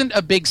it wasn't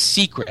a big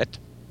secret.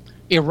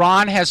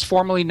 Iran has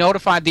formally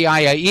notified the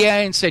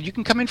IAEA and said you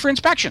can come in for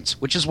inspections,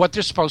 which is what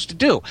they're supposed to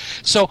do.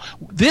 So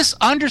this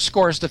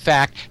underscores the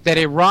fact that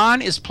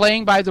Iran is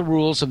playing by the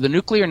rules of the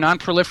Nuclear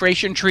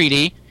Non-Proliferation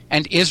Treaty,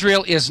 and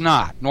Israel is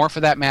not, nor for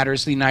that matter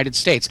is the United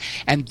States.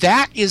 And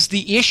that is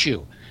the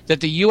issue that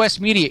the U.S.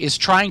 media is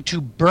trying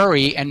to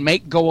bury and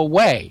make go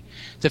away.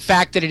 The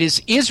fact that it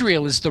is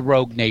Israel is the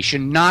rogue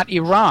nation, not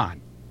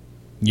Iran.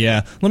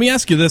 Yeah. Let me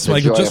ask you this,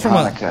 Michael, just from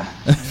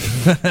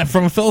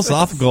a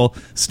philosophical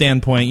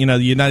standpoint, the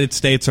United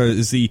States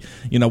we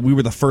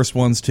were the first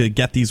ones to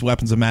get these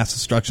weapons of mass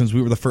destruction.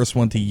 We were the first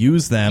one to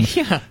use them.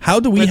 Yeah. How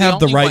do we have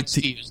the right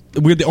to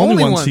we're the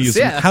only ones to use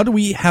them. How do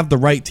we have the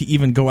right to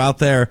even go out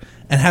there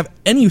and have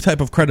any type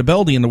of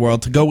credibility in the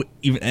world to go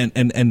even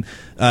and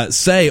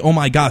say, oh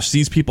my gosh,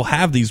 these people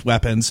have these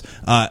weapons.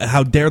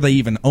 How dare they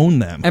even own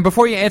them? And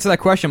before you answer that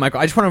question,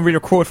 Michael, I just want to read a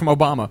quote from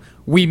Obama.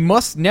 We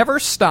must never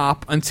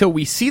stop until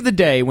we see the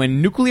day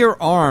when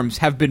nuclear arms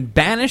have been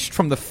banished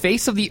from the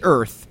face of the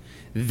earth.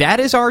 That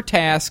is our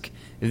task.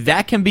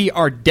 That can be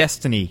our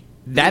destiny.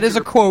 That is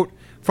a quote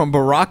from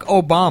Barack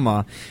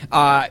Obama.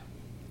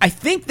 I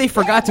think they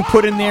forgot to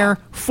put in there,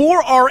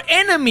 for our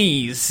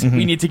enemies,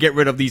 we need to get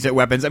rid of these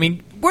weapons. I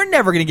mean, we're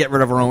never going to get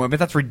rid of our own weapons.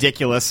 That's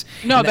ridiculous.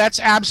 No, that's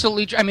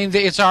absolutely true. I mean,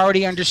 it's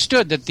already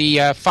understood that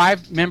the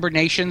 5 member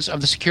nations of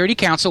the Security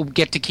Council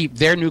get to keep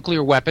their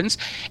nuclear weapons.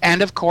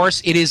 And, of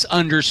course, it is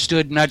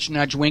understood, nudge,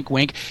 nudge, wink,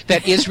 wink,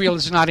 that Israel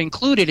is not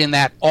included in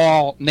that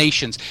all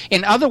nations.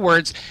 In other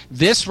words,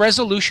 this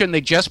resolution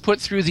they just put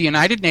through the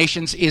United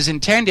Nations is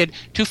intended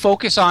to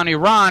focus on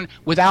Iran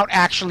without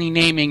actually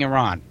naming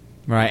Iran.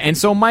 Right. And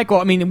so, Michael,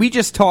 I mean, we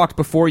just talked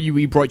before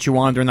we brought you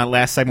on during that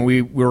last segment.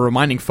 We were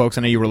reminding folks,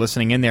 I know you were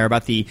listening in there,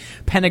 about the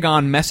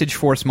Pentagon Message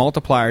Force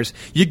multipliers.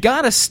 You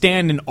got to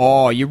stand in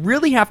awe. You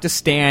really have to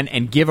stand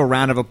and give a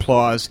round of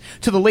applause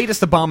to the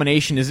latest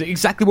abomination is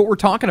exactly what we're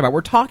talking about.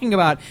 We're talking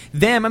about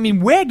them. I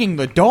mean, wagging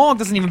the dog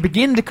doesn't even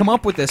begin to come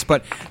up with this,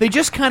 but they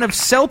just kind of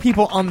sell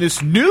people on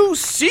this new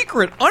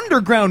secret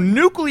underground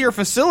nuclear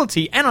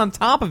facility, and on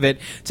top of it,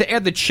 to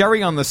add the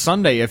cherry on the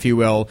sundae, if you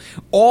will,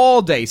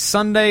 all day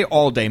Sunday,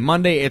 all day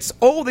Monday, it's,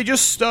 they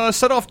just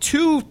set off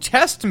 2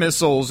 test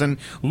missiles, and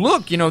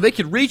look, they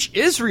could reach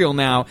Israel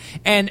now.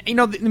 And,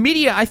 the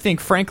media, I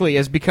think, frankly,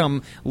 has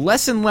become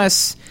less and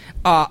less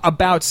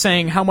about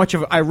saying how much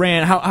of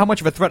Iran, how much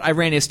of a threat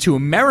Iran is to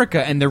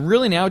America, and they're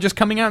really now just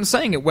coming out and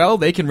saying it. Well,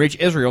 they can reach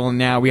Israel, and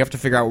now we have to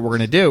figure out what we're going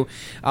to do.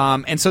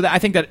 And so I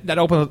think that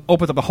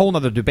opens up a whole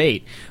other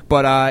debate.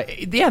 But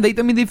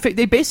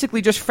they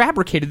basically just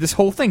fabricated this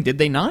whole thing, did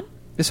they not?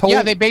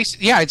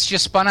 It's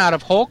just spun out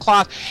of whole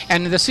cloth.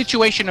 And the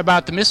situation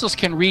about the missiles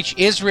can reach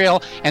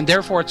Israel, and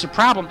therefore it's a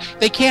problem.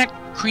 They can't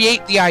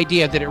create the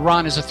idea that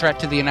Iran is a threat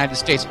to the United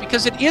States,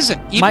 because it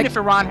isn't. Even if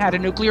Iran had a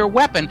nuclear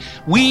weapon,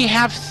 we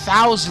have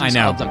thousands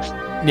of them.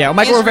 Yeah,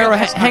 Michael Rivero,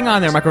 hang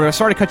on there, Michael Rivero.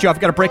 Sorry to cut you off.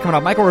 I've got a break coming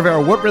up. Michael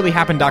Rivero,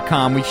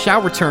 whatreallyhappened.com. We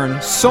shall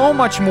return. So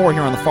much more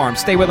here on The Farm.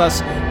 Stay with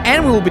us,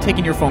 and we will be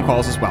taking your phone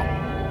calls as well.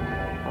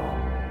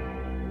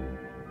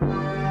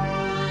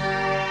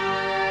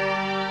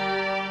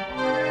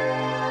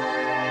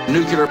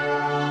 Nuclear.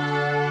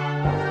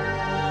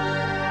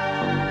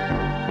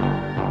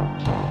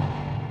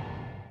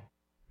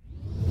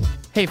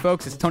 Hey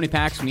folks, it's Tony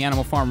Pax from the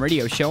Animal Farm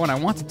Radio Show, and I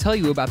want to tell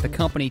you about the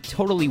company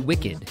Totally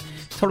Wicked.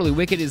 Totally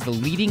Wicked is the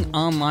leading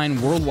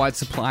online worldwide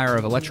supplier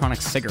of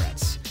electronic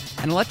cigarettes.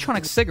 An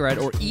electronic cigarette,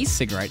 or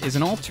e-cigarette, is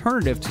an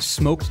alternative to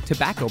smoked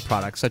tobacco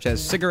products such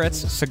as cigarettes,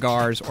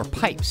 cigars, or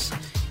pipes.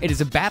 It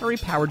is a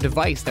battery-powered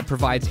device that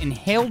provides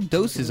inhaled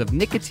doses of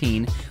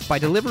nicotine by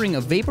delivering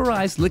a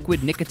vaporized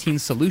liquid nicotine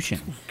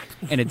solution.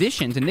 In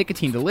addition to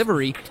nicotine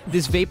delivery,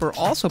 this vapor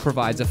also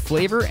provides a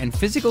flavor and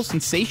physical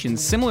sensation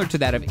similar to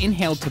that of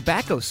inhaled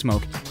tobacco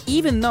smoke,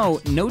 even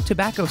though no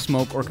tobacco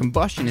smoke or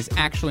combustion is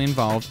actually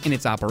involved in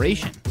its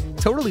operation.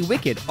 Totally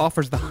Wicked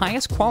offers the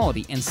highest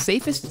quality and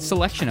safest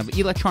selection of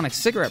electronic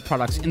cigarette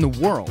products in the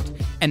world,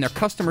 and their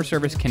customer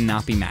service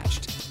cannot be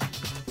matched.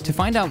 To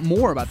find out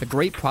more about the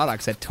great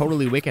products that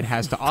Totally Wicked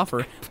has to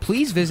offer,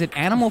 please visit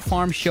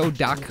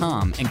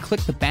animalfarmshow.com and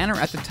click the banner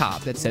at the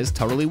top that says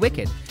Totally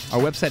Wicked.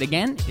 Our website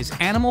again is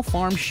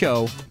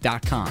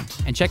animalfarmshow.com,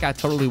 and check out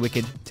Totally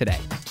Wicked today.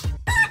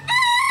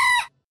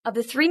 Of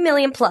the 3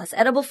 million plus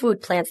edible food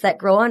plants that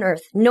grow on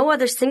Earth, no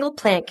other single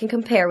plant can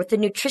compare with the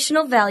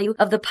nutritional value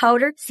of the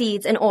powder,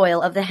 seeds, and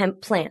oil of the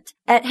hemp plant.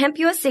 At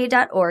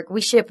hempusa.org, we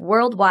ship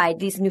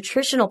worldwide these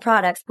nutritional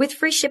products with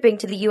free shipping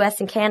to the U.S.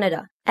 and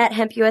Canada. At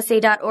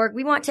hempusa.org,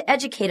 we want to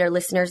educate our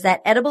listeners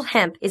that edible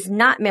hemp is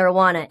not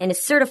marijuana and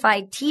is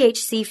certified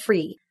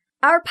THC-free.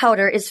 Our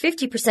powder is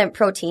 50%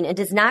 protein and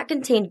does not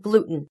contain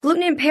gluten.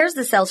 Gluten impairs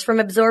the cells from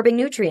absorbing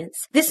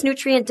nutrients. This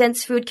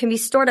nutrient-dense food can be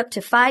stored up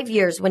to 5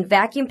 years when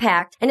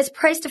vacuum-packed and is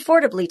priced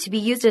affordably to be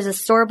used as a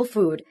storable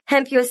food.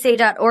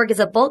 HempUSA.org is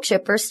a bulk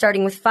shipper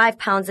starting with 5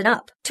 pounds and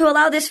up. To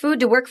allow this food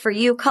to work for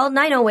you, call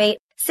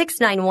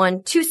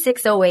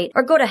 908-691-2608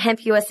 or go to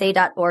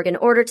hempusa.org and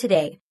order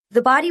today.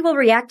 The body will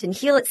react and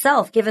heal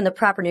itself given the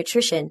proper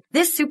nutrition.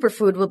 This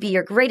superfood will be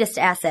your greatest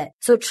asset.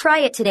 So try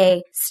it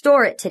today,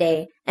 store it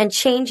today, and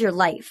change your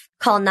life.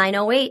 Call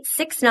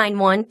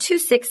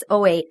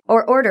 908-691-2608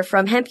 or order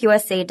from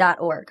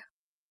hempusa.org.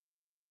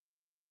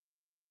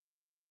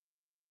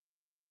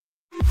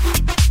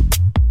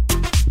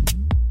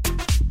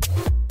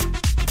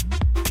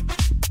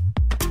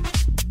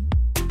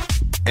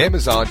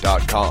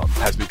 Amazon.com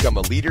has become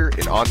a leader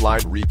in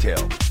online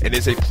retail and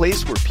is a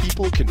place where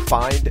people can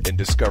find and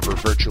discover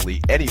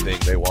virtually anything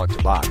they want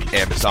to buy.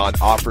 Amazon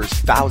offers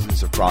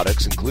thousands of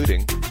products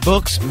including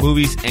books,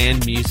 movies,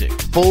 and music,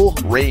 full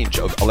range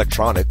of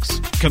electronics,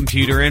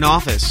 computer and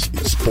office,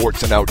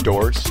 sports and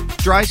outdoors,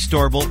 dry,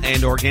 storable,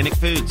 and organic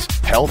foods,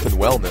 health and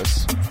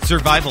wellness,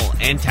 survival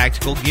and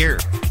tactical gear,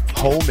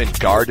 home and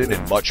garden,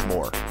 and much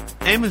more.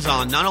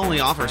 Amazon not only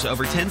offers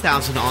over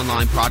 10,000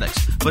 online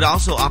products, but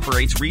also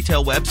operates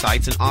retail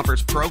websites and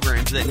offers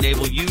programs that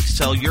enable you to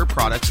sell your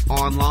products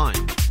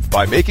online.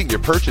 By making your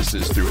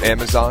purchases through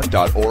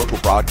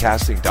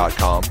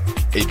Amazon.oraclebroadcasting.com,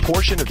 a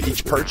portion of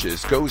each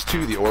purchase goes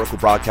to the Oracle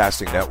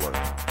Broadcasting Network.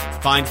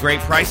 Find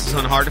great prices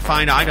on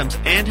hard-to-find items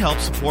and help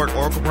support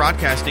Oracle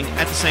Broadcasting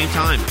at the same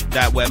time.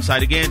 That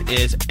website again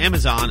is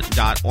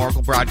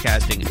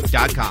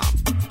Amazon.oraclebroadcasting.com.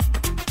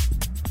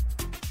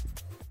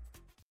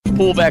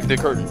 Pull back the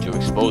curtain to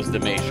expose the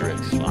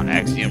Matrix on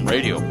Axiom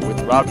Radio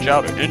with Rob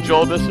Chowder and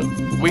Joel Bissett.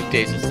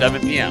 Weekdays at 7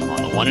 p.m.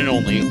 on the one and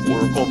only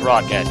Oracle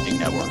Broadcasting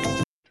Network.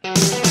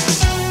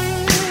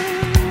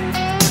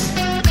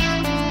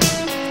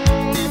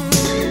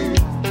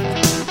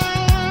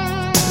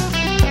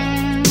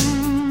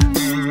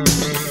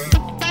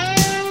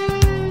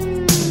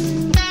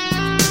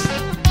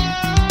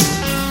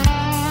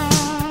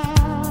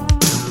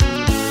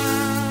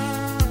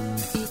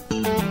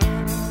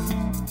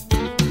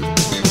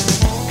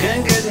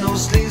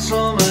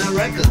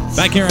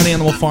 Back here on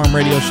Animal Farm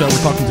Radio Show,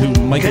 we're talking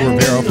to Michael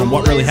Rivero from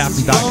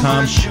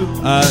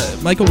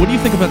WhatReallyHappened.com. Michael, what do you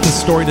think about this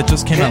story that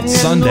just came out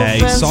Sunday?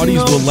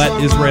 Saudis will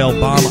let Israel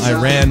bomb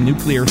Iran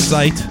nuclear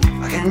site. What do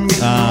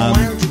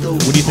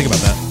you think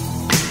about that?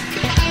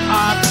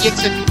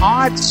 It's an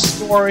odd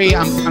story.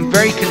 I'm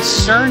very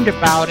concerned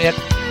about it.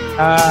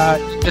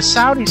 The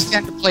Saudis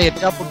tend to play a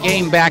double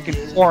game back and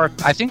forth.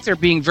 I think they're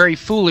being very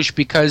foolish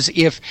because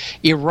if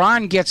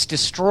Iran gets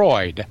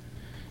destroyed,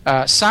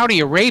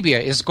 Saudi Arabia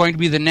is going to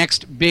be the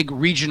next big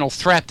regional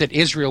threat that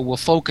Israel will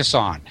focus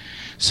on.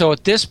 So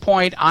at this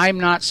point,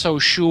 I'm not so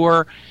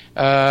sure,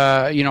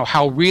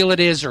 how real it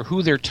is or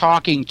who they're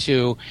talking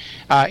to.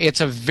 It's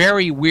a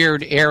very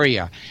weird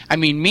area. I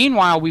mean,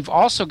 meanwhile, we've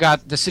also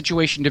got the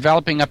situation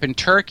developing up in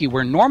Turkey,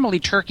 where normally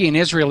Turkey and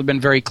Israel have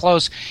been very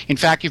close. In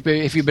fact,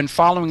 if you've been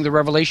following the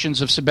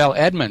revelations of Sibel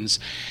Edmonds,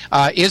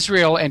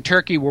 Israel and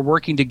Turkey were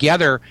working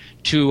together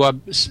to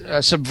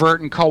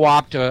subvert and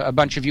co-opt a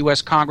bunch of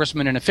U.S.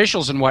 congressmen and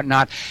officials and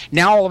whatnot.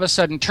 Now, all of a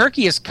sudden,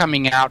 Turkey is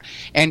coming out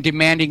and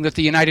demanding that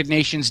the United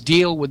Nations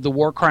deal with the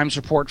war crimes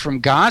report from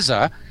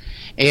Gaza.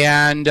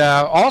 And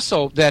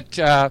also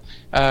that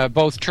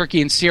both Turkey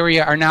and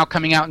Syria are now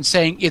coming out and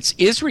saying it's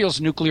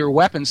Israel's nuclear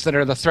weapons that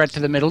are the threat to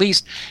the Middle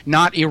East,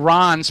 not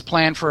Iran's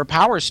plan for a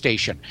power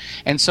station.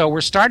 And so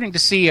we're starting to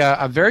see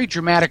a very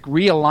dramatic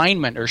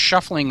realignment or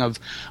shuffling of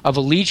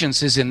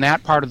allegiances in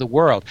that part of the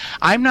world.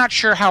 I'm not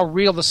sure how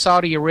real the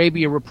Saudi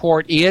Arabia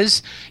report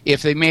is,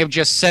 if they may have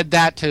just said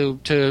that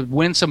to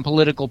win some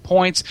political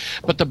points.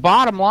 But the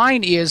bottom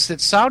line is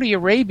that Saudi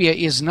Arabia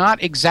is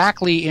not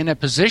exactly in a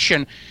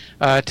position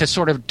to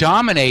sort of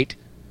dominate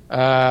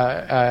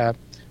an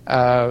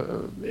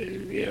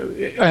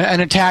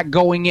attack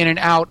going in and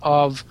out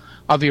of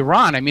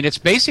Iran. I mean, it's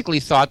basically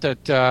thought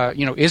that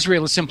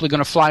Israel is simply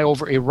going to fly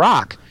over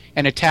Iraq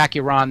and attack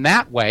Iran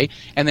that way,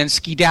 and then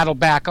skedaddle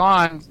back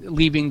on,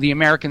 leaving the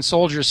American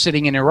soldiers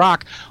sitting in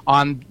Iraq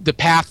on the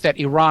path that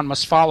Iran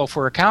must follow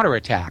for a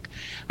counterattack.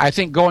 I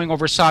think going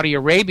over Saudi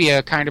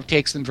Arabia kind of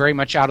takes them very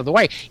much out of the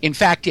way. In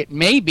fact, it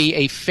may be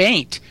a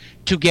feint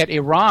to get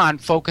Iran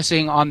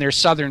focusing on their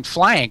southern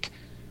flank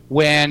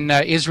when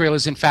Israel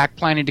is in fact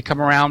planning to come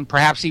around,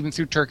 perhaps even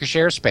through Turkish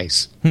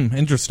airspace.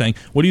 Interesting.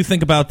 What do you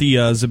think about the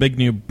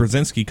Zbigniew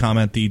Brzezinski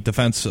comment, the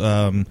defense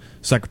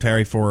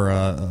secretary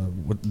for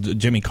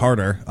Jimmy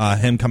Carter,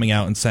 him coming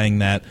out and saying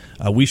that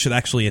we should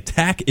actually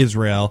attack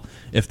Israel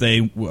if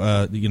they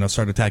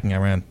start attacking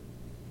Iran?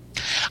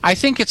 I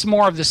think it's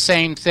more of the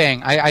same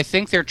thing. I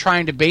think they're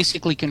trying to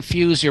basically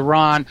confuse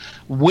Iran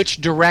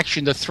which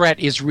direction the threat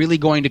is really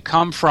going to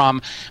come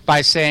from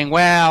by saying,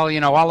 well,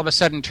 all of a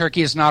sudden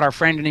Turkey is not our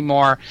friend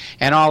anymore,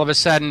 and all of a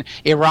sudden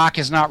Iraq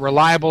is not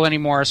reliable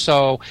anymore,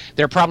 so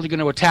they're probably going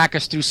to attack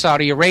us through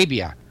Saudi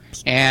Arabia.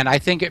 And I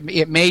think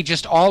it may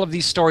just, all of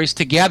these stories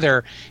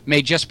together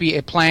may just be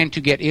a plan to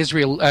get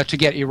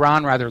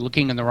Iran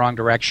looking in the wrong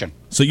direction.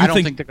 So I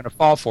don't think they're going to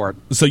fall for it.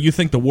 So you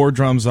think the war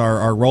drums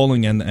are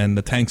rolling and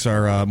the tanks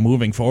are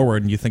moving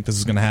forward, and you think this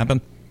is going to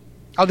happen?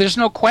 Oh, there's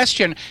no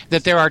question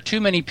that there are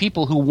too many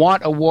people who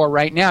want a war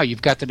right now.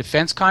 You've got the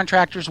defense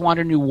contractors want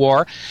a new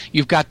war.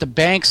 You've got the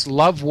banks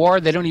love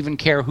war. They don't even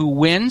care who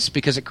wins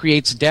because it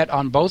creates debt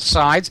on both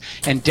sides,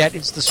 and debt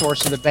is the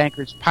source of the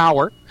bankers'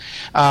 power.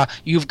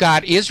 You've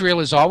got Israel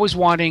is always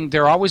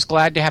they're always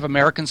glad to have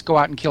Americans go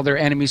out and kill their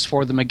enemies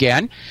for them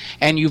again.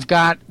 And you've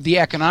got the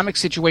economic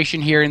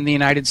situation here in the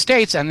United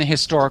States and the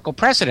historical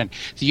precedent.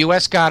 The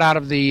U.S. got out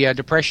of the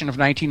Depression of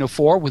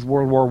 1904 with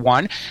World War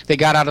I. They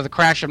got out of the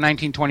crash of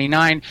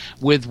 1929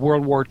 with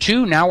World War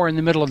II. Now we're in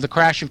the middle of the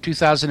crash of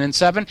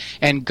 2007.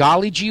 And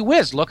golly gee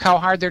whiz, look how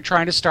hard they're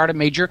trying to start a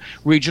major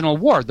regional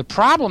war. The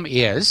problem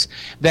is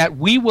that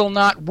we will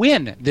not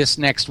win this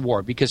next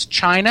war because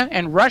China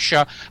and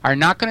Russia are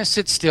not going to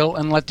sit still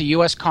and let the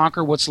U.S.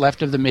 conquer what's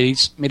left of the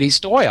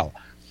Mideast oil.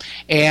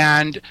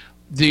 And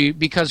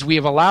because we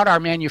have allowed our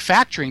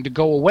manufacturing to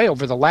go away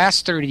over the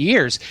last 30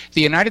 years,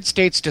 the United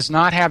States does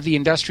not have the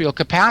industrial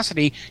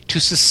capacity to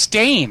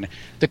sustain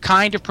the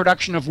kind of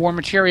production of war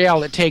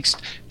material it takes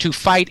to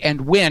fight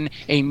and win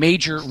a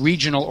major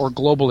regional or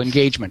global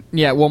engagement.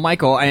 Yeah, well,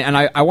 Michael, and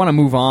I want to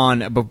move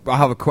on, but I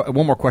have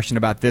one more question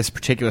about this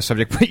particular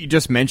subject. But you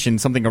just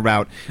mentioned something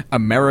about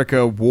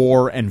America,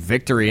 war, and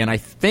victory, and I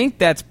think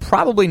that's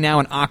probably now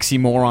an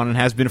oxymoron and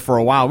has been for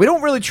a while. We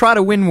don't really try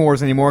to win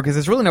wars anymore because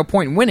there's really no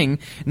point in winning,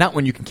 not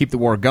when you can keep the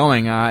war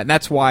going.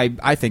 That's why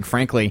I think,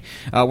 frankly,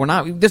 we're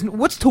not.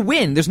 What's to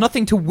win? There's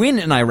nothing to win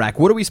in Iraq.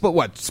 What do we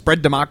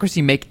spread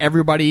democracy, make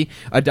everybody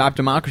adopt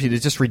democracy?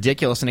 That's just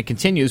ridiculous, and it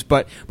continues.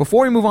 But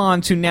before we move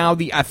on to now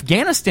the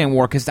Afghanistan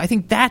war, because I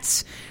think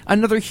that's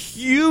another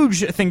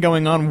huge thing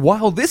going on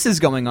while this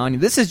is going on.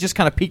 This has just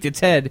kind of peeked its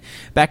head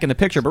back in the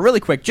picture. But really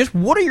quick, just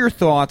what are your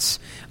thoughts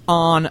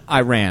on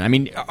Iran? I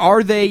mean,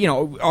 are they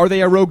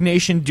a rogue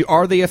nation?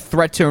 Are they a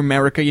threat to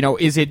America?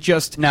 Is it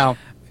just no?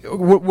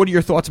 What are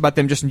your thoughts about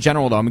them just in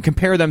general, though? I mean,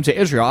 compare them to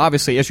Israel.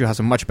 Obviously, Israel has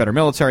a much better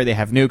military. They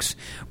have nukes.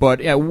 But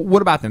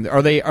what about them?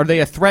 Are they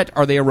a threat?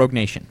 Are they a rogue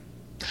nation?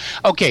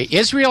 Okay,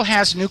 Israel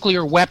has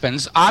nuclear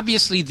weapons.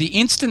 Obviously, the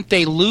instant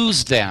they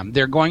lose them,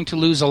 they're going to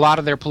lose a lot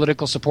of their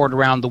political support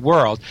around the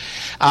world.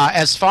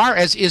 As far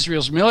as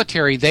Israel's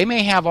military, they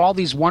may have all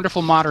these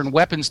wonderful modern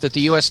weapons that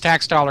the U.S.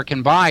 tax dollar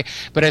can buy,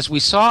 but as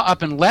we saw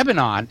up in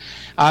Lebanon,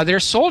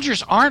 their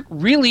soldiers aren't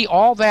really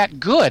all that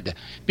good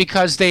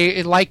because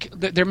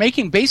they're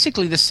making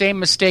basically the same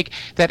mistake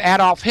that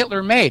Adolf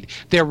Hitler made.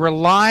 They're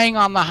relying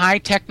on the high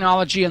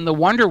technology and the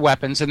wonder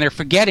weapons, and they're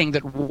forgetting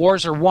that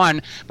wars are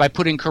won by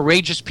putting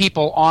courageous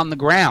people on the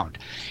ground.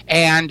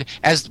 And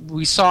as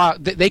we saw,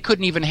 they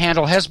couldn't even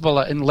handle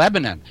Hezbollah in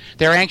Lebanon.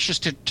 They're anxious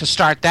to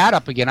start that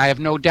up again. I have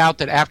no doubt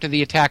that after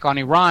the attack on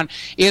Iran,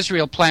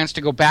 Israel plans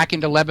to go back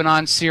into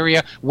Lebanon,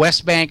 Syria,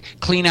 West Bank,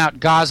 clean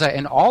out Gaza,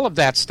 and all of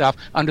that stuff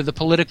under the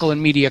political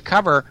and media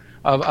cover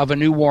of a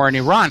new war in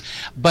Iran.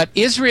 But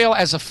Israel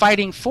as a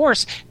fighting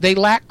force, they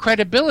lack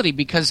credibility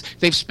because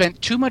they've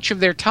spent too much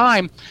of their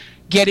time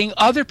getting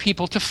other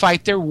people to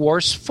fight their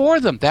wars for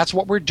them. That's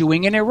what we're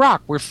doing in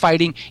Iraq. We're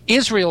fighting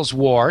Israel's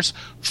wars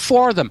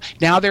for them.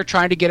 Now they're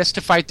trying to get us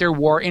to fight their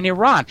war in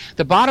Iran.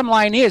 The bottom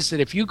line is that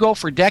if you go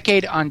for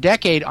decade on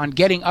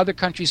getting other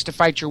countries to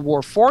fight your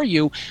war for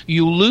you,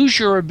 you lose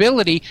your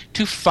ability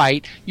to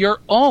fight your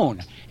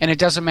own. And it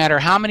doesn't matter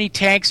how many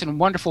tanks and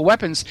wonderful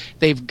weapons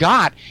they've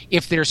got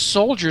if their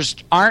soldiers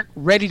aren't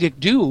ready to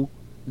do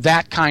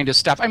that kind of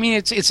stuff. I mean,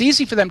 it's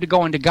easy for them to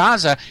go into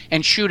Gaza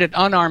and shoot at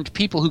unarmed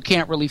people who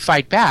can't really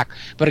fight back.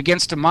 But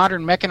against a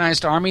modern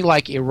mechanized army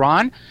like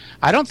Iran,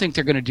 I don't think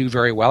they're going to do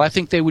very well. I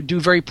think they would do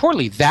very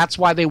poorly. That's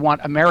why they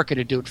want America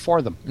to do it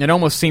for them. It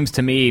almost seems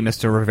to me,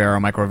 Mr. Rivero,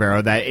 Michael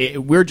Rivero,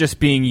 that we're just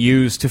being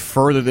used to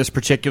further this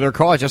particular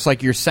cause, just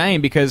like you're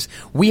saying, because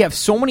we have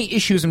so many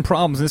issues and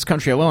problems in this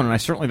country alone, and I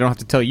certainly don't have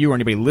to tell you or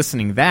anybody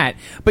listening that.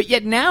 But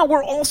yet now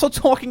we're also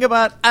talking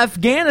about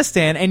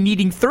Afghanistan and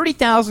needing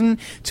 30,000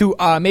 to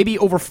maybe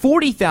over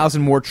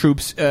 40,000 more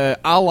troops, a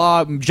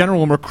la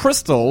General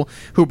McChrystal,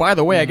 who, by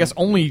the way, I guess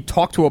only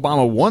talked to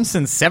Obama once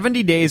in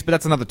 70 days, but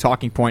that's another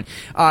talking point.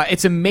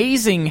 It's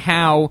amazing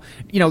how,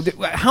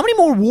 how many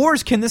more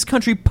wars can this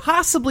country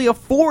possibly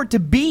afford to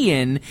be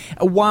in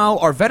while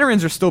our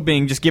veterans are still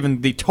being just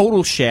given the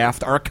total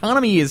shaft. Our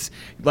economy is,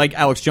 like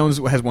Alex Jones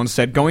has once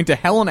said, going to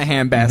hell in a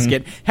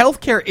handbasket.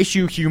 Healthcare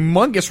issue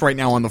humongous right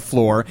now on the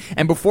floor,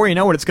 and before you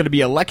know it, it's going to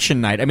be election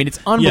night. I mean, it's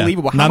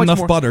unbelievable. Yeah, not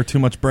enough butter, too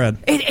much bread.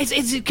 It's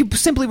It's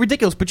simply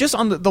ridiculous. But just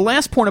on the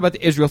last point about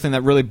the Israel thing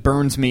that really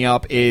burns me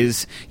up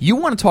is you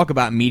want to talk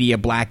about media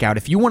blackout.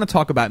 If you want to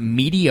talk about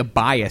media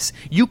bias,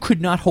 you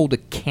could not hold a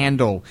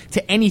candle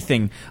to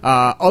anything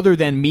other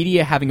than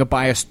media having a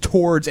bias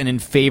towards and in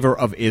favor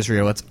of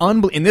Israel. It's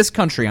in this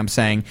country, I'm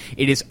saying,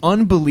 it is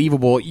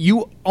unbelievable.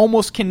 You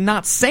almost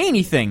cannot say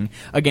anything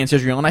against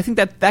Israel, and I think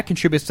that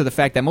contributes to the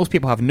fact that most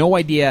people have no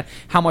idea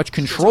how much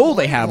control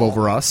they have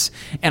over us,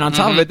 and on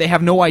top of it, they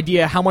have no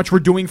idea how much we're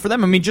doing for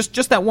them. I mean,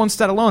 just that one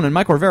stat alone, and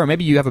Michael Rivero,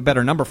 maybe you have a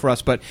better number for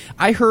us, but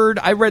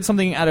I read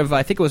something out of,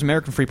 I think it was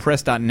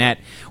AmericanFreePress.net,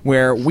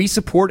 where we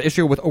support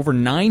Israel with over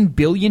 $9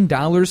 billion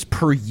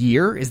per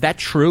year. Is that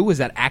true? Is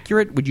that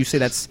accurate? Would you say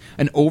that's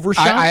an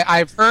overshot?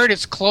 I've heard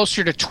it's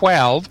closer to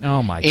 12.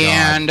 Oh, my God.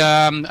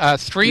 And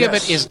 3 of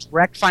it is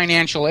direct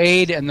financial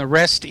aid, and the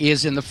rest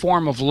is in the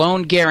form of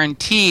loan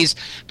guarantees,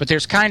 but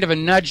there's kind of a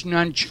nudge,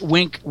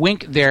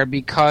 wink there,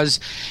 because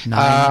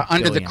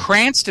under the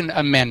Cranston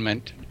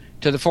Amendment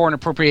to the Foreign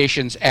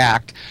Appropriations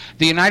Act,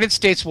 the United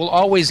States will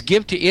always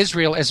give to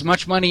Israel as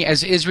much money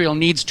as Israel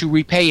needs to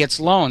repay its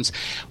loans.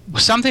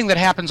 Something that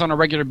happens on a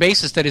regular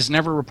basis that is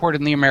never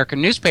reported in the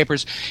American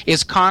newspapers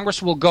is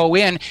Congress will go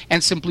in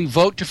and simply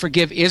vote to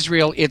forgive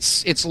Israel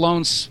its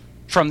loans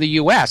from the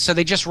U.S. So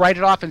they just write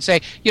it off and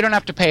say, you don't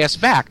have to pay us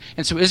back.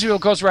 And so Israel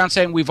goes around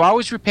saying, we've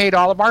always repaid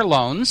all of our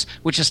loans,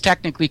 which is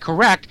technically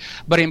correct,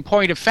 but in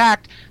point of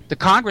fact, the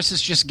Congress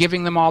is just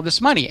giving them all this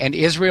money, and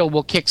Israel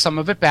will kick some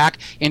of it back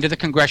into the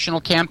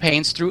congressional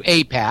campaigns through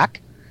AIPAC.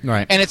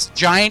 Right. And it's a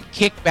giant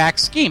kickback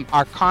scheme.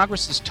 Our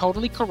Congress is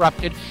totally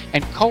corrupted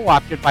and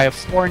co-opted by a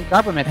foreign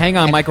government. Hang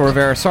on, Michael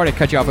Rivera. Sorry to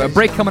cut you off. A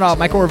break coming up.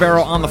 Michael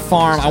Rivero on the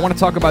farm. I want to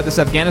talk about this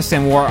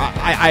Afghanistan war.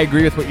 I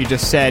agree with what you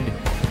just said.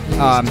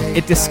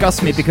 It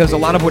disgusts me because a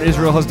lot of what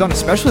Israel has done,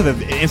 especially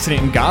the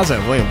incident in Gaza,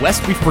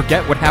 lest we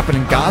forget what happened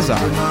in Gaza,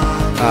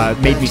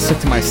 made me sick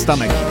to my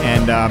stomach.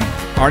 And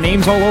our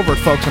name's all over it,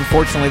 folks.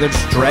 Unfortunately, they're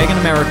just dragging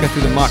America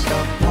through the muck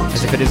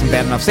as if it isn't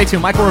bad enough. Stay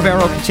tuned. Michael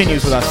Rivero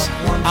continues with us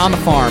on the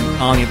farm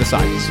on the other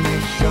side.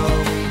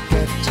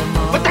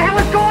 What the hell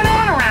is going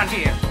on around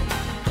here?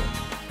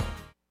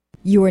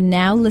 You are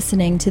now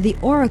listening to the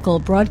Oracle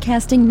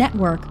Broadcasting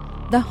Network,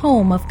 the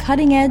home of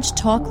cutting-edge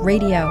talk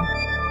radio.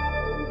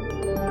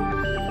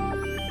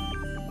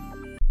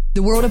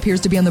 The world appears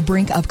to be on the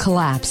brink of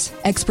collapse.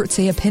 Experts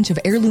say a pinch of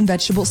heirloom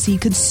vegetable seed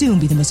could soon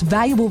be the most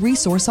valuable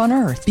resource on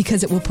Earth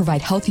because it will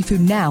provide healthy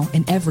food now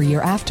and every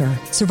year after.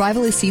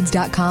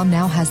 Survivalistseeds.com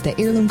now has the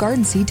Heirloom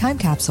Garden Seed Time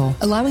Capsule,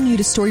 allowing you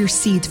to store your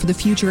seeds for the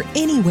future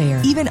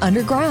anywhere, even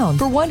underground,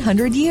 for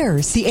 100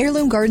 years. The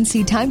Heirloom Garden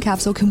Seed Time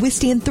Capsule can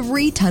withstand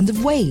 3 tons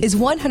of weight, is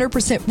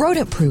 100%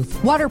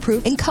 rodent-proof,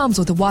 waterproof, and comes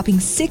with a whopping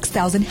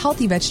 6,000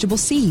 healthy vegetable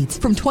seeds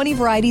from 20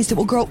 varieties that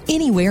will grow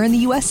anywhere in the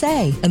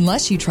USA.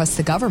 Unless you trust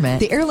the government,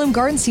 the Heirloom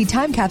Garden Seed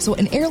Time Capsule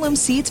and heirloom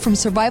seeds from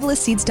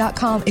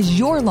Survivalistseeds.com is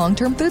your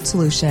long-term food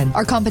solution.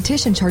 Our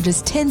competition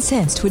charges 10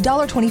 cents to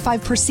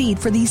 $1.25 per seed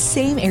for these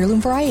same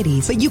heirloom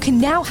varieties. But you can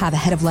now have a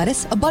head of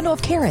lettuce, a bundle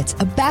of carrots,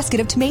 a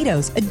basket of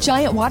tomatoes, a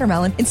giant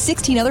watermelon, and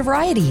 16 other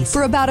varieties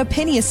for about a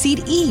penny a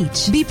seed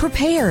each. Be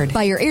prepared.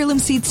 Buy your heirloom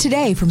seeds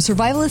today from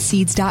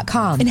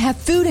Survivalistseeds.com and have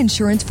food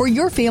insurance for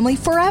your family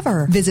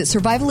forever. Visit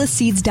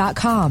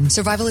Survivalistseeds.com.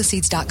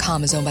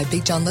 Survivalistseeds.com is owned by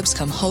Big John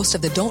Lipscomb, host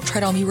of the Don't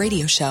Tread on Me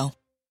radio show.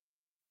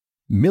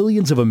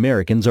 Millions of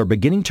Americans are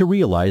beginning to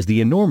realize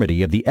the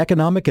enormity of the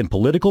economic and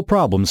political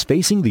problems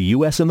facing the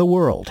U.S. and the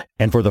world.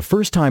 And for the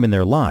first time in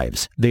their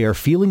lives, they are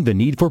feeling the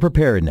need for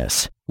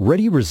preparedness.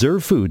 Ready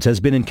Reserve Foods has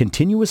been in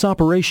continuous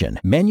operation,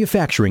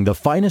 manufacturing the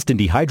finest in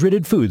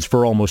dehydrated foods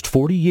for almost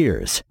 40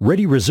 years.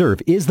 Ready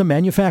Reserve is the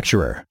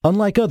manufacturer.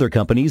 Unlike other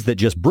companies that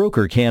just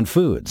broker canned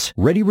foods,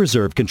 Ready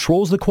Reserve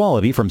controls the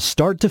quality from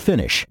start to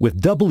finish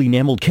with double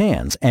enameled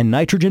cans and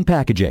nitrogen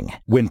packaging.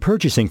 When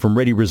purchasing from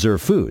Ready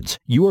Reserve Foods,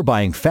 you are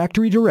buying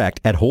factory direct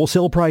at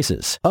wholesale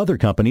prices. Other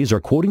companies are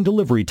quoting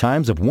delivery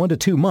times of 1 to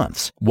 2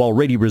 months, while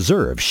Ready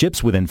Reserve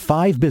ships within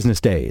 5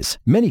 business days.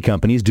 Many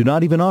companies do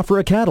not even offer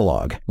a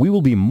catalog. We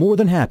will be more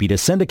than happy to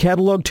send a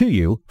catalog to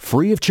you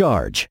free of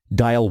charge.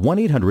 Dial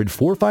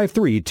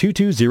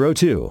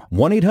 1-800-453-2202,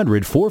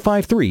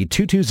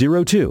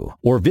 1-800-453-2202,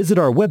 or visit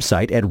our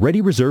website at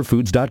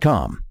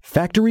ReadyReserveFoods.com.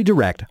 Factory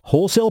direct,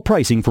 wholesale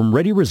pricing from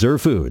Ready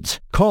Reserve Foods.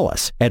 Call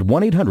us at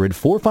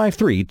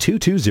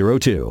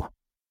 1-800-453-2202.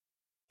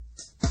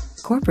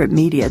 Corporate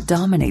media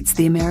dominates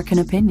the American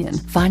opinion.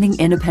 Finding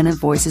independent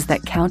voices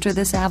that counter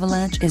this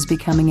avalanche is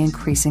becoming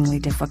increasingly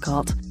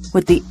difficult.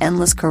 With the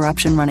endless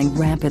corruption running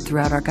rampant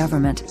throughout our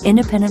government,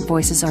 independent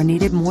voices are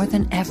needed more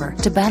than ever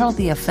to battle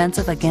the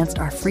offensive against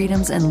our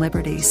freedoms and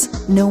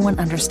liberties. No one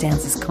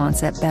understands this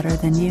concept better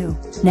than you.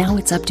 Now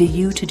it's up to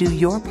you to do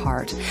your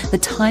part. The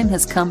time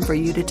has come for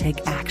you to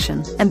take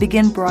action and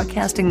begin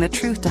broadcasting the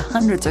truth to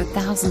hundreds or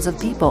thousands of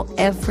people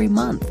every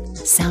month.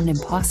 Sound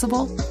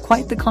impossible?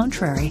 Quite the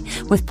contrary.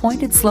 With point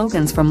pointed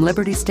slogans from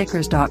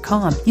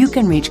LibertyStickers.com, you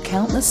can reach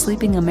countless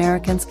sleeping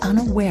Americans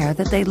unaware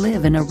that they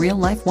live in a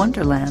real-life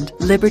wonderland.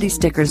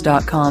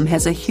 LibertyStickers.com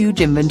has a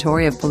huge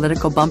inventory of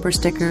political bumper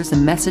stickers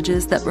and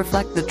messages that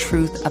reflect the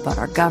truth about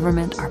our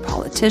government, our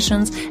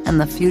politicians, and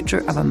the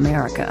future of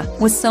America.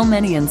 With so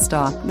many in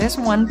stock, there's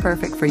one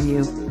perfect for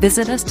you.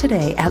 Visit us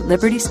today at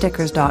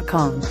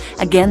LibertyStickers.com.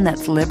 Again,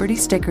 that's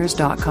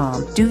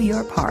LibertyStickers.com. Do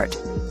your part.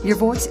 Your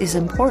voice is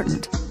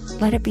important.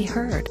 Let it be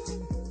heard.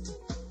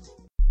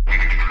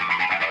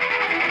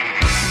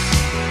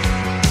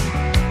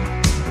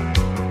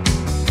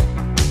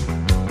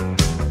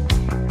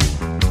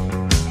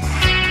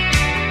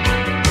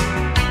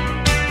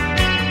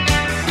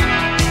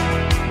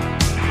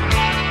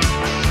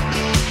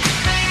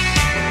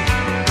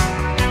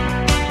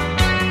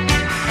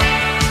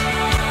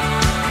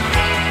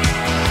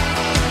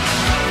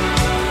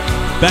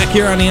 Back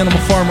here on the Animal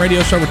Farm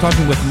Radio Show, we're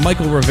talking with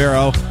Michael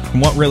Rivero from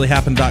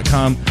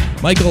WhatReallyHappened.com.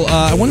 Michael,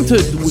 I wanted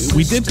to.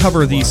 We did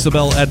cover the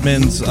Sibel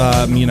Edmonds,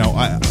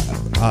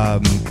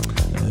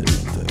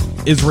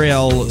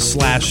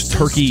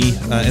 Israel/Turkey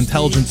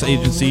intelligence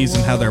agencies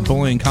and how they're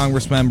bullying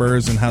Congress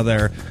members and how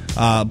they're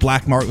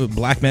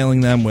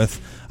blackmailing them with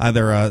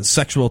either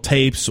sexual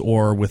tapes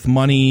or with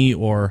money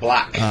or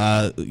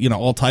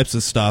all types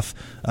of stuff.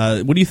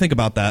 What do you think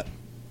about that?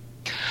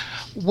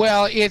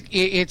 Well,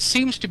 it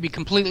seems to be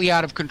completely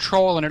out of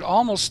control, and it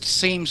almost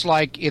seems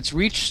like it's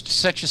reached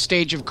such a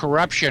stage of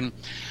corruption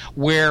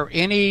where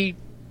any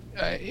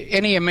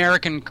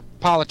American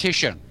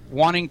politician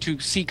wanting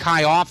to seek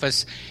high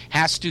office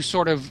has to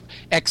sort of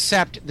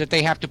accept that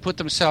they have to put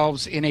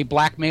themselves in a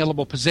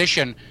blackmailable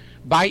position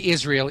by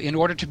Israel in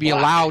order to be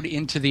allowed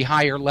into the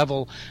higher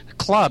level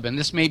club. And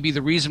this may be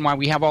the reason why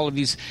we have all of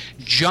these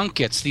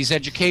junkets, these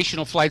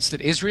educational flights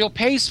that Israel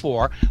pays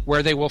for,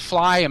 where they will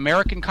fly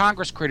American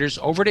Congress critters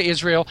over to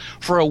Israel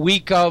for a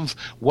week of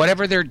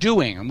whatever they're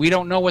doing. And we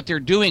don't know what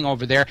they're doing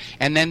over there.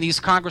 And then these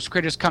Congress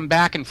critters come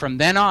back, and from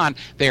then on,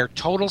 they're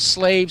total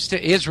slaves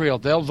to Israel.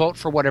 They'll vote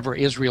for whatever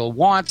Israel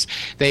wants.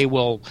 They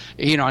will,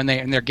 and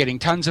they're getting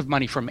tons of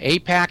money from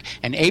AIPAC,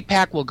 and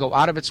AIPAC will go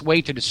out of its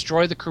way to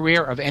destroy the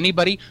career of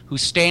anybody who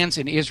stands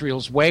in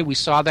Israel's way. We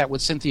saw that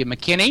with Cynthia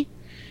McKinney.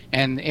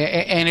 And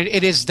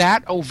it is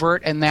that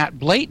overt and that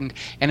blatant.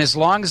 And as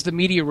long as the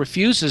media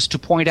refuses to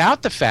point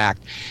out the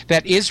fact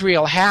that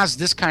Israel has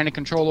this kind of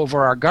control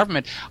over our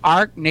government,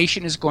 our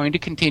nation is going to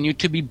continue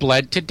to be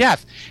bled to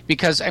death.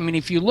 Because,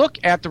 if you look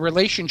at the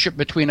relationship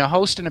between a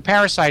host and a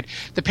parasite,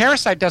 the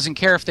parasite doesn't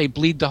care if they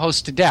bleed the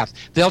host to death.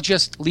 They'll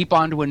just leap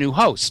onto a new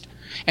host.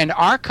 And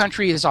our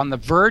country is on the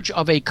verge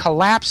of a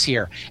collapse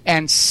here.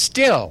 And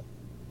still,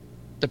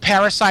 the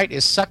parasite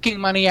is sucking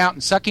money out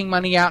and sucking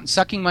money out and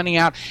sucking money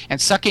out and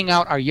sucking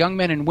out our young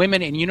men and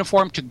women in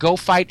uniform to go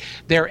fight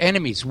their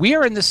enemies. We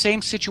are in the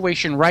same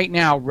situation right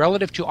now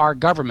relative to our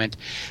government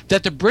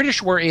that the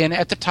British were in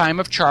at the time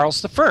of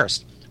Charles I,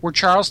 where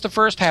Charles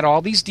I had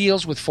all these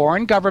deals with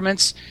foreign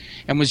governments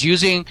and was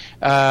using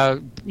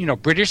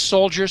British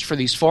soldiers for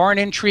these foreign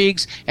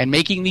intrigues and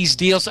making these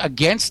deals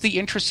against the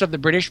interests of the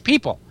British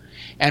people.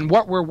 And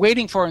what we're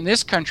waiting for in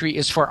this country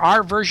is for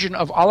our version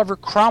of Oliver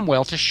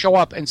Cromwell to show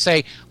up and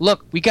say,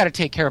 look, we got to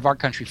take care of our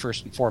country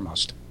first and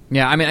foremost.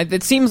 Yeah,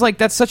 it seems like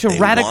that's such a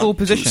radical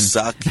position. To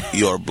suck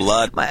your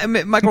blood.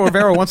 Michael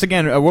Rivero, once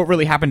again,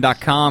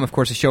 WhatReallyHappened.com. Of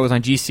course, the show is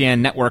on GCN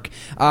Network.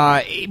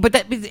 But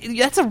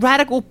that's a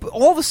radical.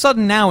 All of a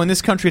sudden now in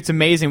this country, it's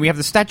amazing. We have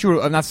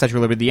the not Statue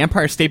of Liberty, the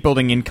Empire State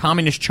Building in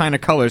communist China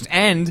colors,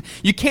 and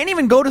you can't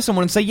even go to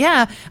someone and say,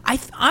 "Yeah,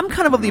 I'm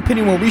kind of the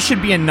opinion where we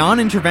should be a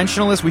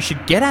non-interventionalist. We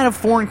should get out of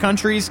foreign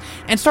countries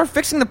and start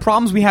fixing the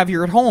problems we have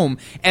here at home."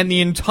 And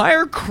the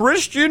entire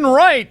Christian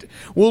right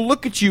will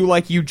look at you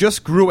like you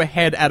just grew a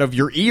head out of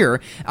your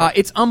ear.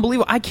 It's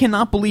unbelievable. I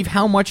cannot believe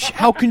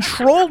how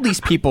controlled these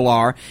people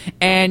are.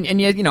 And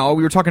yet, we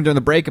were talking during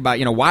the break about,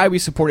 why we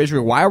support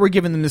Israel, why we're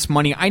giving them this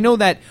money. I know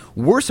that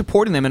we're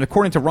supporting them, and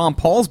according to Ron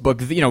Paul's book,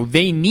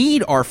 they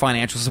need our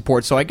financial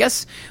support. So I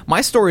guess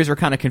my stories are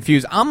kind of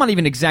confused. I'm not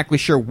even exactly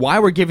sure why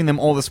we're giving them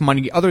all this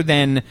money other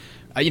than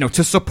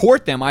to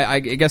support them. I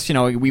guess,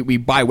 we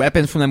buy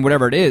weapons from them,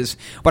 whatever it is.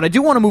 But I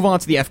do want to move on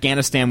to the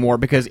Afghanistan war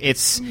because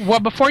it's...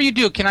 Well, before you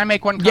do, can I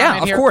make one comment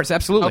here? Yeah, of course,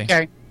 absolutely.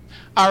 Okay.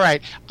 All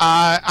right.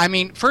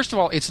 First of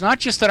all, it's not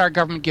just that our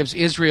government gives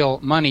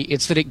Israel money,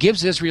 it's that it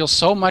gives Israel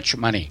so much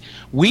money.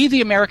 We, the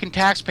American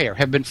taxpayer,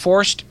 have been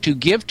forced to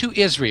give to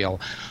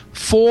Israel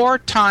 4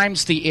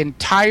 times the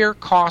entire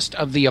cost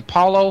of the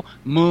Apollo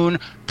moon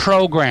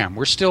program.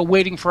 We're still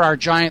waiting for our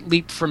giant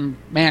leap from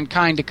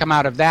mankind to come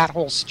out of that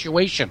whole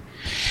situation.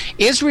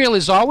 Israel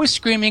is always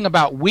screaming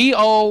about we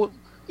owe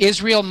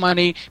Israel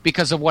money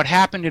because of what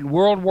happened in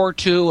World War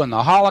II and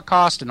the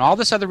Holocaust and all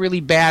this other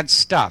really bad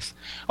stuff.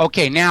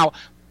 Okay, now,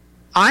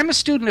 I'm a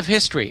student of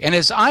history, and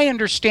as I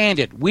understand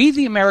it, we,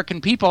 the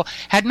American people,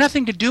 had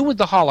nothing to do with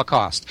the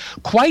Holocaust.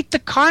 Quite the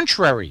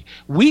contrary.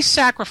 We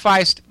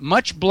sacrificed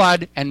much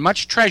blood and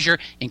much treasure,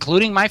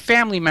 including my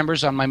family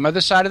members on my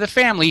mother's side of the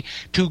family,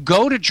 to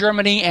go to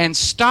Germany and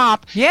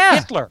stop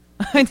Hitler.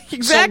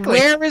 Exactly.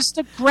 So where is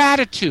the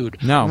gratitude?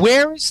 No.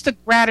 Where is the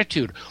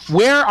gratitude?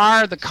 Where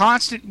are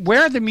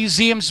the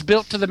museums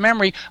built to the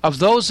memory of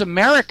those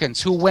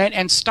Americans who went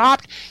and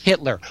stopped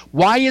Hitler?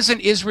 Why isn't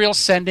Israel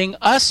sending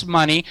us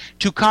money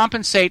to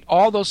compensate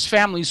all those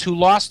families who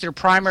lost their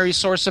primary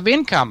source of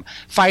income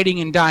fighting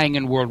and dying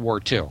in World War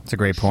II? That's a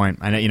great point.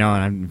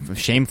 And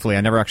shamefully,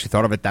 I never actually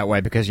thought of it that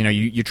way because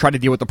you try to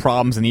deal with the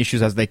problems and the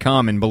issues as they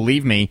come, and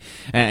believe me,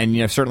 and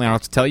certainly I don't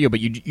have to tell you, but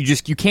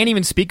you can't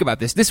even speak about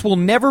this. This will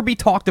never be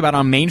talked about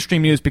on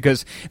mainstream news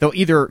because they'll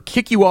either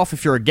kick you off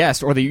if you're a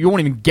guest, or you won't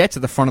even get to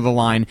the front of the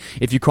line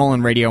if you call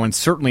in radio, and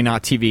certainly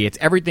not TV.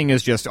 Everything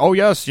is just, oh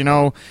yes, the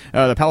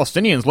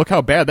Palestinians, look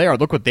how bad they are,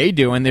 look what they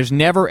do, and there's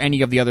never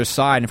any of the other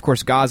side. And of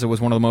course, Gaza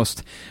was one of the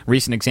most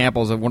recent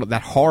examples of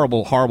that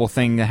horrible, horrible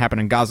thing that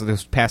happened in Gaza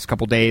this past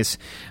couple days.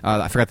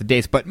 I forgot the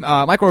dates, but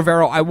Michael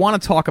Rivero, I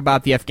want to talk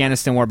about the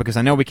Afghanistan war because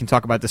I know we can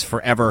talk about this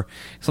forever.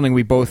 Something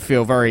we both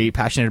feel very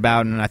passionate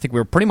about, and I think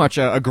we're pretty much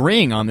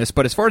agreeing on this.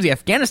 But as far as the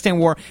Afghanistan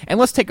war, and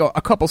let's take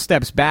a couple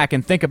steps back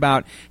and think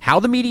about how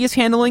the media is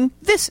handling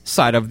this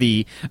side of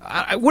the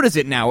what is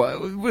it now?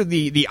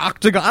 The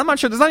octagon. I'm not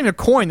sure. There's not even a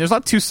coin. There's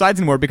not two sides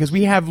anymore because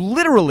we have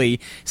literally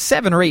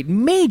 7 or 8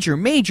 major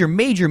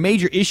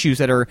issues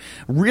that are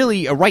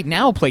really right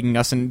now plaguing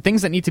us, and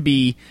things that need to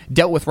be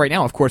dealt with right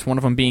now. Of course, one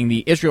of them being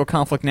the Israel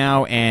conflict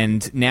now,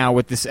 and now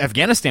with this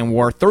Afghanistan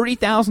war,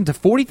 30,000 to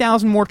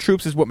 40,000 more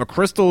troops is what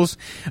McChrystal's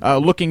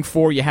looking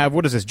for. You have,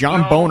 what is this,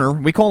 John Boner.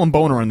 We call him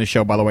Boner on the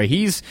show, by the way.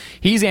 He's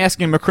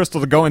asking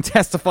McChrystal to go and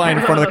testify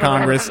in front of the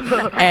Congress.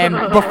 And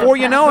before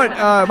you know it,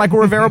 Michael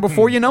Rivero,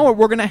 before you know it,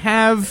 we're going to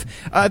have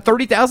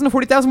 30,000 to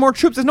 40,000 more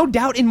troops. There's no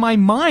doubt in my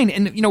mind.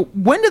 And,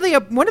 when do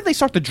they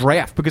start the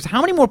draft? Because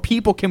how many more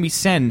people can we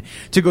send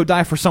to go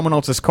die for someone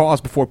else's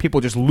cause before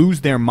people just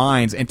lose their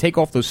minds and take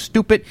off those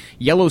stupid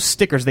yellow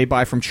stickers they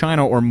buy from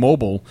China or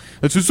Mobile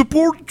that says,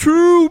 support the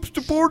troops,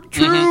 support the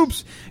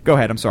troops. Go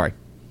ahead, I'm sorry.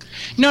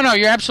 No,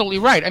 you're absolutely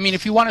right. I mean,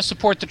 if you want to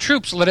support the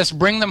troops, let us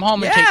bring them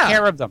home and take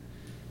care of them.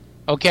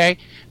 Okay?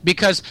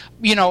 Because,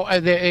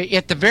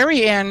 at the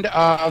very end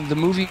of the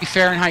movie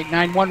Fahrenheit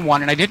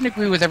 9/11, and I didn't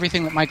agree with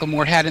everything that Michael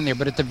Moore had in there,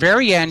 but at the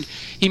very end,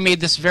 he made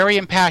this very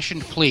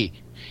impassioned plea.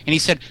 And he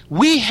said,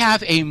 we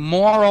have a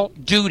moral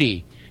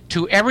duty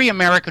to every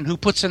American who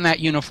puts in that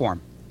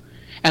uniform.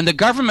 And the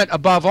government,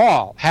 above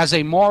all, has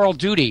a moral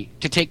duty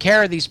to take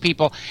care of these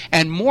people.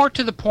 And more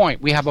to the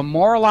point, we have a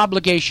moral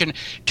obligation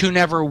to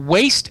never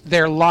waste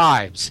their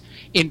lives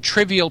in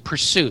trivial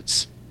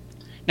pursuits.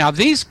 Now,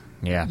 these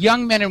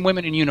young men and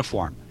women in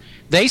uniform,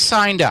 they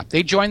signed up.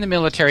 They joined the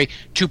military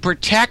to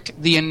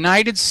protect the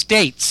United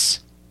States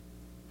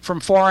from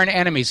foreign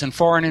enemies and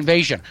foreign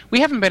invasion.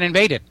 We haven't been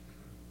invaded.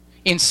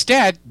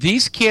 Instead,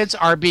 these kids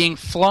are being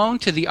flown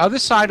to the other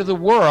side of the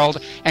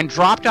world and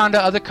dropped onto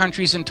other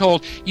countries and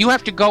told, you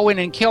have to go in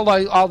and kill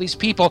all these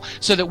people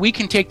so that we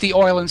can take the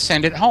oil and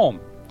send it home.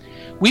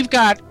 We've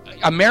got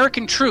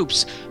American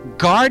troops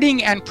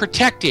guarding and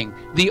protecting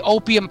the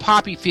opium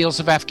poppy fields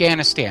of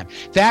Afghanistan.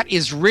 That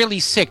is really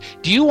sick.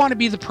 Do you want to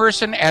be the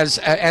person as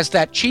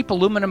that cheap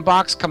aluminum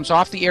box comes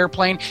off the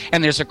airplane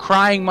and there's a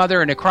crying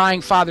mother and a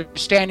crying father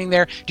standing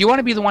there? Do you want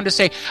to be the one to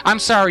say, I'm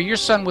sorry, your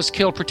son was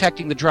killed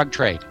protecting the drug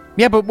trade?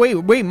 Yeah, but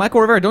wait,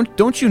 Michael Rivera,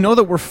 don't you know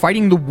that we're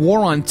fighting the war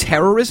on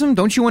terrorism?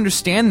 Don't you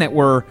understand that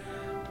we're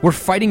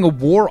fighting a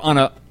war on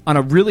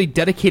a really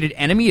dedicated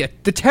enemy,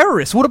 the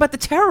terrorists? What about the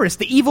terrorists?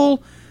 The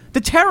evil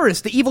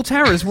terrorists.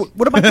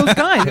 What about those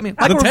guys? I mean,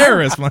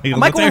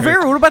 Michael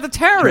Rivera. What about the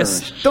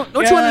terrorists? Don't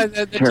you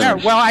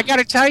understand? Well, I got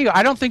to tell you,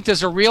 I don't think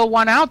there's a real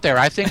one out there.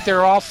 I think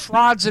they're all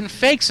frauds and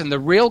fakes. And the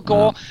real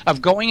goal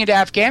of going into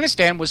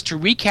Afghanistan was to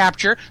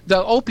recapture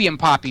the opium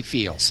poppy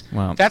fields.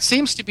 Wow. That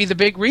seems to be the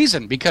big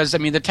reason, because the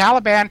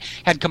Taliban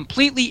had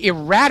completely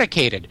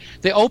eradicated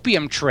the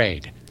opium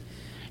trade.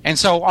 And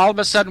so all of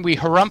a sudden we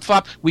harumph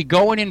up, we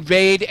go and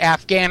invade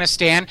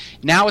Afghanistan.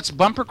 Now it's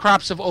bumper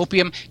crops of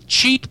opium.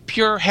 Cheap,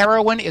 pure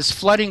heroin is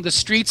flooding the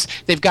streets.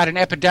 They've got an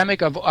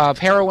epidemic of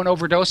heroin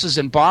overdoses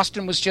in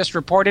Boston, was just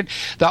reported.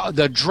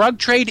 The drug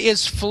trade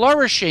is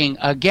flourishing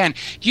again.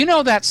 Do you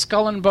know that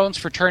Skull and Bones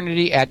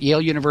fraternity at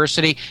Yale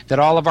University that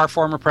all of our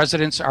former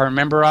presidents are a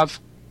member of?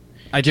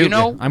 I do.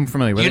 I'm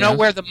familiar with it. Do you know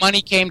where the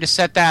money came to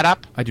set that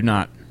up? I do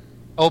not.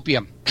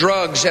 Opium.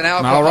 Drugs and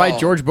alcohol. All right,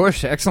 George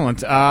Bush, excellent.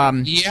 The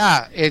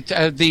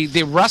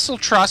Russell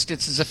Trust,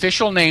 it's his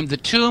official name, the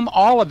tomb,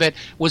 all of it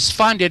was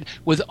funded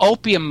with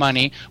opium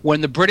money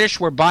when the British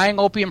were buying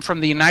opium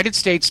from the United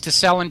States to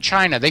sell in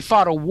China. They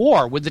fought a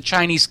war with the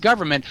Chinese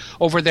government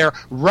over their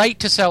right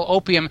to sell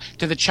opium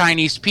to the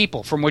Chinese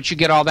people, from which you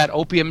get all that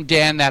opium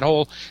den, that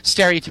whole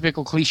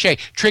stereotypical cliche.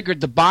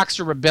 Triggered the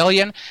Boxer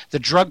Rebellion. The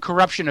drug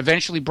corruption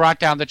eventually brought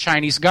down the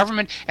Chinese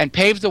government and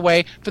paved the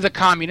way for the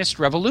Communist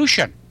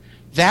Revolution.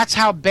 That's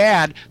how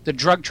bad the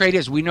drug trade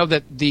is. We know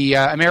that the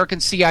American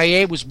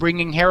CIA was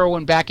bringing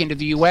heroin back into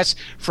the U.S.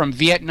 from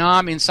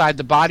Vietnam inside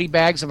the body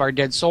bags of our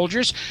dead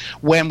soldiers.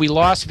 When we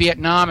lost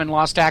Vietnam and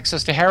lost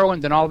access to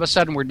heroin, then all of a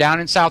sudden we're down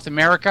in South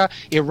America,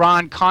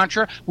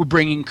 Iran-Contra. We're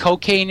bringing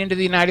cocaine into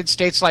the United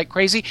States like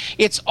crazy.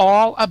 It's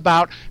all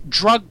about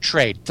drug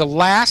trade. The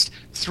last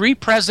 3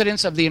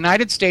 presidents of the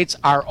United States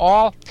are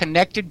all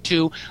connected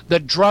to the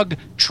drug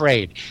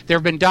trade. There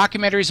have been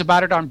documentaries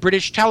about it on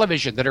British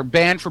television that are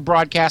banned for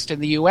broadcast in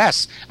the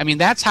U.S. I mean,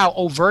 that's how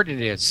overt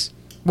it is.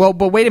 Well,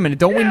 but wait a minute.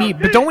 Don't we need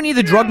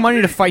the drug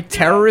money to fight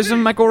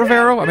terrorism, Michael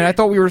Rivero? I mean, I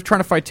thought we were trying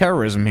to fight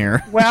terrorism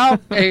here. Well,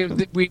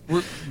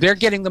 they're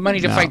getting the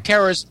money to fight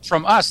terrorism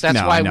from us. That's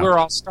why we're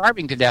all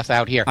starving to death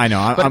out here. I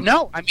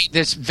know. I mean,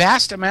 there's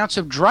vast amounts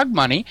of drug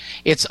money.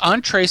 It's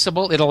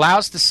untraceable. It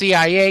allows the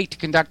CIA to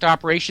conduct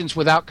operations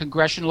without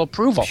congressional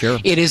approval. Sure.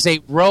 It is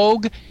a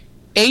rogue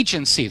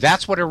agency.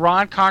 That's what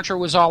Iran-Contra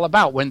was all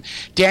about. When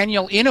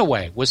Daniel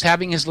Inouye was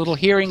having his little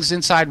hearings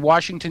inside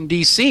Washington,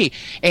 D.C.,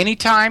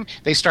 anytime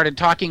they started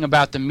talking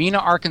about the Mena,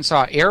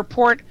 Arkansas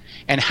airport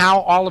and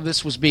how all of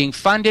this was being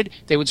funded,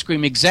 they would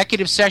scream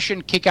executive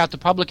session, kick out the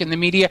public and the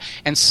media,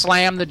 and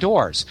slam the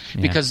doors.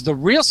 Yeah. Because the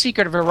real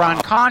secret of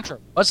Iran-Contra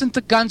wasn't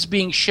the guns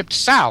being shipped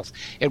south.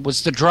 It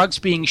was the drugs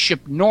being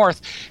shipped north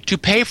to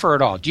pay for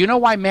it all. Do you know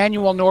why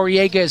Manuel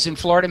Noriega is in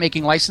Florida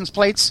making license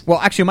plates? Well,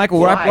 actually, Michael,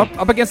 we're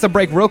up against the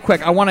break real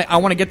quick. I want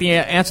to get the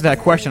answer to that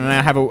question,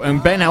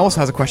 and Ben also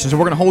has a question, so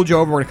we're going to hold you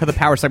over. We're going to cut the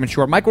power segment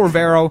short. Michael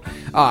Rivero,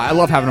 I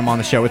love having him on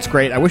the show. It's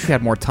great. I wish we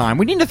had more time.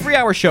 We need a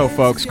 3-hour show,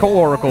 folks. Call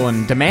Oracle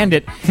and demand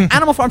it.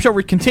 Animal Farm Show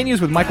continues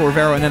with Michael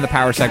Rivero and then the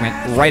power segment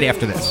right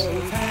after this.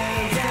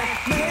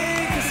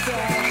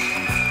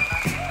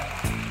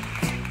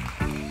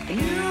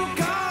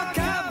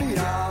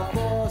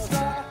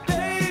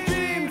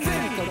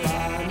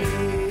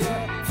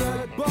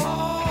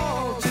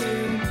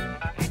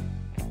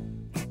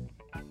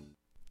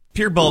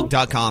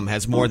 PureBulk.com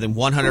has more than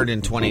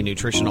 120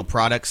 nutritional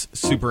products,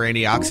 super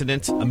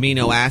antioxidants,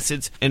 amino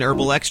acids, and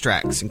herbal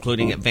extracts,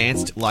 including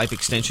advanced life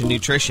extension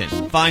nutrition.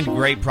 Find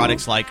great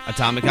products like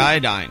atomic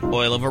iodine,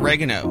 oil of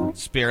oregano,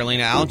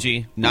 spirulina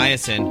algae,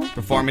 niacin,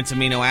 performance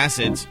amino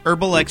acids,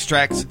 herbal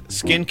extracts,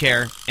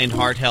 skincare, and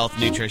heart health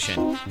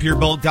nutrition.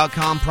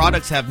 PureBulk.com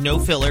products have no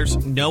fillers,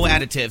 no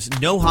additives,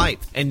 no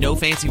hype, and no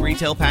fancy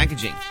retail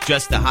packaging.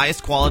 Just the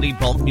highest quality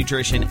bulk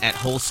nutrition at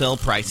wholesale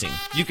pricing.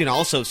 You can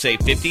also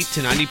save 50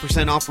 to 90%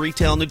 off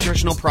retail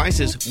nutritional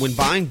prices when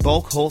buying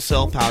bulk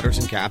wholesale powders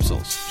and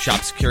capsules. Shop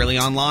securely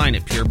online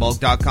at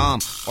purebulk.com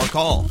or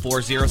call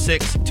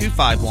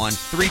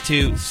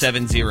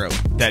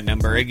 406-251-3270. That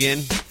number again,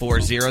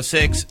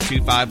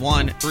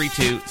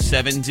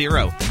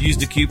 406-251-3270. Use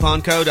the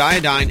coupon code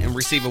iodine and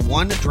receive a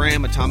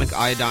 1-gram atomic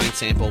iodine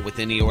sample with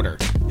any order.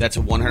 That's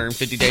a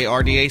 150-day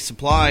RDA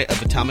supply of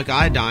atomic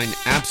iodine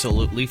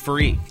absolutely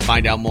free.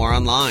 Find out more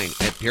online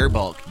at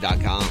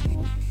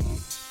purebulk.com.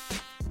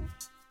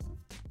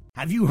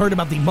 Have you heard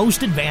about the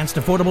most advanced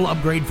affordable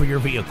upgrade for your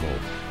vehicle?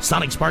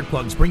 Sonic Spark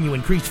Plugs bring you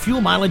increased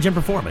fuel mileage and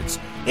performance.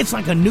 It's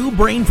like a new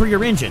brain for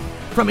your engine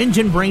from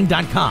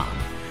EngineBrain.com.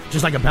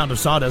 Just like a pound of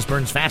sawdust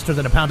burns faster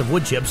than a pound of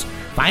wood chips,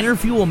 finer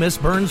fuel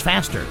mist burns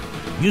faster.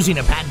 Using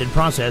a patented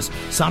process,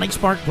 Sonic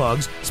Spark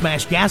Plugs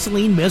smash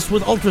gasoline mist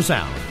with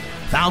ultrasound.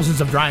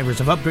 Thousands of drivers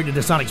have upgraded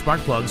to Sonic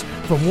Spark Plugs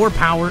for more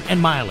power and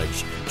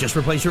mileage. Just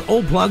replace your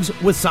old plugs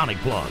with Sonic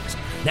Plugs.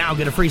 Now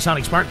get a free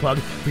Sonic Spark Plug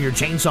for your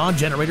chainsaw,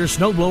 generator,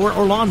 snowblower,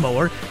 or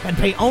lawnmower and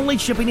pay only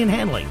shipping and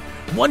handling.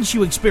 Once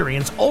you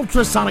experience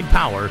ultrasonic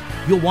power,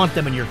 you'll want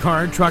them in your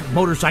car, truck,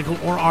 motorcycle,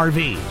 or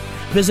RV.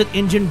 Visit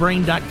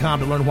EngineBrain.com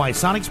to learn why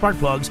Sonic Spark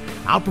Plugs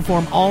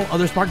outperform all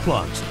other spark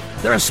plugs.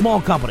 They're a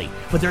small company,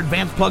 but their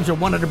advanced plugs are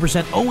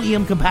 100%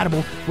 OEM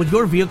compatible with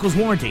your vehicle's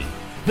warranty.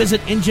 Visit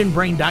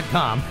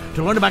EngineBrain.com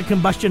to learn about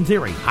combustion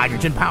theory,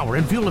 hydrogen power,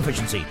 and fuel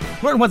efficiency.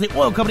 Learn what the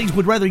oil companies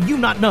would rather you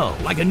not know,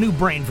 like a new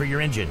brain for your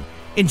engine.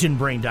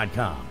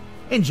 EngineBrain.com.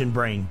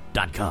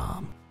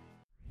 EngineBrain.com.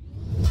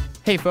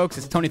 Hey folks,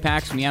 it's Tony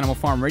Pax from the Animal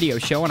Farm Radio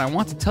Show, and I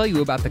want to tell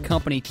you about the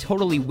company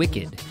Totally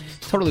Wicked.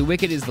 Totally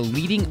Wicked is the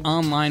leading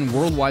online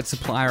worldwide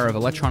supplier of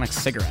electronic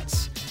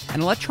cigarettes.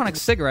 An electronic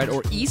cigarette,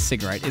 or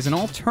e-cigarette, is an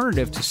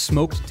alternative to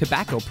smoked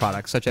tobacco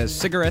products such as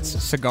cigarettes,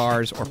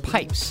 cigars, or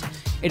pipes.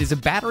 It is a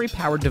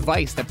battery-powered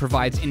device that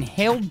provides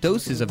inhaled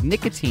doses of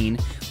nicotine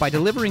by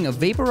delivering a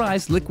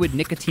vaporized liquid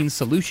nicotine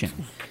solution.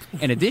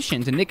 In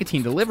addition to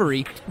nicotine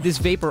delivery, this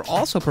vapor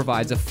also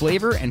provides a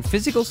flavor and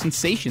physical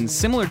sensation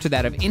similar to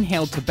that of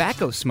inhaled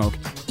tobacco smoke,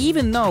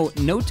 even though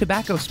no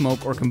tobacco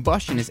smoke or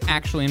combustion is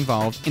actually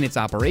involved in its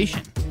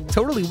operation.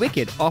 Totally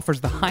Wicked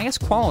offers the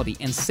highest quality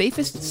and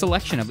safest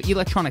selection of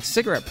electronic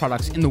cigarette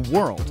products in the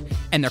world,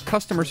 and their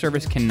customer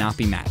service cannot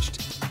be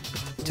matched.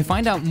 To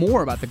find out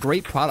more about the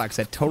great products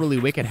that Totally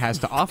Wicked has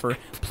to offer,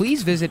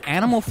 please visit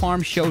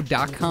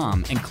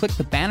AnimalFarmShow.com and click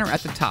the banner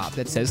at the top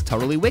that says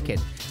Totally Wicked.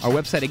 Our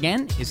website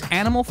again is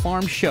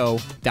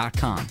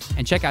AnimalFarmShow.com,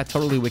 and check out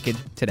Totally Wicked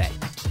today.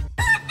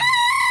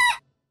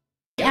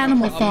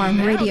 Animal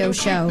Farm radio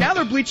show. Now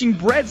they're bleaching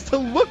breads to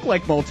look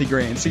like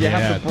multigrain, so you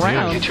have the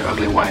brown. Get your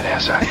ugly white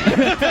ass out.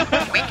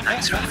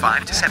 Weeknights from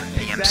 5 to 7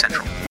 p.m.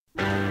 Central.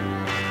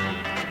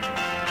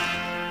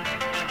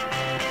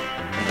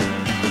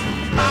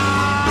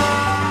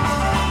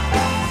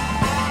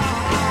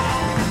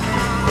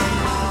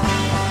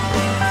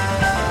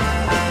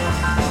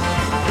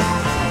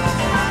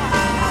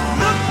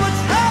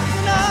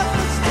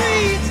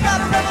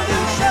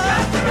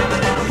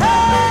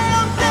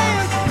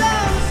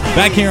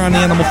 Back here on the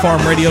Animal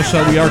Farm Radio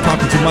Show, we are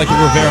talking to Michael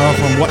Rivero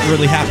from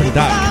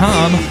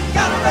WhatReallyHappened.com.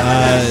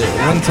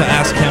 Wanted to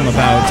ask him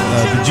about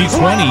the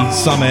G20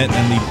 summit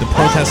and the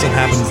protest that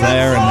happens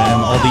there, and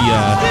all the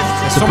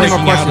so many more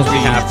breaking out of questions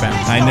we have, Ben.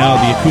 I know,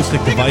 the acoustic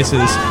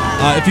devices.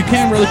 If you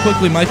can, really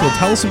quickly, Michael,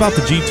 tell us about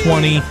the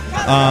G20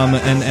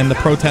 and the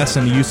protests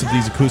and the use of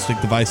these acoustic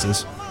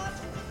devices.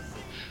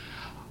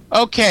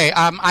 Okay,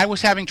 I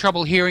was having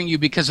trouble hearing you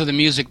because of the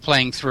music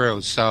playing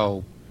through,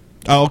 so...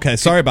 Oh, okay.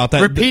 Sorry about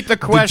that. Repeat the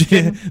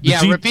question.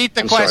 Repeat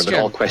the question. Sorry, but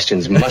all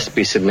questions must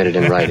be submitted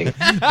in writing.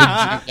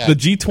 The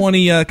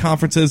G20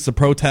 conferences, the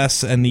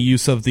protests, and the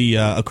use of the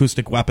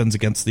acoustic weapons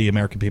against the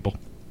American people.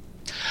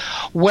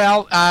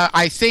 Well,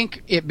 I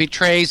think it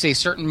betrays a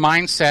certain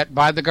mindset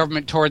by the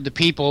government toward the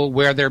people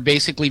where they're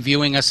basically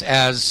viewing us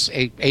as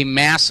a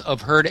mass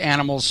of herd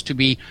animals to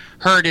be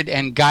herded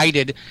and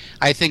guided.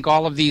 I think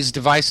all of these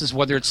devices,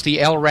 whether it's the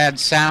LRAD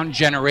sound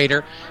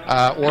generator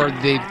or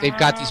they've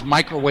got these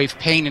microwave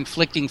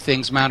pain-inflicting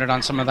things mounted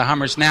on some of the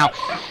Hummers. Now,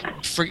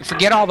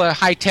 forget all the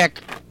high-tech.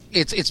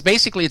 It's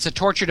basically a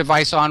torture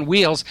device on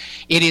wheels.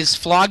 It is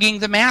flogging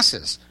the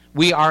masses.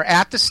 We are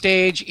at the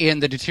stage in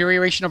the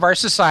deterioration of our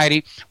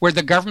society where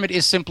the government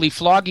is simply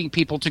flogging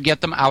people to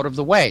get them out of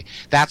the way.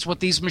 That's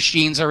what these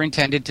machines are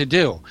intended to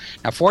do.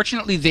 Now,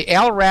 fortunately, the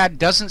LRAD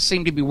doesn't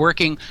seem to be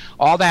working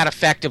all that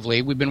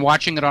effectively. We've been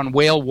watching it on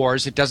Whale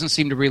Wars. It doesn't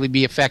seem to really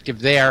be effective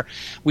there.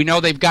 We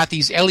know they've got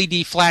these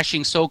LED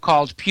flashing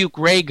so-called puke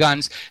ray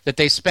guns that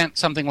they spent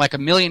something like $1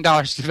 million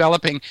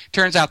developing.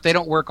 Turns out they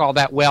don't work all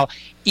that well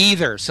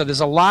either. So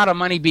there's a lot of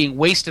money being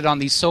wasted on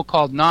these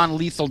so-called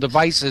non-lethal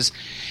devices.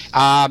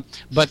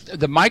 But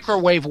the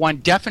microwave one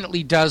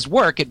definitely does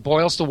work. It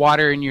boils the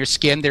water in your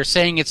skin. They're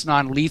saying it's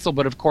non-lethal,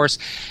 but of course,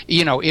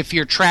 you know, if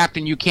you're trapped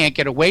and you can't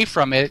get away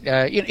from it,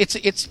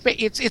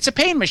 it's a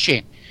pain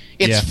machine.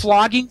 It's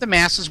flogging the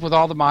masses with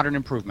all the modern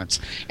improvements.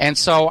 And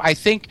so I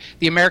think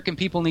the American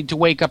people need to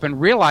wake up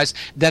and realize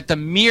that the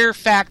mere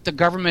fact the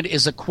government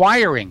is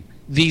acquiring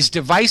these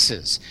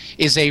devices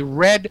is a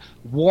red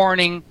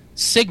warning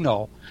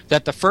signal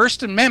that the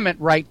First Amendment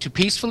right to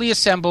peacefully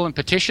assemble and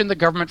petition the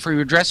government for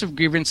redress of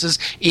grievances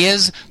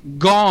is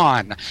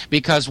gone.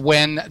 Because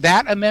when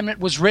that amendment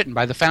was written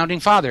by the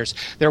Founding Fathers,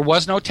 there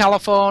was no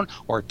telephone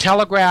or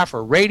telegraph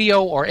or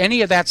radio or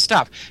any of that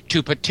stuff.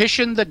 To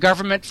petition the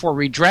government for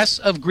redress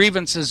of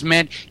grievances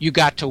meant you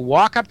got to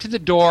walk up to the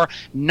door,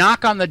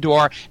 knock on the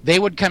door, they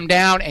would come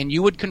down and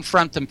you would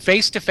confront them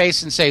face to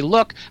face and say,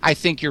 look, I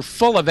think you're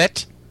full of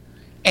it.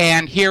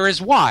 And here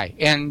is why,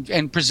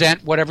 and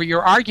present whatever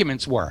your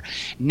arguments were.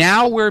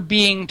 Now we're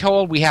being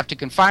told we have to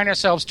confine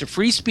ourselves to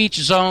free speech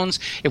zones.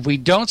 If we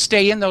don't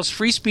stay in those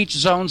free speech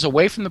zones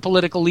away from the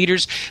political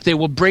leaders, they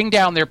will bring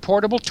down their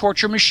portable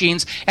torture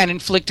machines and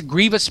inflict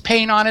grievous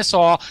pain on us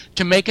all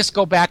to make us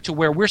go back to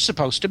where we're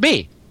supposed to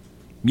be.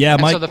 Yeah,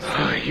 Mike.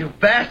 So you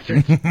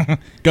bastard.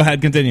 Go ahead,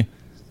 continue.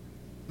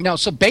 No,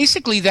 so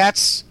basically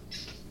that's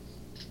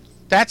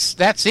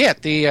it.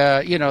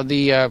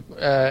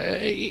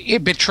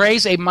 It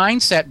betrays a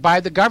mindset by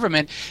the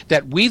government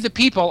that we, the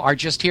people, are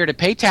just here to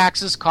pay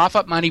taxes, cough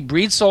up money,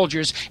 breed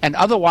soldiers, and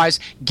otherwise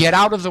get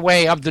out of the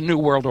way of the New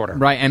World Order.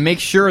 Right, and make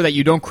sure that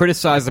you don't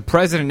criticize the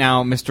president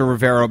now, Mr.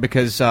 Rivero,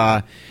 because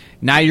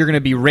now you're going to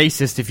be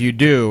racist if you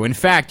do. In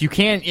fact, you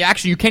can't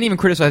even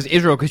criticize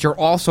Israel because you're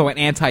also an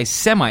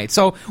anti-Semite.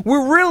 So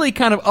we're really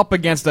kind of up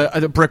against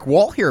a brick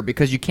wall here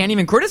because you can't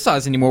even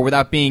criticize anymore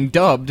without being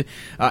dubbed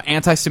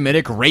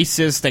anti-Semitic,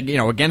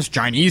 racist, against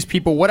Chinese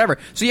people, whatever.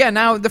 So yeah,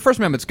 now the First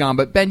Amendment's gone.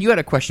 But Ben, you had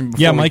a question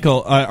before. Yeah,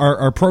 Michael,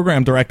 our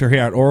program director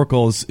here at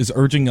Oracle is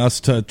urging us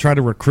to try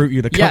to recruit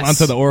you to come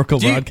onto the Oracle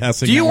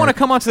Broadcasting Network. Do you want to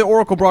come onto the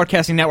Oracle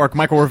Broadcasting Network,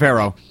 Michael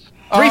Rivero?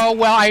 Oh,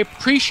 well, I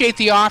appreciate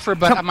the offer,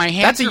 but my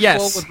hands are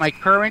full with my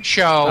current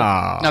show.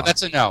 No,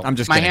 that's a no. I'm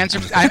just my kidding. hands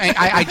are.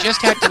 I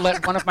just had to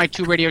let one of my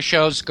 2 radio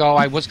shows go.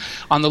 I was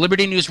on the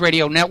Liberty News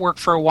Radio Network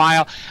for a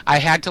while. I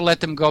had to let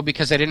them go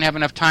because I didn't have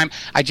enough time.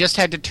 I just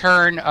had to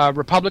turn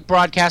Republic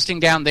Broadcasting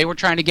down. They were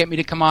trying to get me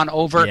to come on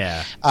over.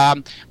 Yeah.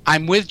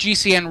 I'm with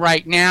GCN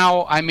right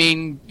now. I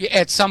mean,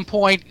 at some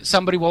point,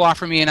 somebody will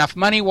offer me enough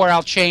money where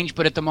I'll change,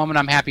 but at the moment,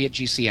 I'm happy at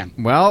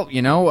GCN. Well,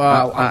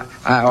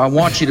 I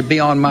want you to be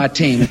on my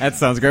team.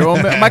 Sounds great.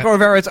 Well, Michael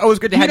Rivera, it's always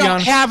good to have you on.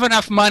 You don't have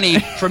enough money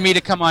for me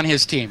to come on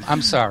his team.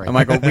 I'm sorry.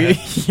 Michael,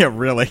 yeah,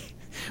 really.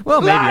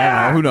 Well, maybe.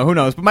 I don't know. Who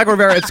knows? But Michael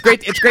Rivero, it's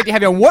great to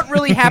have you on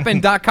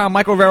WhatReallyHappened.com.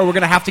 Michael Rivero, we're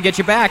going to have to get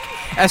you back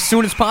as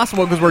soon as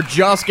possible because we're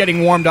just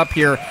getting warmed up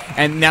here,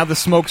 and now the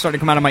smoke's starting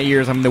to come out of my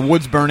ears. The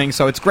wood's burning,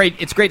 so it's great.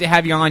 It's great to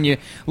have you on. You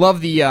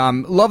love the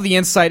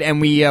insight,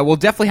 and we will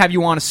definitely have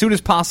you on as soon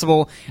as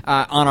possible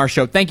on our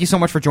show. Thank you so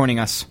much for joining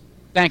us.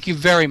 Thank you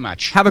very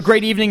much. Have a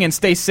great evening and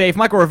stay safe.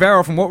 Michael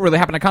Rivero from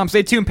WhatReallyHappened.com.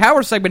 Stay tuned.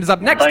 Power segment is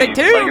up next. Stay tuned.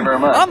 Thank you very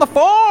much. On the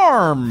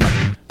farm. You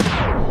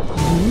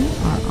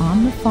are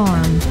on the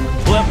farm.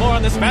 We'll have more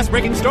on this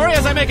fast-breaking story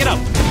as I make it up.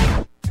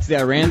 It's the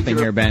Iran thing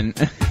here, Ben.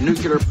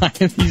 Nuclear.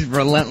 He's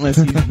relentless.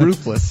 He's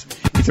ruthless.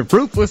 He's a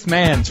ruthless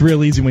man. It's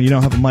real easy when you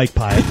don't have a mic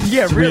pie.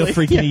 Yeah, it's really. real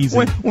freaking easy.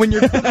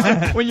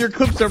 When your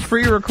clips are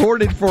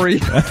pre-recorded for you,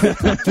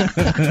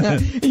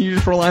 and you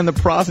just rely on the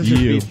processor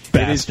You speed.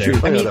 bastard. It is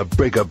true. I'm gonna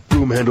break a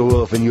broom handle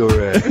off in your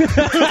ass.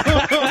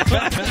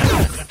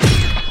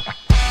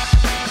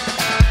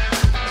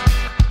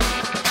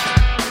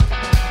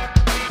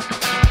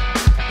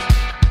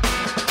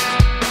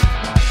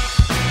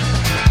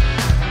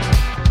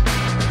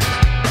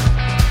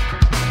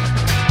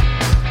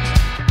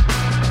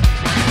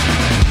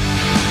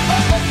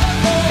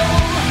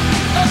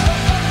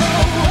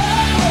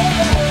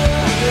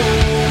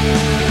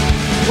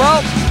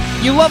 Well,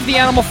 you love the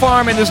Animal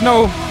Farm, and there's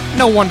no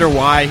wonder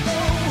why.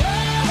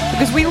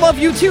 Because we love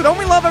you too. Don't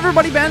we love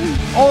everybody, Ben?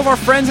 All of our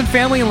friends and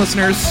family and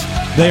listeners.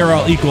 They are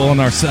all equal on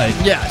our site.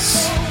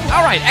 Yes.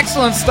 All right,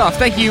 excellent stuff.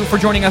 Thank you for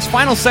joining us.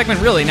 Final segment,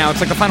 really. Now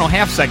it's like the final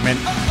half segment.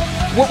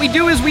 What we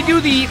do is we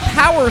do the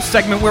power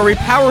segment where we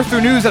power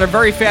through news at a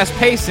very fast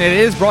pace, and it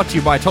is brought to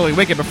you by Totally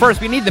Wicked. But first,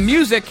 we need the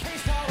music.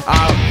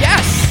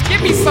 Yes!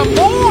 Give me some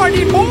more! I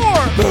need more!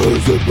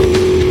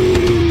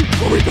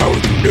 We power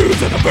through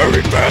news at a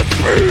very fast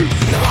pace.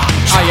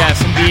 Ah, yes,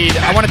 indeed.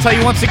 I want to tell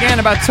you once again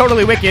about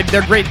Totally Wicked,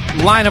 their great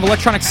line of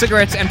electronic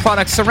cigarettes and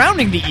products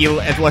surrounding the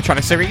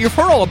electronic cigarette. You've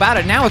heard all about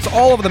it. Now it's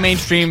all over the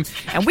mainstream,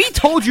 and we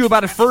told you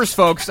about it first,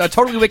 folks.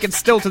 Totally Wicked,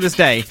 still to this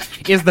day,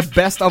 is the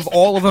best of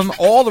all of them.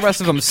 All the rest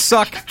of them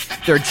suck.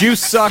 Their juice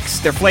sucks.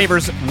 Their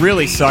flavors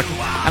really suck.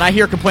 And I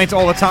hear complaints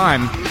all the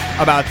time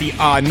about the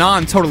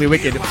non-Totally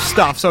Wicked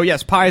stuff. So,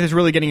 yes, Pies is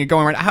really getting it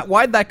going right.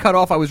 Why'd that cut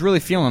off? I was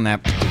really feeling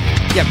that.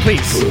 Yeah,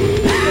 please.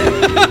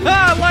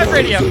 Live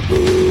radio.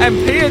 And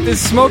Piet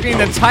is smoking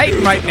the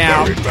Titan right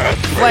now.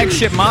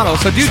 Flagship model.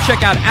 So do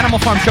check out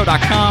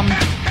animalfarmshow.com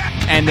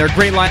and their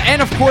great line.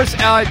 And, of course,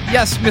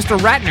 yes, Mr.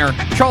 Ratner,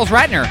 Charles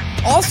Ratner,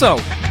 also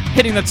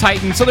hitting the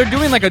Titan. So they're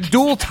doing like a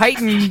dual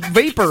Titan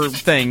vapor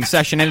thing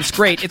session, and it's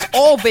great. It's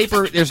all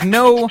vapor. There's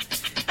no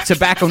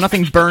tobacco,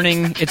 nothing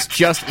burning. It's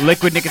just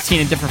liquid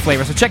nicotine and different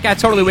flavors. So check out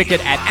Totally Wicked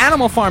at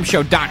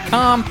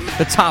animalfarmshow.com.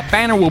 The top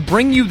banner will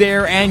bring you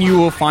there, and you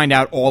will find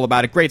out all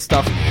about it. Great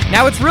stuff.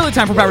 Now it's really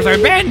time for Power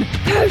Segment. Ben,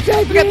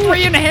 we got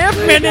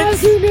 3.5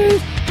 minutes.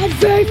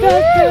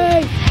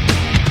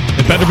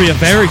 It better be a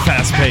very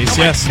fast pace,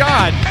 yes.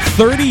 God.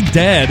 30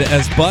 dead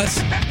as bus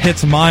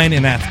hits mine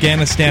in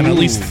Afghanistan. At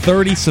least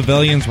 30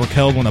 civilians were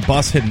killed when a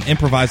bus hit an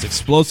improvised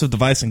explosive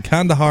device in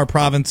Kandahar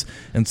province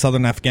in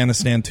southern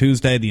Afghanistan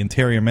Tuesday. The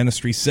Interior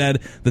Ministry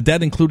said the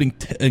dead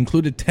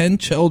included 10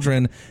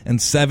 children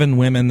and 7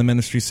 women. The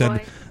ministry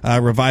said,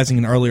 revising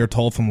an earlier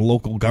toll from the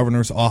local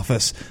governor's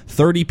office.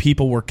 30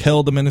 people were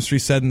killed, the ministry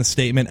said in the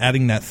statement,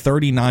 adding that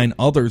 39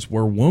 others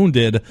were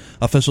wounded.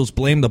 Officials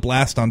blamed the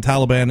blast on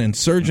Taliban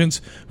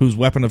insurgents, whose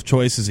weapon of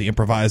choice is the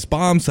improvised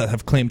bombs that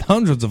have claimed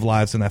hundreds of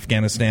lives in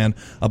Afghanistan.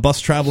 A bus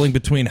traveling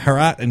between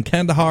Herat and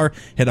Kandahar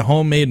hit a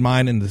homemade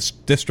mine in the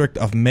district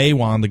of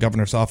Maywan, the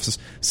governor's office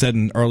said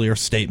in an earlier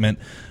statement.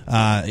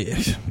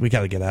 We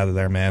got to get out of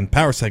there, man.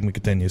 Power segment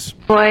continues.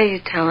 Why are you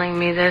telling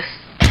me this?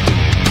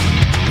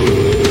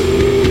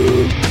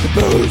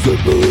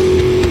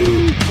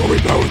 We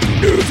power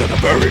through news at a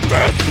very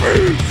fast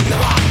pace.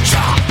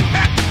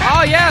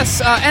 Oh,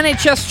 yes.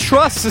 NHS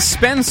Trust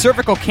suspends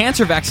cervical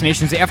cancer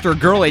vaccinations after a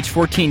girl aged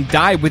 14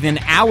 died within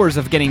hours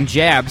of getting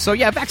jabbed. So,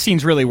 yeah,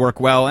 vaccines really work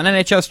well. And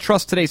NHS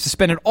Trust today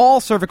suspended all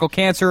cervical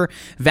cancer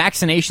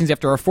vaccinations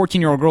after a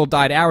 14-year-old girl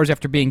died hours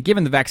after being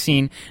given the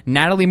vaccine.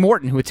 Natalie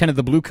Morton, who attended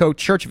the Blue Coat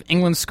Church of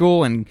England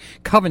School in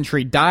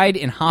Coventry, died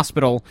in a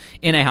hospital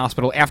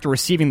after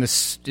receiving the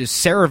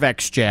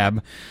Cervex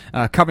jab.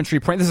 Coventry,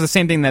 this is the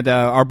same thing that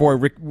our boy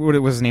Rick, what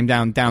was his name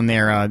down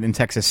there in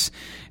Texas,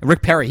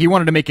 Rick Perry, he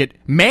wanted to make it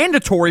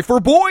mandatory for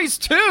boys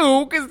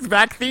too, because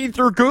vaccines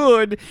are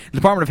good. The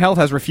Department of Health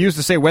has refused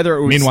to say whether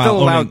it was still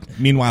allowed.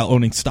 Meanwhile,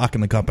 owning stock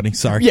in the company.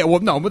 Sorry. Yeah, well,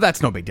 no, but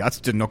that's no big deal.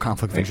 That's no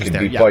conflict of interest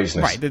there. Yeah,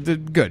 right.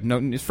 Good. No,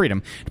 it's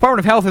freedom. Department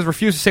of Health has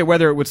refused to say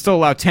whether it would still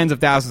allow tens of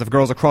thousands of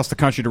girls across the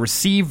country to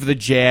receive the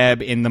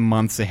jab in the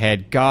months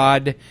ahead.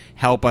 God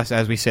help us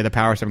as we say the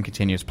Power 7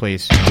 continues,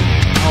 please.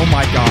 Oh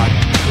my God.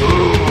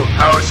 Ooh,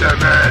 Power 7,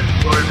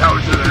 going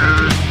power to the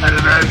news at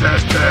a very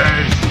fast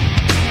pace.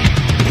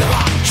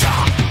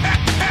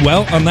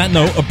 Well, on that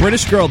note, a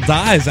British girl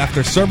dies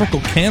after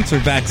cervical cancer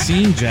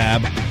vaccine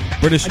jab.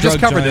 British I just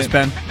covered this,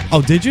 Ben.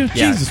 Oh, did you?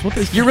 Yeah. Jesus, what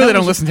the You really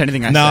don't listen to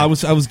anything I say. No, I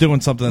was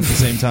doing something at the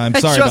same time.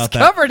 Sorry about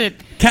that. I just covered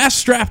it.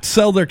 Cash-strapped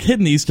sell their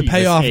kidneys to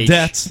pay off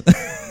debts.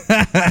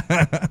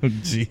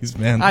 Jeez,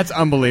 man. That's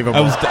unbelievable.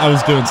 I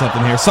was doing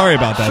something here. Sorry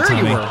about that, Sure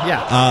Tony. you were,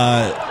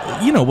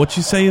 yeah. What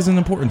you say isn't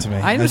important to me.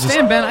 I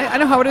understand, Ben. I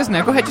know how it is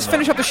now. Go ahead, just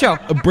finish up the show.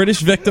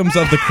 British victims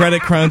of the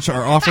credit crunch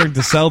are offering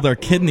to sell their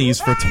kidneys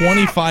for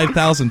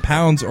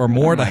 £25,000 or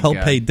more to help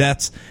pay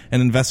debts.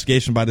 An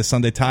investigation by the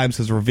Sunday Times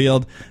has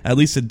revealed at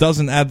least a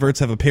dozen adverts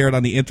have appeared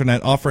on the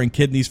internet offering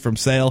kidneys for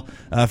sale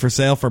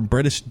from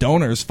British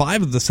donors.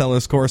 5 of the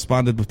sellers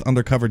corresponded with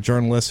undercover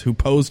journalists who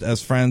posed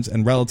as friends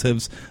and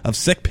relatives of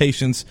sick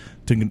patients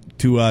to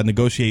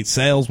negotiate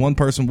sales. One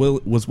person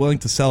was willing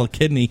to sell a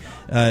kidney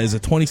is a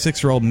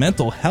 26-year-old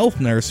mental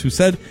health nurse who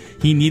said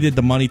he needed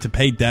the money to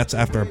pay debts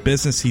after a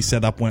business he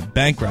set up went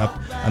bankrupt.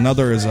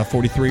 Another is a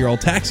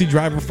 43-year-old taxi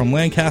driver from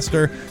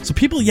Lancaster. So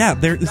people,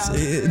 they're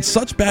in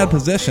such bad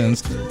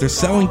positions, they're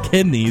selling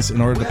kidneys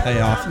in order to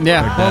pay off their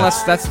debts. Well,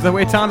 that's the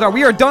way times are.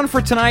 We are done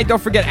for tonight.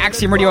 Don't forget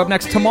Axiom Radio up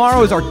next.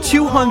 Tomorrow is our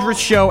 200th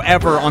show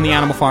ever on the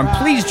Animal Farm.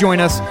 Please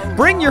join us.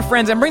 Bring your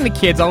friends and bring the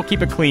kids. I'll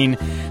keep it clean.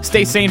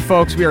 Stay sane,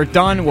 folks. We are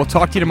done. We'll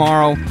talk to you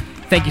tomorrow.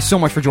 Thank you so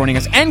much for joining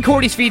us. And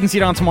Cordy's Feed and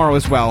Seed on tomorrow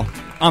as well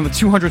on the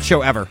 200th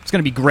show ever. It's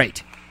going to be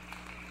great.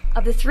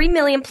 Of the 3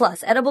 million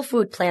plus edible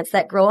food plants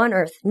that grow on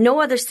Earth, no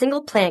other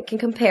single plant can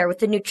compare with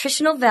the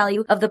nutritional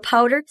value of the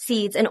powder,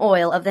 seeds, and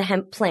oil of the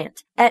hemp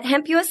plant. At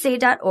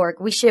hempusa.org,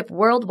 we ship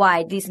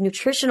worldwide these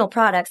nutritional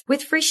products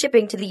with free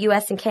shipping to the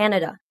U.S. and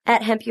Canada.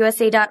 At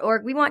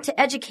hempusa.org, we want to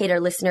educate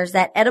our listeners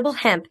that edible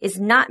hemp is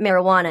not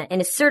marijuana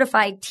and is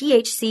certified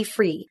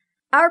THC-free.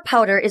 Our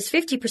powder is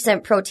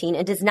 50% protein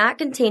and does not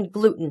contain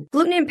gluten.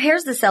 Gluten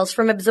impairs the cells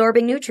from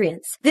absorbing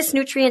nutrients. This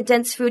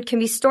nutrient-dense food can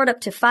be stored up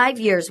to 5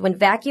 years when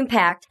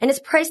vacuum-packed and is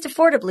priced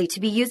affordably to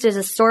be used as a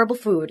storable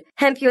food.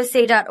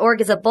 HempUSA.org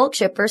is a bulk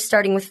shipper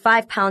starting with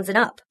 5 pounds and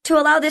up. To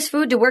allow this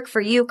food to work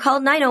for you, call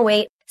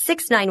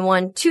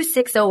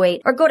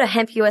 908-691-2608 or go to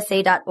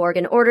hempusa.org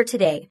and order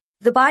today.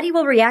 The body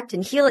will react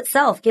and heal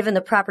itself given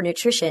the proper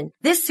nutrition.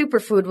 This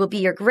superfood will be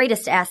your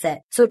greatest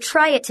asset. So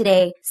try it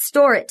today,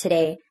 store it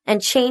today,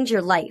 and change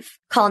your life.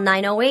 Call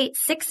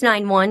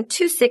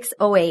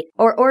 908-691-2608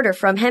 or order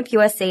from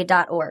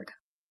hempusa.org.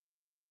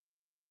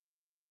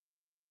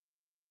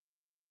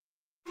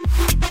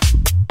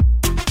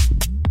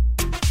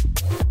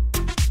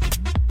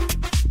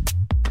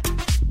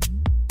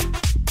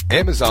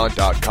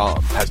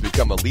 Amazon.com has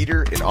become a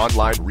leader in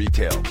online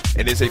retail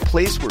and is a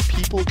place where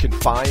people can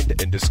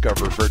find and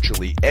discover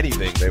virtually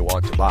anything they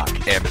want to buy.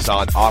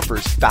 Amazon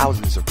offers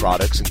thousands of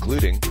products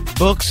including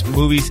books,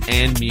 movies,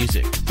 and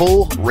music,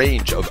 full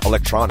range of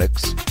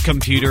electronics,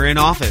 computer and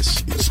office,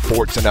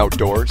 sports and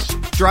outdoors,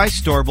 dry,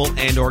 storable,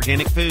 and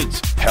organic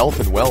foods, health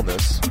and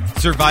wellness,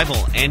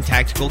 survival and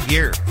tactical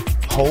gear,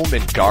 home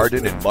and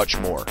garden, and much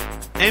more.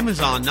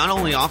 Amazon not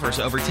only offers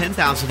over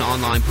 10,000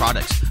 online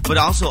products, but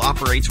also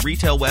operates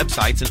retail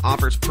websites and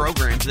offers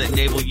programs that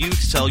enable you to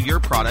sell your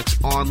products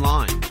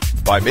online.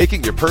 By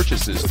making your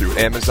purchases through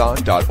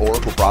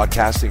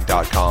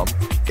Amazon.oraclebroadcasting.com,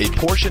 a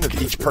portion of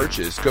each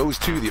purchase goes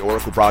to the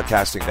Oracle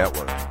Broadcasting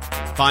Network.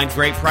 Find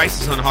great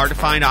prices on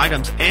hard-to-find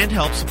items and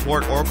help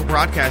support Oracle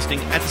Broadcasting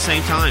at the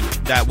same time.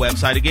 That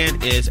website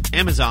again is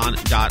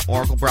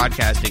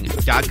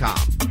Amazon.oraclebroadcasting.com.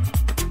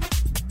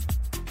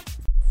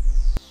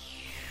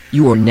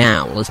 You are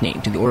now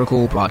listening to the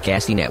Oracle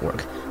Broadcasting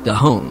Network, the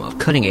home of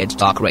cutting-edge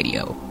talk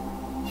radio.